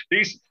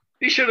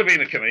he should have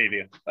been a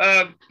comedian.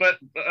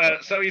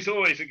 So he's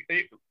always.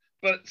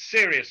 But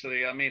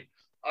seriously, I mean,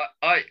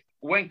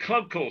 when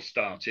Club Call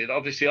started,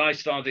 obviously I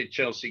started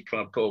Chelsea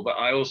Club Call, but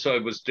I also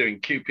was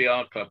doing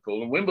QPR Club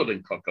Call and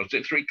Wimbledon Club Call. I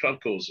did 3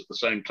 Club Calls at the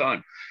same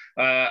time.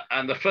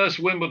 And the first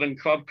Wimbledon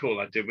Club Call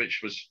I did,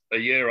 which was a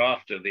year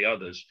after the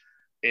others,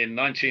 in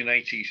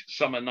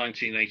summer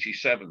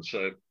 1987,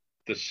 so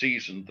the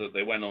season that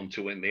they went on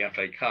to win the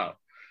FA Cup,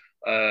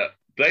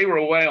 they were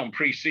away on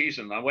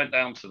pre-season. I went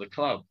down to the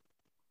club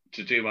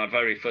to do my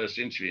very first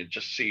interview and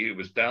just see who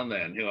was down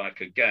there and who I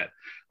could get.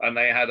 And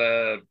they had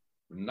a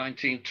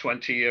 19,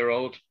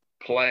 20-year-old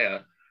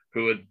player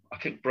who had, I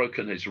think,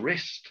 broken his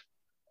wrist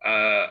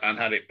and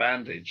had it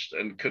bandaged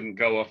and couldn't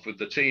go off with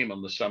the team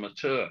on the summer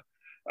tour.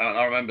 And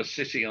I remember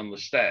sitting on the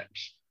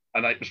steps,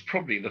 and it was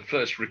probably the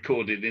first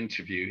recorded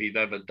interview he'd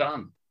ever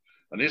done.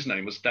 And his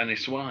name was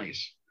Dennis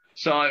Wise.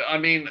 So, I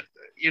mean,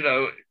 you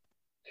know,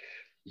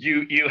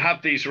 you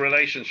have these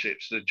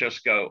relationships that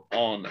just go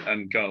on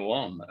and go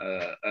on.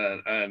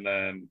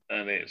 And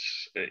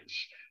it's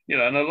you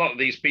know, and a lot of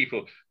these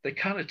people, they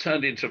kind of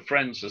turned into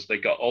friends as they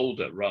got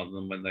older rather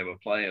than when they were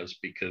players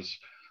because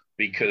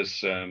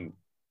I'm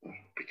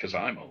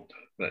older.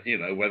 But, you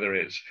know, whether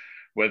it's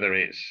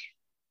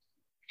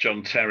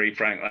John Terry,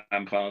 Frank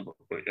Lampard,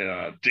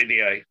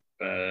 Didier,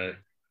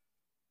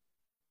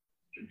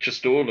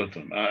 just all of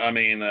them. I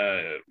mean,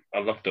 I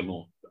loved them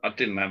all. I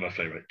didn't have a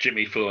favourite.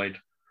 Jimmy Floyd,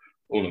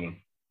 all of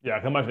them. Yeah, I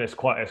can imagine it's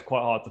quite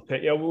hard to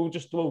pick. Yeah,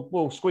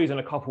 we'll squeeze in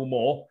a couple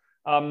more.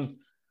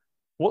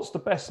 What's the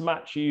best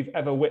match you've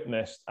ever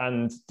witnessed,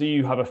 and do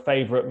you have a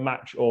favourite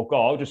match or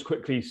goal? I'll just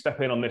quickly step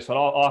in on this one.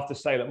 I'll have to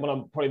say that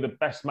probably the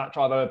best match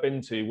I've ever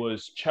been to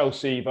was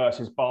Chelsea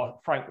versus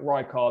Frank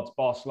Rijkaard's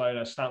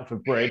Barcelona,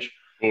 Stamford Bridge.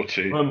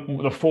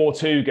 4-2. The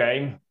 4-2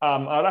 game.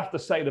 I'd have to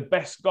say the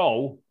best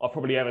goal I've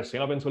probably ever seen.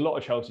 I've been to a lot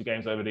of Chelsea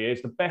games over the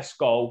years. The best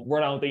goal,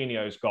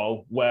 Ronaldinho's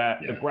goal, where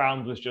the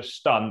ground was just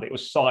stunned. It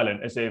was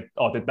silent, as if,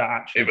 did that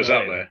actually? It was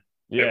up there.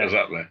 Yeah. It was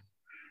up there.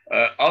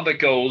 Other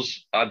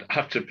goals, I'd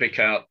have to pick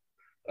out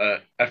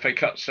FA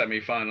Cup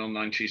semi-final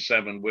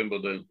 97,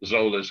 Wimbledon,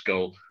 Zola's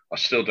goal. I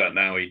still don't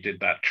know how he did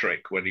that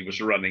trick when he was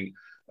running.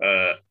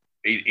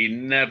 He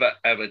never,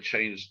 ever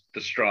changed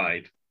the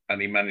stride, and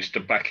he managed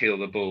to backheel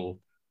the ball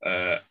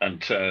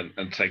and turn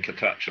and take a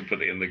touch and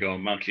put it in the goal.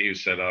 Mark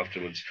Hughes said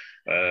afterwards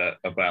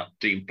about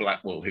Dean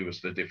Blackwell, who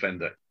was the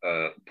defender,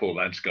 poor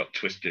lad's got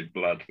twisted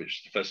blood, which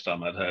is the first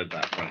time I'd heard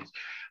that phrase.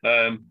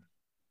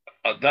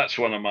 That's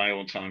one of my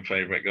all-time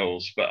favourite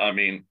goals. But I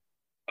mean,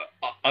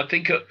 I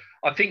think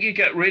you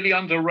get really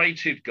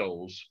underrated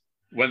goals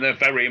when they're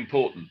very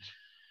important.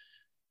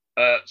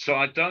 So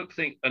I don't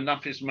think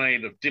enough is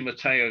made of Di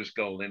Matteo's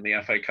goal in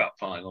the FA Cup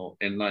final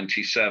in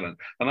 97.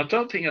 And I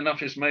don't think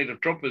enough is made of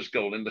Drogba's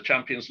goal in the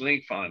Champions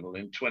League final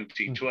in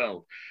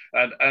 2012.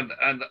 And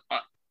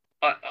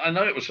I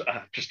know it was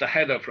just a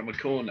header from a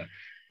corner,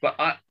 but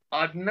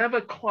I've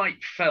never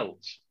quite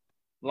felt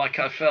like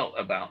I felt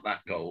about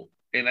that goal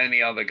in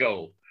any other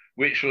goal,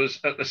 which was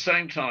at the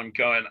same time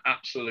going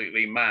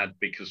absolutely mad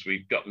because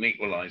we've got an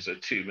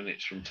equaliser 2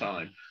 minutes from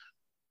time.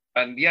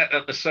 And yet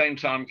at the same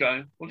time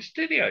going, well, it's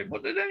Didier.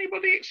 What did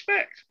anybody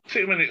expect?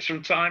 2 minutes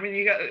from time and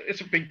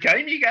it's a big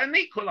game, you get an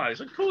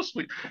equaliser. Of course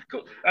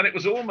and it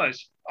was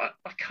almost, I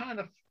kind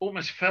of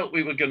almost felt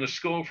we were going to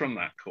score from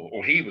that corner,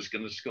 or he was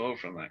going to score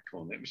from that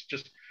corner.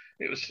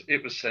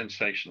 It was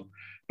sensational.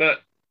 But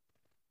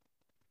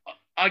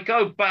I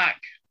go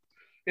back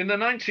in the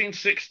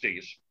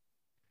 1960s,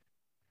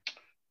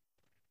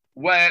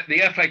 where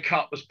the FA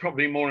Cup was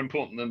probably more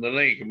important than the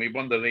league, and we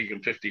won the league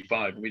in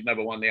 55, and we'd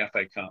never won the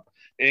FA Cup.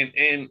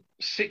 In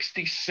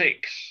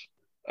 66,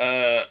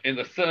 in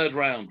the third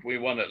round, we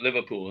won at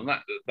Liverpool, and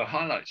the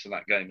highlights of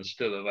that game are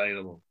still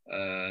available.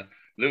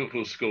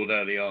 Liverpool scored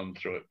early on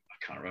through it.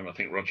 I can't remember. I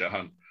think Roger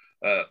Hunt.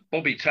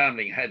 Bobby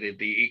Tamling headed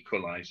the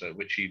equaliser,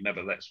 which he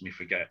never lets me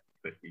forget.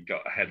 But he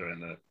got a header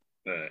in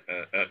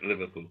at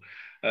Liverpool.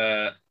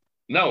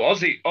 No,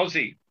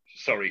 Ozzy,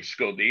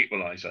 scored the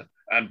equaliser,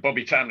 and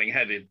Bobby Tamling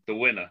headed the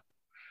winner.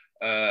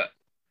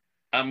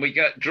 And we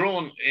get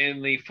drawn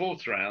in the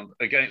fourth round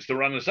against the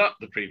runners-up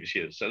the previous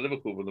year. So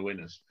Liverpool were the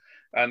winners.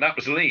 And that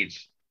was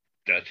Leeds,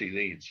 dirty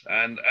Leeds.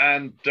 And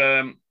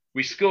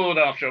we scored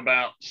after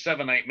about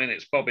 7-8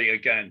 minutes. Bobby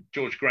again,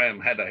 George Graham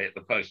header hit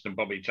the post and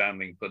Bobby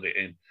Tamling put it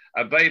in.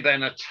 And they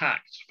then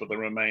attacked for the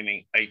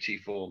remaining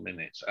 84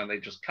 minutes. And they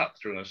just cut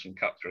through us and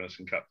cut through us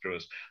and cut through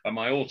us. And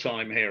my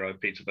all-time hero,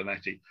 Peter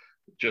Bonetti,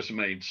 just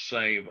made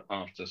save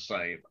after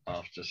save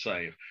after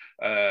save.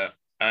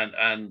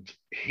 And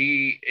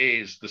he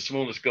is the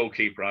smallest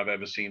goalkeeper I've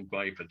ever seen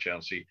play for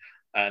Chelsea,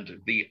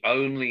 and the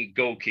only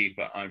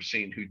goalkeeper I've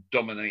seen who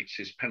dominates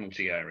his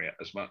penalty area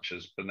as much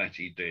as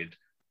Bonetti did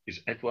is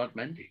Edouard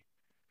Mendy.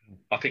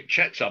 I think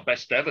Chet's our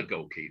best ever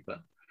goalkeeper,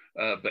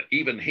 but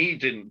even he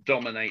didn't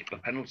dominate the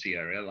penalty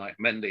area like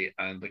Mendy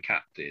and the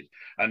Cap did.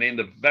 And in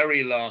the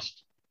very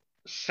last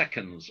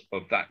seconds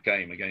of that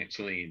game against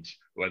Leeds,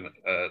 when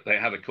they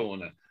had a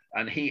corner,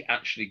 and he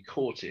actually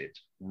caught it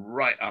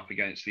right up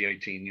against the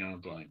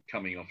 18-yard line,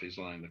 coming off his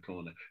line, the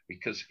corner,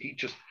 because he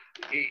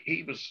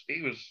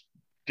was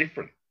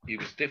different. He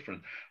was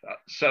different.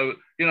 So,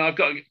 I've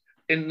got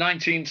in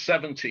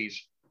 1970s,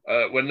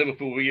 when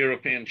Liverpool were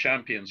European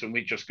champions and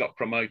we just got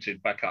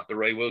promoted back up the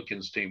Ray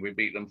Wilkins team, we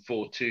beat them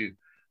 4-2.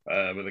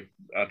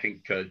 I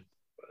think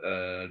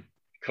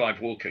Clive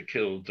Walker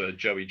killed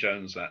Joey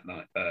Jones that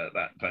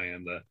day,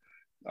 and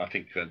I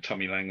think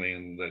Tommy Langley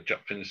and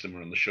Jack Finnison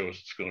were on the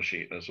score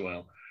sheet as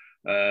well.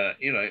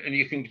 And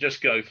you can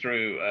just go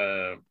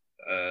through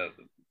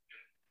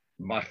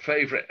my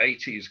favourite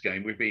 80s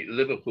game. We beat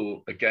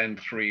Liverpool again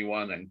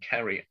 3-1, and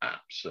Kerry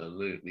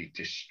absolutely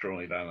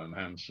destroyed Alan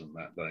Hansen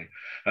that day.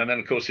 And then,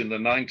 of course, in the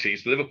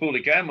 90s, Liverpool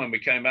again, when we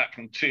came back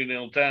from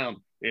 2-0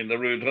 down in the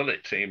Ruud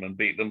Gullit team and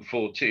beat them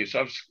 4-2.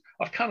 So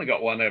I've kind of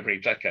got one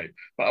every decade,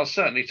 but I'll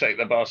certainly take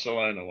the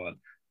Barcelona one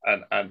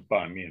and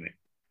Bayern Munich.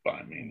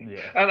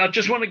 Yeah. And I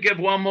just want to give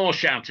one more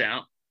shout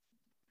out.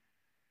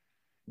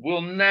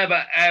 We'll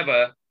never,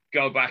 ever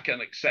go back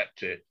and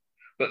accept it,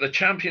 but the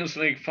Champions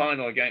League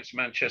final against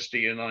Manchester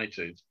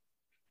United,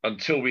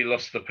 until we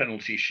lost the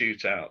penalty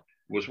shootout,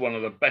 was one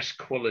of the best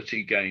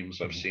quality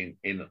games I've seen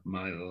in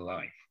my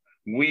life.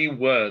 We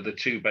were the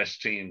two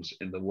best teams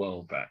in the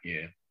world that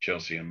year,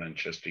 Chelsea and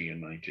Manchester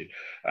United.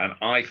 And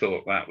I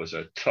thought that was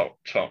a top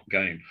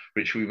game,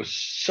 which we were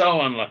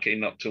so unlucky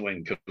not to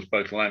win because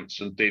both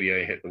Lamps and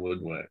Didier hit the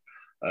woodwork.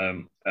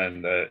 I've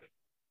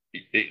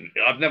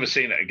never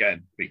seen it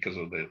again because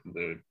of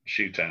the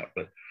shootout,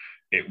 but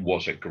it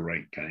was a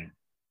great game.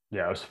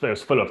 Yeah, it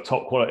was full of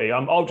top quality.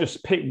 I'll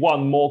just pick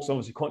one more because I'm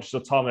obviously conscious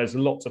of time. There's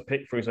lots to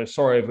pick through, so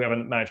sorry if we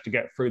haven't managed to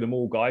get through them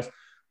all, guys.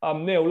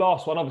 Neil,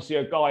 last one. Obviously,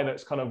 a guy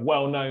that's kind of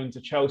well known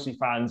to Chelsea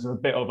fans, it's a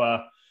bit of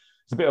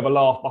a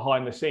laugh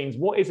behind the scenes.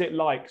 What is it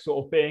like,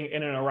 sort of being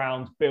in and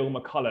around Bill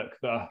McCulloch,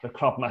 the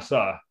club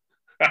masseur?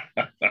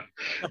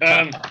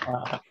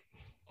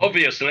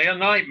 Obviously, a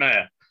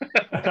nightmare.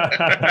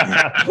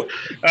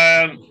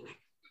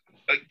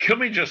 Can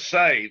we just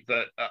say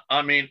that?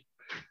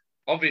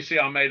 Obviously,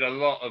 I made a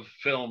lot of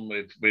film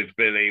with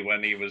Billy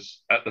when he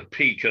was at the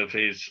peak of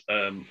his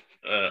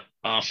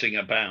arsing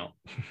about.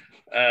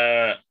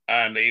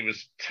 And he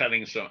was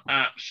telling some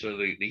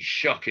absolutely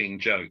shocking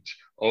jokes.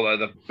 Although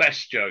the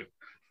best joke,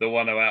 the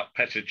one about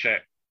Petr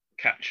Cech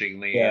catching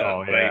the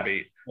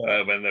baby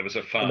when there was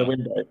a fire. In the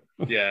window.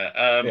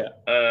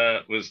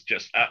 Was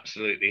just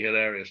absolutely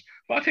hilarious.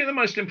 But I think the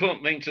most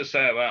important thing to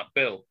say about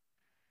Bill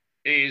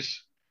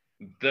is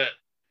that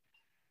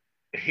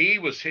he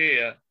was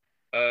here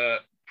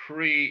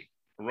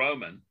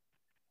pre-Roman,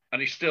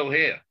 and he's still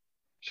here.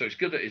 So he's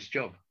good at his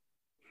job.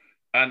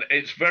 And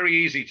it's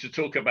very easy to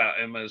talk about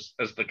him as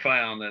the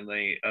clown and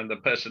the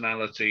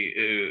personality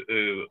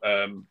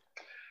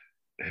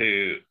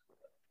who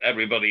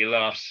everybody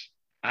laughs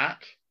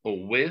at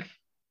or with.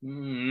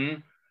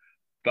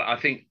 But I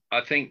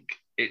think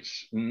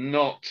it's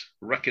not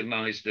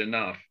recognised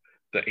enough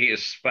that he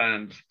has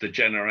spanned the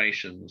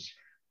generations,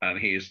 and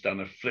he has done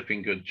a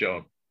flipping good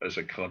job as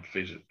a club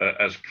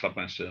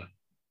master.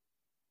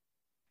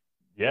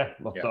 Yeah,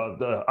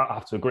 I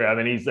have to agree. I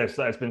mean,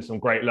 there's been some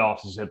great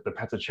laughs. As you said, the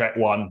Petr Cech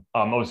one.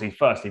 Obviously,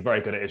 firstly,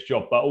 very good at his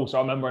job, but also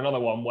I remember another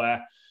one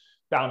where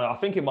down at, I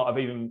think it might have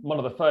even one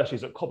of the first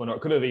years at Cobham, or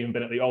it could have even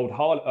been at the old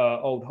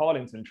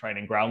Harlington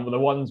training ground, were the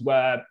ones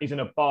where he's in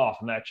a bath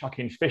and they're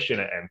chucking fish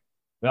in at him.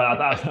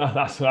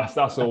 That's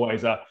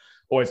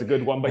always a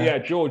good one. But yeah,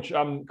 George,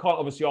 can't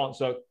obviously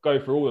go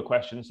through all the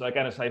questions. So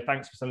again, I say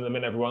thanks for sending them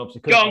in, everyone.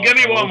 Obviously, go on, give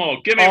me one more.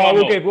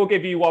 We'll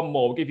give you one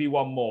more. We'll give you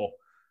one more.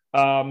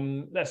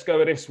 Let's go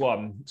with this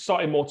one.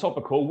 Slightly more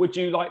topical. Would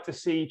you like to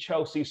see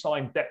Chelsea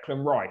sign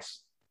Declan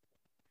Rice?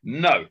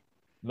 No.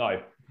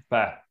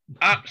 Fair.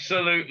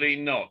 Absolutely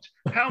not.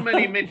 How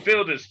many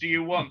midfielders do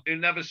you want who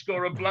never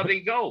score a bloody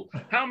goal?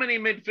 How many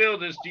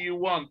midfielders do you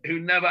want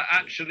who never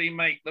actually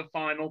make the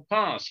final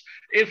pass?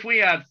 If we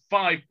had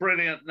 5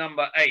 brilliant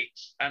number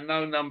 8s and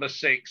no number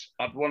 6,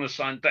 I'd want to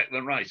sign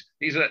Declan Rice.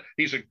 He's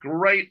a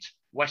great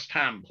West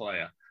Ham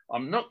player.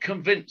 I'm not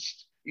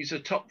convinced he's a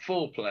top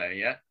 4 player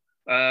yet,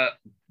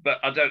 but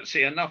I don't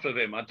see enough of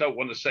him. I don't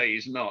want to say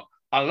he's not.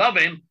 I love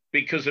him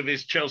because of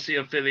his Chelsea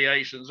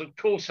affiliations. Of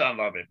course I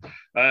love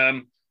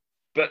him.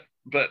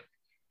 But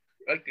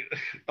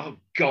oh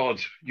God,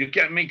 you're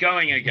getting me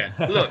going again.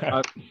 Look,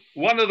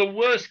 one of the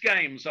worst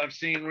games I've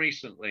seen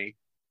recently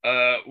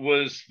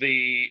was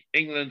the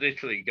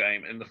England-Italy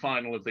game in the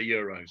final of the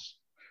Euros.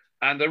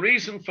 And the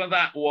reason for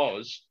that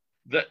was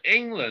that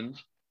England,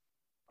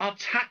 our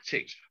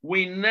tactics,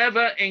 we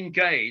never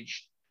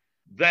engaged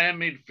their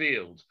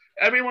midfield.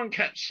 Everyone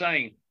kept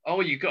saying, oh,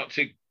 you got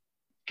to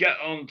get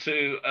on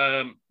to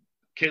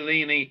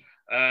Chiellini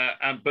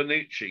and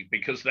Bonucci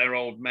because they're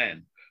old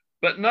men.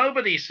 But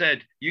nobody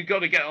said, you got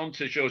to get on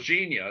to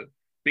Jorginho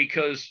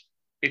because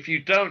if you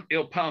don't,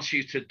 he'll pass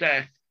you to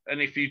death. And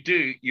if you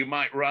do, you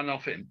might run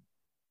off him.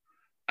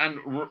 And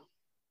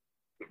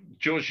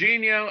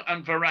Jorginho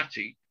and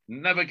Verratti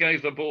never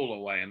gave the ball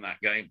away in that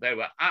game. They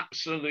were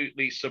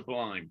absolutely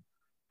sublime.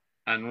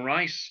 And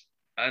Rice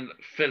and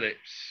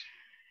Phillips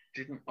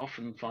didn't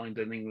often find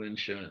an England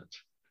shirt.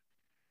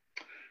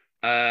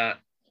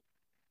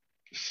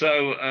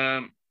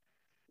 So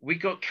we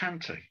got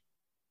Kante.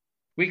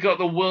 We got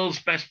the world's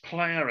best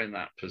player in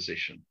that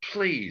position.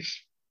 Please.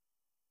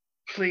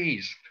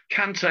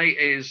 Kante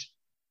is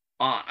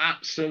our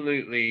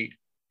absolutely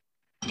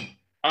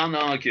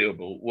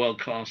unarguable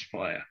world-class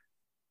player.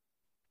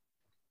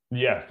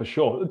 Yeah, for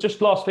sure.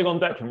 Just last thing on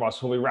Declan Rice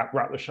before we wrap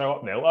the show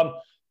up,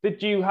 Neil.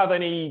 Did you have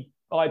any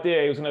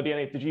idea he was going to be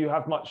any? Did you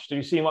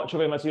see much of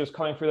him as he was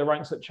coming through the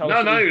ranks at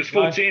Chelsea? No, he was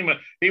 14.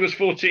 He was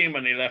 14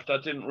 when he left. I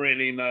didn't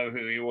really know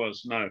who he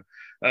was. No.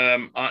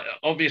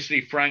 Obviously,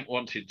 Frank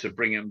wanted to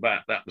bring him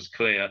back. That was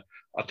clear.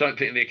 I don't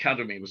think the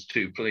academy was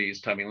too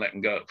pleased having let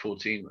him go at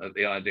 14 at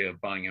the idea of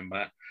buying him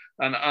back.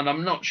 And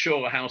I'm not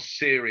sure how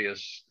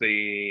serious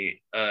the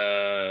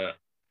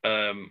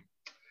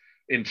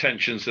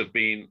intentions have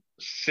been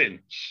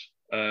since.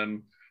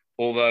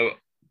 Although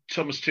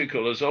Thomas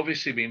Tuchel has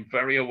obviously been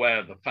very aware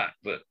of the fact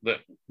that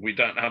we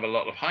don't have a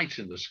lot of height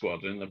in the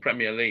squad. In the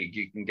Premier League,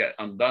 you can get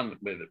undone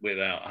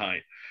without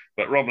height.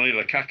 But Romelu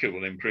Lukaku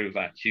will improve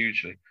that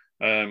hugely.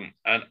 And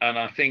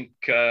I think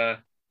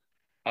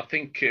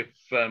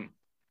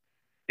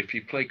if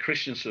you play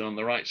Christensen on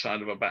the right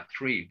side of a back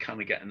 3, you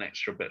kind of get an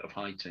extra bit of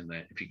height in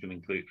there. If you can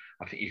include,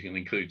 I think you can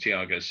include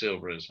Thiago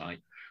Silva as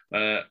height.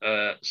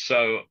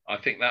 So I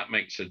think that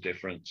makes a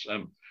difference.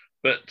 So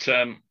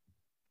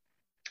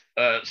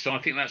I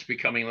think that's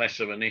becoming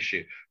less of an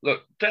issue.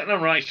 Look, Declan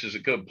Rice is a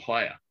good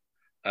player,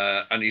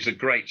 and he's a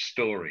great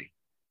story.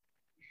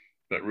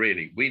 But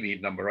really, we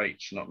need number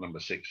 8s, not number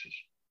 6s.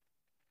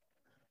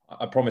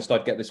 I promised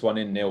I'd get this one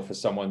in, Neil, for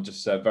someone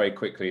just very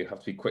quickly. It'd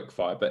have to be quick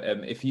fire. But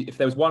if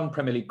there was one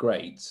Premier League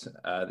great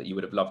that you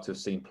would have loved to have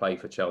seen play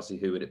for Chelsea,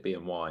 who would it be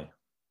and why?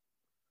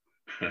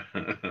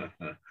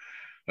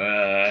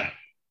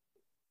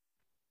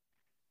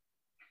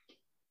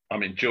 I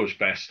mean, George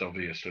Best,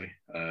 obviously,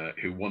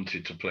 who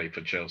wanted to play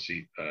for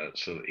Chelsea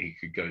so that he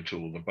could go to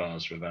all the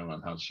bars with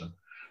Alan Hudson,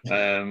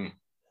 an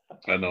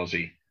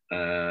Aussie.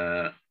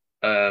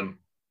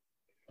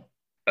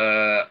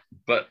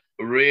 But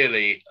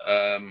really,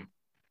 I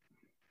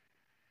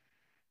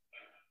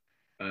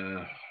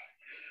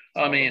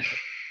mean,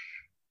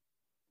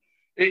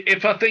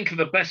 if I think of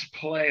the best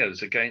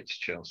players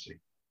against Chelsea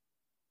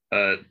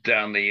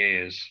down the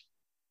years,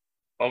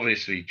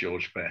 obviously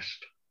George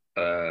Best.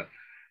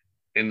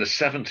 In the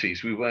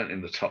 70s, we weren't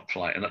in the top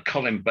flight. And at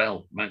Colin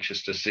Bell,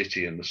 Manchester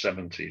City in the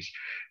 70s.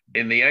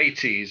 In the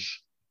 80s,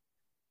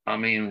 I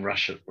mean,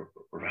 Russian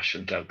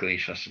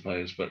Dalglish, I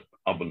suppose, but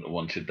I wouldn't have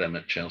wanted them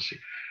at Chelsea.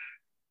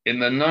 In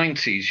the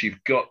 90s,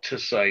 you've got to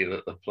say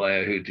that the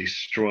player who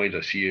destroyed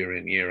us year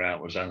in, year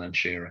out was Alan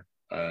Shearer.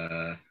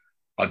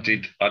 I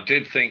did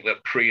think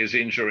that pre his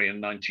injury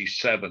in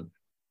 97,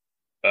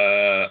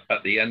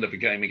 at the end of a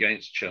game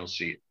against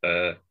Chelsea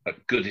at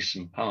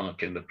Goodison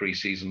Park in the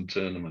pre-season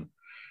tournament,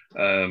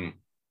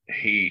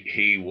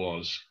 he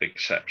was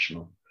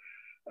exceptional.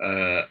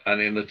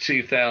 And in the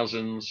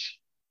 2000s,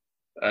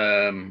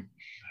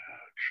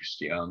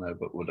 Cristiano,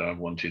 but would I have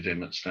wanted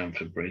him at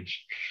Stamford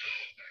Bridge?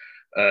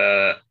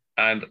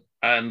 And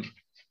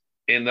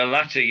in the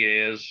latter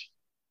years,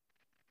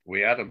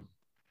 we had them,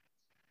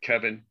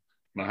 Kevin,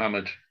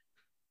 Mohammed,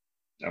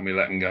 and we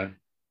let them go.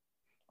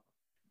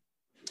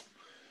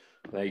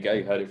 There you go.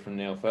 You heard it from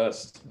Neil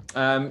first.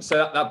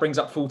 So that brings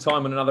up full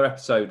time on another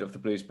episode of the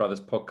Blues Brothers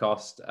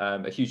podcast.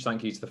 A huge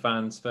thank you to the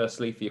fans,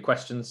 firstly, for your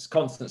questions,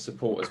 constant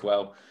support as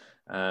well.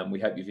 We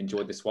hope you've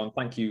enjoyed this one.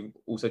 Thank you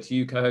also to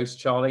you, co-host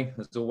Charlie,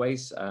 as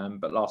always.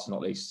 But last but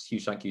not least,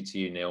 huge thank you to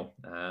you, Neil,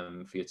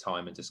 for your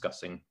time in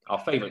discussing our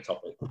favourite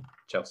topic,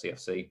 Chelsea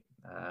FC.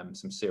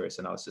 Some serious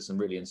analysis and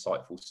really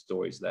insightful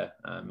stories there.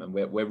 And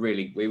we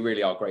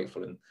really are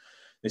grateful. And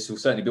this will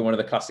certainly be one of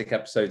the classic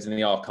episodes in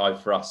the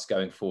archive for us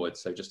going forward.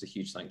 So just a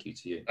huge thank you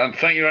to you. And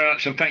thank you very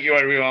much. And thank you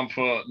everyone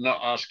for not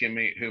asking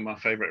me who my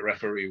favourite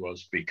referee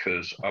was,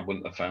 because I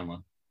wouldn't have found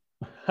one.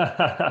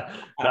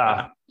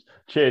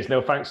 Cheers,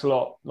 Neil. Thanks a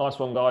lot. Nice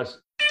one, guys.